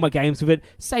win all my games with it,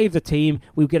 save the team,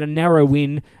 we'll get a narrow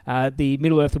win, the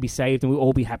Middle-earth will be saved, and we'll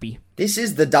all be happy. This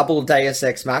is the double Deus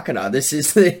Ex Machina. This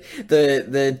is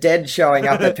the dead showing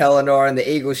up at Pelennor and the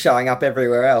Eagles showing up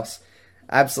everywhere else.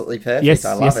 Absolutely perfect. Yes,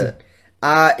 I love it.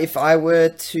 If I were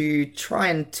to try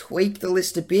and tweak the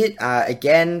list a bit,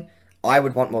 again, I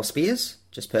would want more spears,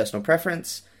 just personal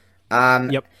preference.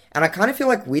 Yep. And I kind of feel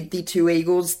like with the 2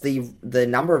 Eagles, the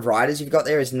number of riders you've got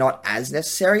there is not as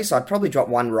necessary, so I'd probably drop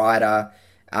 1 rider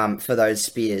for those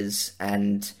spears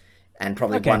and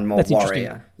probably 1 more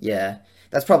warrior. Yeah,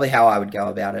 that's probably how I would go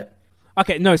about it.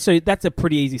 Okay, no, so that's a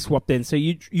pretty easy swap then. So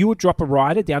you would drop a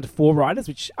rider down to 4 riders,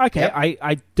 which, okay, yep.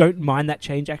 I don't mind that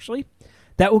change, actually.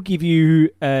 That will give you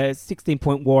a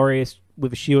 16-point warrior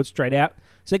with a shield straight out.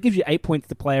 So that gives you 8 points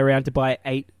to play around to buy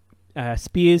 8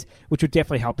 spears, which would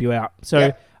definitely help you out. So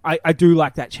yep. I do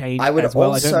like that change as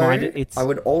well. I don't mind it. I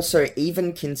would also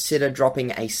even consider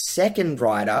dropping a second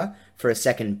rider for a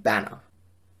second banner.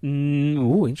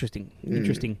 Interesting.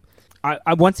 Interesting.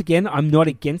 I once again, I'm not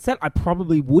against that. I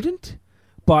probably wouldn't,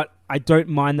 but I don't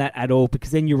mind that at all, because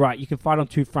then you're right. You can fight on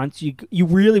 2 fronts. You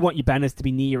really want your banners to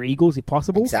be near your Eagles if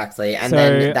possible. Exactly. And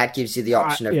then that gives you the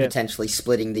option of potentially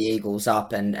splitting the Eagles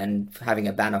up and having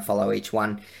a banner follow each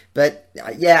one. But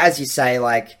yeah, as you say,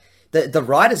 like the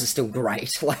riders are still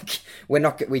great. Like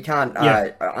we can't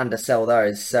undersell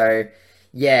those. So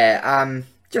yeah,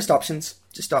 just options.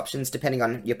 Just options depending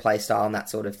on your play style and that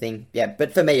sort of thing. Yeah,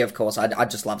 but for me, of course,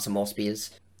 I'd just love some more spears.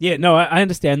 Yeah, no, I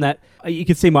understand that. You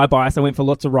can see my bias. I went for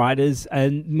lots of riders,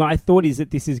 and my thought is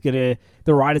that the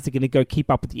riders are going to go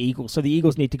keep up with the Eagles. So the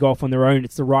Eagles need to go off on their own.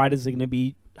 It's the riders that are going to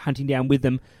be hunting down with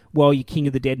them, while your King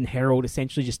of the Dead and Herald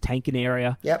essentially just tank an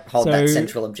area. Yep, hold that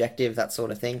central objective, that sort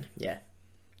of thing. Yeah.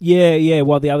 Yeah,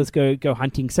 while the others go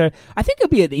hunting. So I think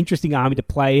it'll be an interesting army to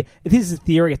play. This is a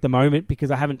theory at the moment because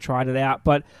I haven't tried it out,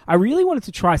 but I really wanted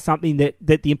to try something that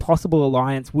the Impossible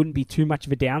Alliance wouldn't be too much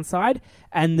of a downside,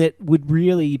 and that would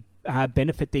really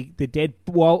benefit the Dead,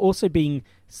 while also being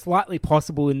slightly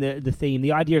possible in the theme.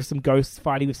 The idea of some ghosts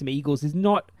fighting with some eagles is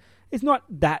not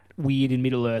that weird in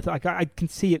Middle-earth. Like I can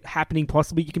see it happening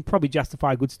possibly. You can probably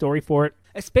justify a good story for it,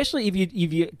 especially if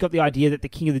you got the idea that the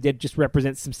King of the Dead just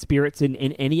represents some spirits in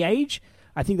any age.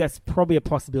 I think that's probably a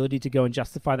possibility to go and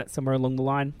justify that somewhere along the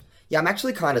line. Yeah, I'm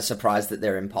actually kind of surprised that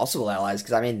they're impossible allies,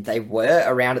 because, I mean, they were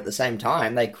around at the same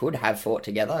time. They could have fought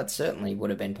together. It certainly would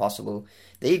have been possible.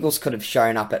 The Eagles could have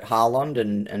shown up at Harlond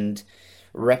and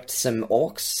wrecked some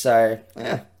orcs, so,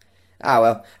 yeah. Oh,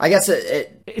 well, I guess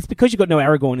it's because you've got no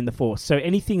Aragorn in the Force, so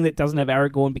anything that doesn't have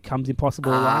Aragorn becomes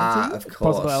impossible alliances. Of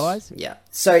course. Impossible allies. Yeah.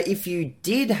 So if you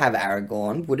did have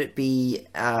Aragorn, would it be,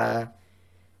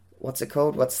 what's it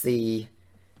called? What's the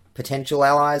potential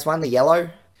allies one? The yellow?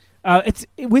 It's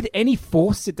with any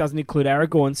Force, it doesn't include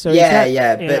Aragorn. So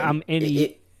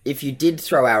but if you did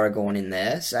throw Aragorn in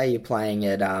there, say you're playing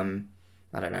at, I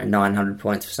don't know, 900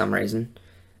 points for some reason,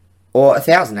 or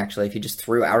 1,000 actually, if you just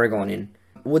threw Aragorn in,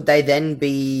 would they then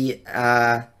be,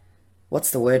 what's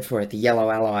the word for it? The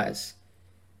yellow allies?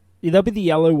 Yeah, they'll be the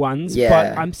yellow ones, yeah.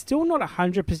 But I'm still not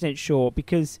 100% sure,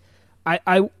 because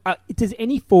does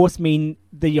any Force mean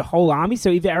your whole army? So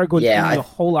if Aragorn's in your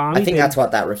whole army... I think that's what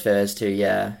that refers to,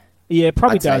 yeah. Yeah, it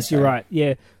probably does, so. You're right,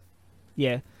 yeah.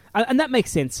 And that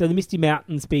makes sense. So the Misty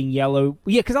Mountains being yellow...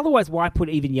 Yeah, because otherwise why put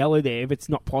even yellow there if it's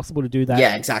not possible to do that?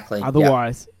 Yeah, exactly.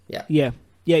 Otherwise. Yeah.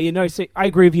 Yeah, so I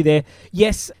agree with you there.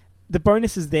 Yes, the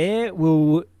bonuses there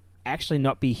will actually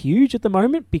not be huge at the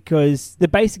moment, because the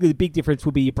big difference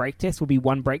will be your break test will be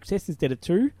 1 break test instead of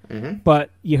 2, but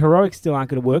your heroics still aren't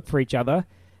going to work for each other.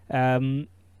 The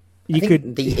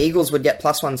Eagles would get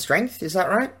 +1 strength, is that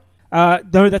right?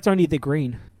 No, that's only the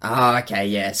green. Oh, okay,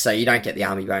 yeah, so you don't get the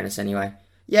army bonus anyway.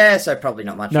 Yeah, so probably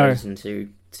not much reason to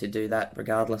do that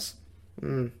regardless.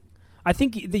 I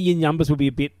think your numbers will be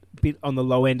a bit on the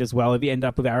low end as well if you end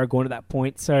up with Aragorn at that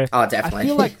point. So definitely. I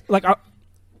feel like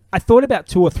I thought about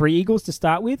 2 or 3 Eagles to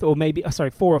start with, or maybe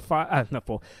 4 or 5, not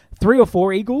 4, 3 or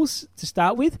 4 Eagles to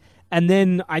start with, and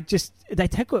then they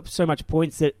take up so much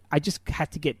points that I just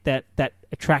had to get that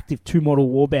attractive 2-model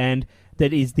warband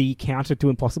that is the counter to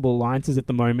Impossible Alliances at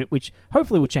the moment, which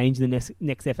hopefully will change in the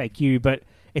next FAQ, but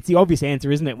it's the obvious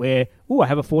answer, isn't it, where, I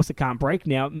have a Force that can't break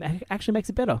now, it actually makes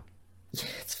it better. Yeah,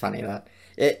 it's funny that.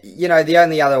 The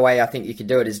only other way I think you could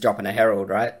do it is dropping a Herald,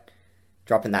 right?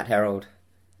 Dropping that Herald.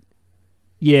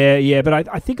 Yeah, but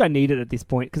I think I need it at this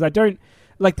point, because I don't...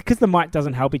 because the might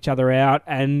doesn't help each other out,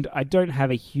 and I don't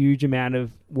have a huge amount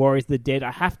of Warriors of the Dead.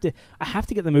 I have to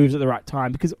get the moves at the right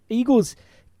time, because eagles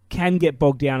can get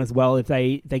bogged down as well if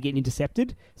they get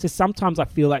intercepted. So sometimes I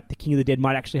feel like the King of the Dead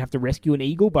might actually have to rescue an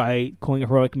eagle by calling a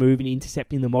heroic move and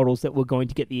intercepting the models that were going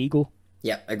to get the eagle.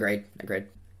 Yep, agreed.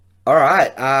 All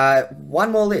right,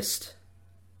 one more list.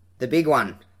 The big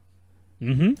one.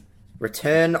 Mm-hmm.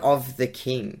 Return of the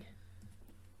King.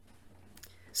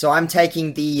 So I'm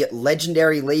taking the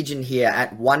Legendary Legion here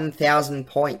at 1,000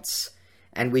 points.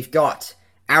 And we've got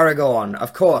Aragorn,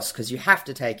 of course, because you have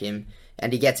to take him,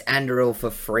 and he gets Anduril for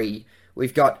free.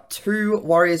 We've got 2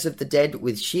 Warriors of the Dead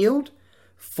with shield,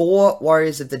 4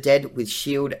 Warriors of the Dead with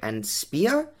shield and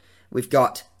spear. We've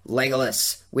got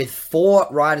Legolas with 4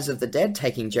 Riders of the Dead,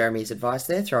 taking Jeremy's advice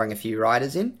there, throwing a few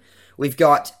riders in. We've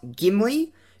got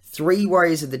Gimli, 3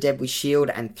 Warriors of the Dead with shield,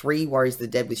 and 3 Warriors of the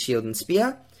Dead with shield and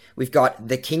spear. We've got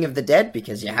the King of the Dead,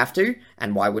 because you have to,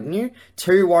 and why wouldn't you?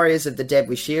 2 Warriors of the Dead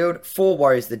with shield, 4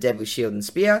 Warriors of the Dead with shield and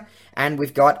spear, and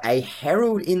we've got a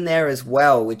Herald in there as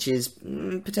well, which is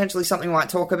potentially something we might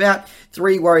talk about.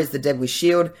 3 Warriors of the Dead with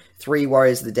shield, 3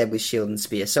 Warriors of the Dead with shield and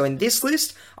spear. So in this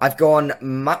list, I've gone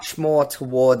much more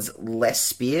towards less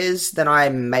spears than I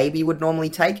maybe would normally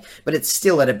take, but it's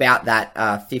still at about that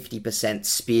 50%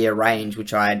 spear range,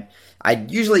 which I'd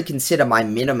usually consider my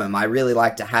minimum. I really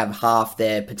like to have half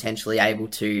there potentially able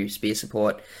to spear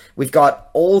support. We've got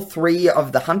all 3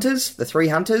 of the hunters, the 3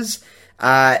 hunters,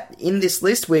 in this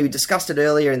list. We discussed it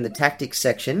earlier in the tactics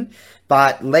section,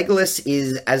 but Legolas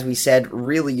is, as we said,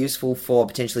 really useful for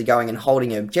potentially going and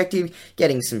holding an objective,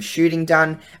 getting some shooting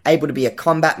done, able to be a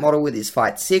combat model with his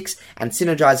Fight 6, and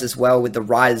synergizes well with the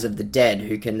Riders of the Dead,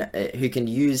 who can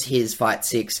use his Fight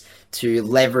 6 to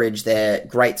leverage their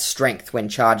great strength when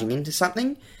charging into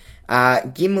something.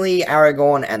 Gimli,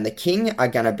 Aragorn, and the King are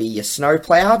going to be your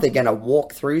snowplow. They're going to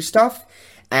walk through stuff.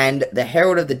 And the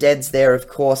Herald of the Dead's there, of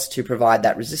course, to provide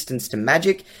that resistance to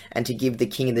magic and to give the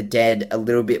King of the Dead a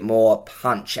little bit more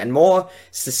punch and more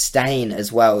sustain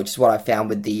as well, which is what I found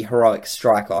with the Heroic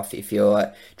Strike-Off if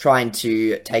you're trying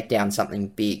to take down something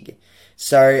big.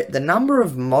 So the number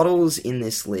of models in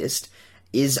this list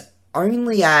is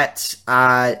only at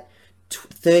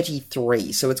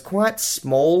 33, so it's quite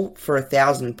small for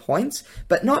 1,000 points,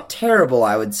 but not terrible,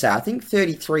 I would say. I think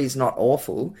 33 is not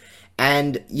awful.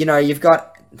 And, you've got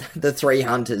the 3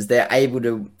 hunters. They're able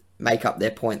to make up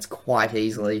their points quite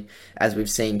easily, as we've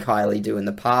seen Kylie do in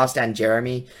the past, and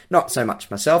Jeremy. Not so much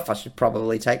myself. I should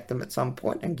probably take them at some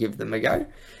point and give them a go.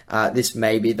 This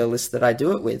may be the list that I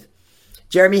do it with.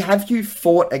 Jeremy, have you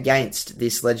fought against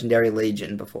this Legendary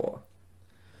Legion before?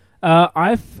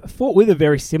 I've fought with a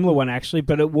very similar one, actually,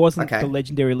 but it wasn't the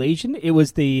Legendary Legion. It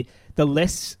was the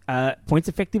less points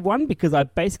effective one, because I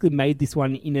basically made this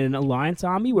one in an alliance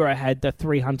army where I had the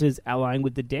 3 hunters allying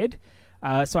with the dead.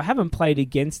 So I haven't played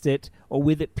against it or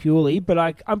with it purely, but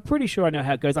I'm pretty sure I know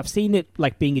how it goes. I've seen it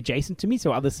being adjacent to me,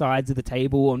 so other sides of the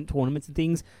table on tournaments and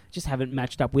things, just haven't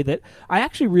matched up with it. I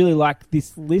actually really like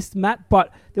this list, Matt,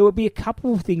 but there would be a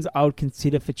couple of things I would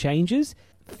consider for changes.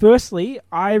 Firstly,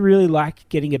 I really like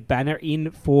getting a banner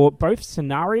in for both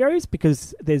scenarios,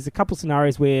 because there's a couple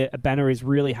scenarios where a banner is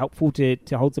really helpful to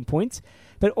hold some points,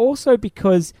 but also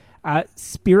because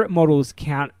spirit models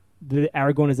count the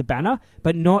Aragorn as a banner,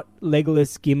 but not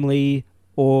Legolas, Gimli,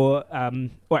 or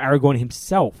Aragorn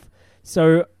himself.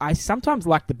 So I sometimes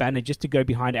like the banner just to go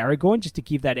behind Aragorn, just to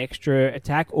give that extra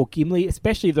attack, or Gimli,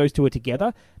 especially if those two are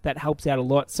together. That helps out a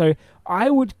lot. So I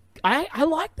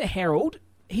like the Herald.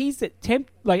 He's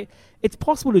it's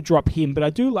possible to drop him, but I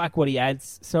do like what he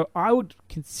adds. So I would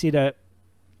consider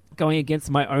going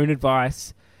against my own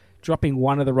advice, dropping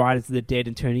one of the Riders of the Dead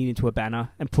and turning it into a banner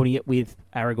and putting it with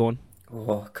Aragorn.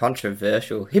 Oh,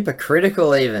 controversial.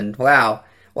 Hypocritical even. Wow.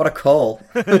 What a call.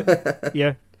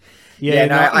 Yeah.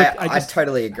 I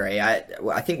totally agree.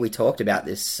 I think we talked about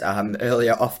this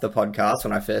earlier off the podcast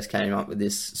when I first came up with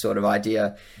this sort of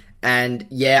idea. And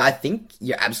I think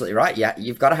you're absolutely right. Yeah,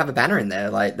 you've got to have a banner in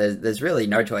there. There's really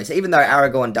no choice. Even though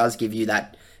Aragorn does give you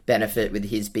that benefit with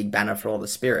his big banner for all the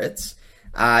spirits,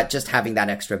 just having that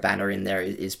extra banner in there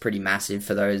is pretty massive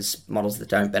for those models that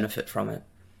don't benefit from it.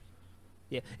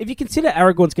 Yeah, if you consider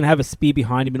Aragorn's going to have a spear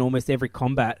behind him in almost every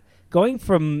combat, going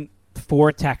from 4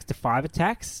 attacks to 5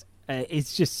 attacks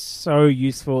is just so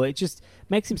useful. It just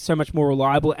makes him so much more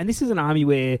reliable. And this is an army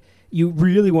where you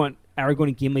really want Aragorn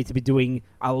and Gimli to be doing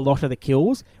a lot of the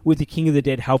kills, with the King of the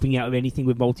Dead helping out with anything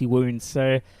with multi-wounds.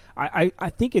 So I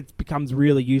think it becomes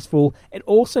really useful. It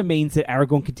also means that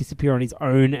Aragorn can disappear on his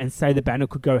own, and say the banner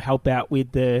could go help out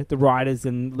with the riders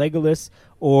and Legolas,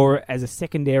 or as a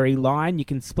secondary line, you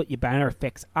can split your banner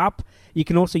effects up. You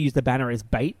can also use the banner as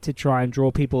bait to try and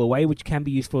draw people away, which can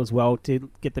be useful as well to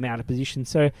get them out of position.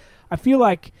 So I feel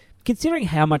like, considering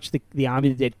how much the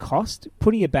Army of the Dead cost,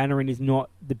 putting a banner in is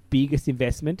not the biggest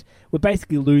investment. We're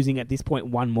basically losing, at this point,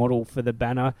 one model for the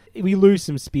banner. We lose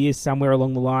some spears somewhere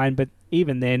along the line, but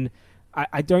even then,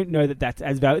 I don't know that that's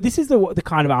as valuable. This is the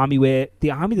kind of army where the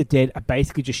Army of the Dead are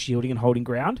basically just shielding and holding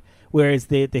ground, whereas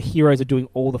the heroes are doing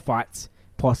all the fights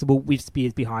possible with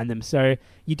spears behind them. So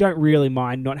you don't really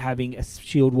mind not having a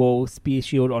shield wall, spear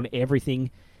shield on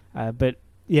everything. But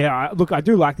yeah, look, I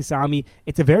do like this army.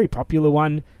 It's a very popular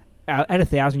one. At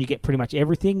 1,000, you get pretty much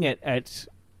everything. At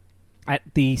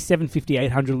the 750,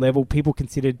 800 level, people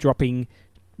consider dropping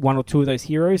one or two of those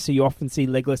heroes. So you often see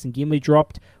Legolas and Gimli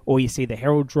dropped, or you see the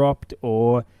Herald dropped,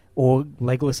 or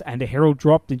Legolas and a Herald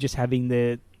dropped, and just having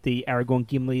the Aragorn,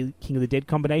 Gimli, King of the Dead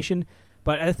combination.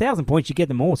 But at 1,000 points, you get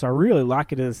them all. So I really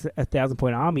like it as a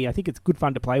 1,000-point army. I think it's good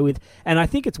fun to play with. And I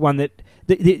think it's one that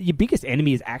your biggest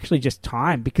enemy is actually just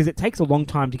time, because it takes a long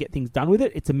time to get things done with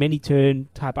it. It's a many-turn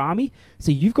type army.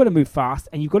 So you've got to move fast,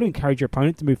 and you've got to encourage your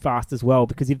opponent to move fast as well,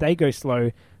 because if they go slow,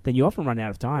 then you often run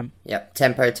out of time. Yep,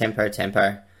 tempo, tempo,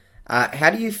 tempo. How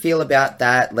do you feel about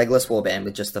that Legolas warband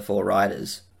with just the 4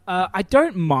 riders? I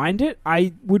don't mind it.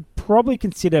 I would probably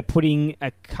consider putting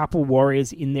a couple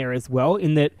warriors in there as well,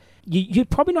 in that you're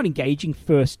probably not engaging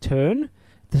first turn.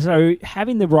 So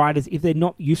having the riders, if they're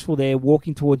not useful there,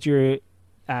 walking towards your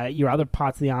other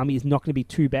parts of the army is not going to be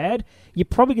too bad. You're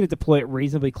probably going to deploy it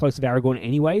reasonably close to Aragorn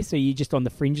anyway, so you're just on the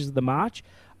fringes of the march.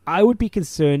 I would be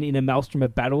concerned in a Maelstrom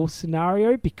of Battle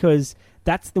scenario, because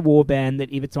that's the warband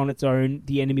that, if it's on its own,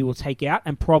 the enemy will take out,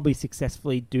 and probably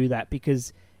successfully do that,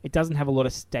 because it doesn't have a lot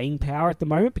of staying power at the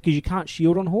moment, because you can't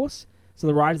shield on horse. So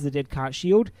the Riders of the Dead can't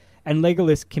shield, and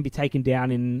Legolas can be taken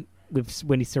down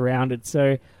when he's surrounded.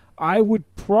 So I would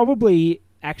probably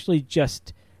actually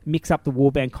just mix up the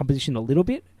warband composition a little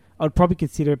bit. I would probably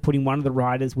consider putting one of the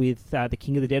riders with the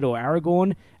King of the Dead or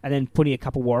Aragorn, and then putting a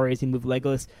couple warriors in with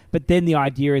Legolas. But then the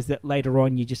idea is that later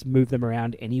on you just move them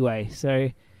around anyway. So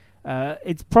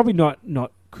it's probably not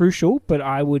crucial, but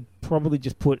I would probably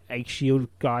just put a shield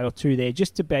guy or two there,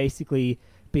 just to basically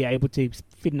be able to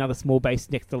fit another small base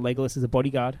next to Legolas as a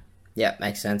bodyguard. Yeah,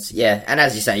 makes sense. Yeah, and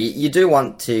as you say, you do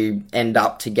want to end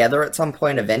up together at some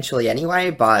point eventually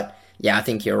anyway, but yeah, I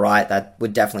think you're right. That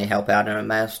would definitely help out in a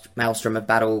Maelstrom of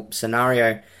Battle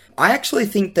scenario. I actually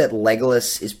think that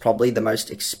Legolas is probably the most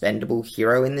expendable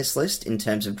hero in this list in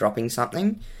terms of dropping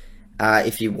something.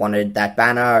 If you wanted that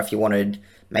banner, if you wanted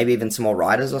maybe even some more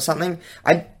riders or something.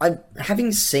 I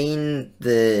having seen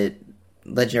the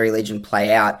Legendary Legion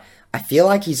play out, I feel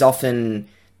like he's often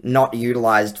not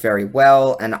utilised very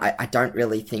well, and I don't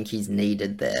really think he's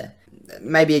needed there.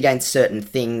 Maybe against certain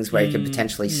things where he could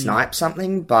potentially snipe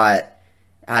something, but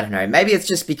I don't know. Maybe it's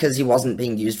just because he wasn't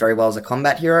being used very well as a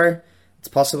combat hero. It's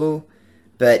possible.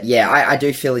 But yeah, I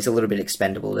do feel he's a little bit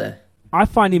expendable there. I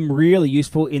find him really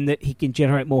useful in that he can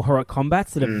generate more heroic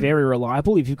combats that are very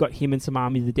reliable if you've got him and some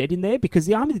Army of the Dead in there, because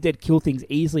the Army of the Dead kill things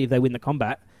easily if they win the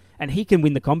combat, and he can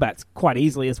win the combats quite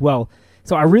easily as well.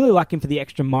 So I really like him for the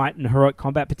extra might and heroic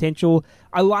combat potential.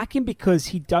 I like him because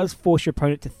he does force your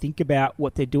opponent to think about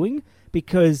what they're doing,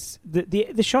 because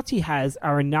the shots he has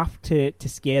are enough to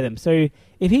scare them. So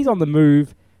if he's on the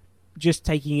move, just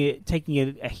taking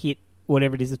a hit,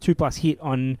 whatever it is, a 2+ hit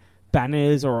on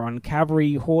banners or on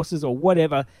cavalry, horses or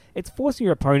whatever, it's forcing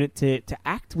your opponent to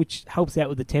act, which helps out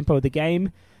with the tempo of the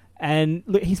game. And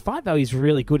look, his fight value is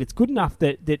really good. It's good enough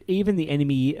that even the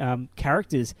enemy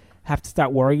characters have to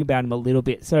start worrying about him a little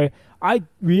bit. So I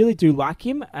really do like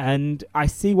him, and I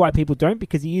see why people don't,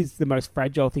 because he is the most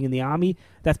fragile thing in the army.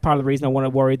 That's part of the reason I want to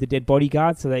worry the dead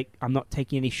bodyguard, so I'm not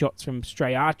taking any shots from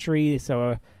stray archery,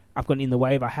 so I've gotten in the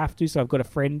way if I have to, so I've got a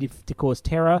friend to cause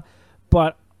terror.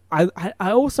 But I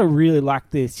also really like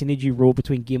the synergy rule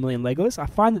between Gimli and Legolas. I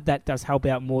find that does help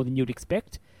out more than you'd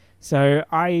expect. So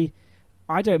I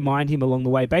don't mind him along the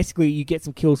way. Basically, you get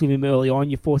some kills with him early on,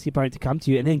 you force the opponent to come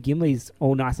to you, and then Gimli's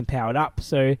all nice and powered up,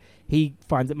 so he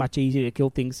finds it much easier to kill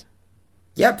things.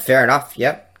 Yep, fair enough,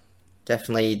 yep.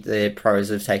 Definitely the pros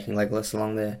of taking Legolas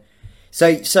along there.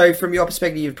 So from your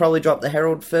perspective, you'd probably drop the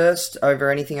Herald first over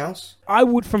anything else? I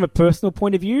would, from a personal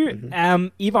point of view.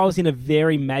 If I was in a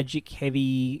very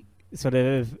magic-heavy sort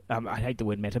of, I hate the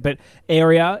word meta, but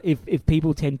area, if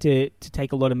people tend to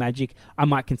take a lot of magic, I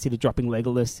might consider dropping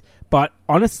Legolas. But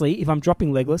honestly, if I'm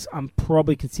dropping Legolas, I'm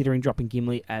probably considering dropping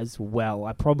Gimli as well.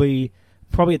 I probably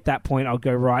at that point, I'll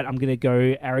go, right, I'm going to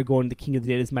go Aragorn, the King of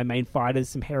the Dead, as my main fighters,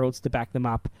 some heralds to back them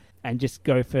up, and just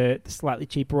go for the slightly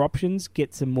cheaper options,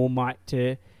 get some more might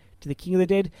to the King of the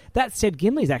Dead. That said,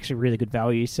 Gimli is actually really good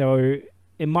value, so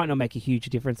it might not make a huge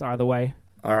difference either way.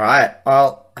 All right.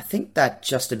 Well, I think that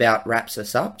just about wraps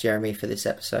us up, Jeremy, for this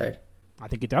episode. I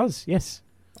think it does, yes.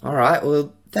 All right.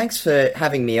 Well, thanks for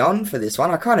having me on for this one.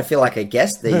 I kind of feel like a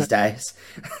guest these days.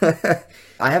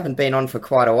 I haven't been on for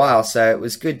quite a while, so it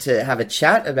was good to have a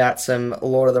chat about some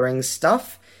Lord of the Rings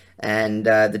stuff. And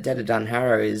the Dead of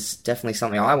Dunharrow is definitely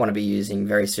something I want to be using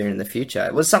very soon in the future.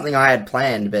 It was something I had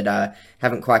planned, but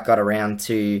haven't quite got around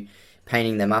to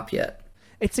painting them up yet.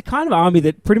 It's a kind of army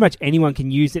that pretty much anyone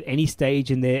can use at any stage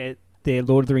in their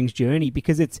Lord of the Rings journey,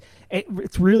 because it's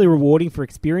really rewarding for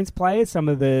experienced players, some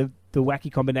of the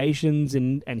wacky combinations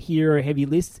and hero-heavy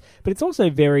lists, but it's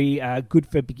also very good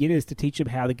for beginners to teach them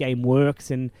how the game works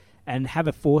and have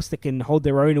a force that can hold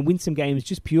their own and win some games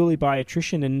just purely by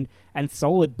attrition and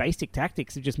solid basic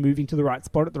tactics of just moving to the right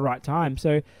spot at the right time.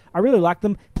 So I really like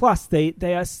them. Plus,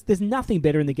 there's nothing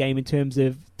better in the game in terms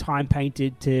of time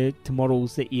painted to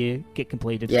models that you get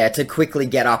completed. Yeah, to quickly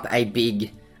get up a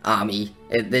big army,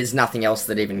 there's nothing else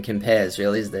that even compares,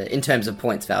 really, is there, in terms of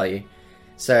points value?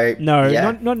 So no,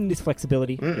 yeah. not in this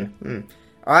flexibility.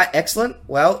 All right, excellent.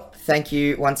 Well, thank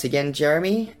you once again,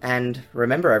 Jeremy, and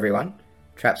remember, everyone,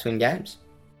 traps win games.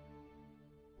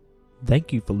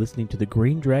 Thank you for listening to the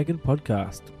Green Dragon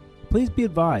Podcast. Please be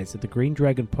advised that the Green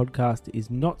Dragon Podcast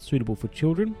is not suitable for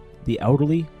children, the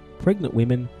elderly, pregnant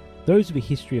women, those with a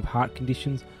history of heart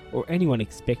conditions, or anyone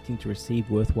expecting to receive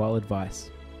worthwhile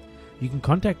advice. You can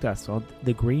contact us on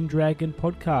the Green Dragon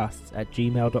Podcasts at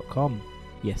gmail.com.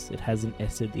 Yes, it has an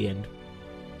S at the end.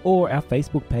 Or our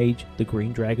Facebook page, The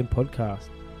Green Dragon Podcast.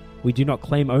 We do not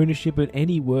claim ownership of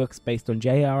any works based on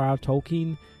J.R.R.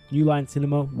 Tolkien, New Line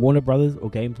Cinema, Warner Brothers, or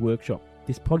Games Workshop.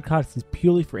 This podcast is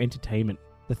purely for entertainment.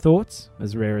 The thoughts,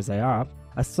 as rare as they are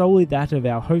solely that of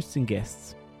our hosts and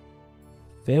guests.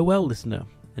 Farewell, listener,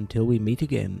 until we meet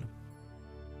again.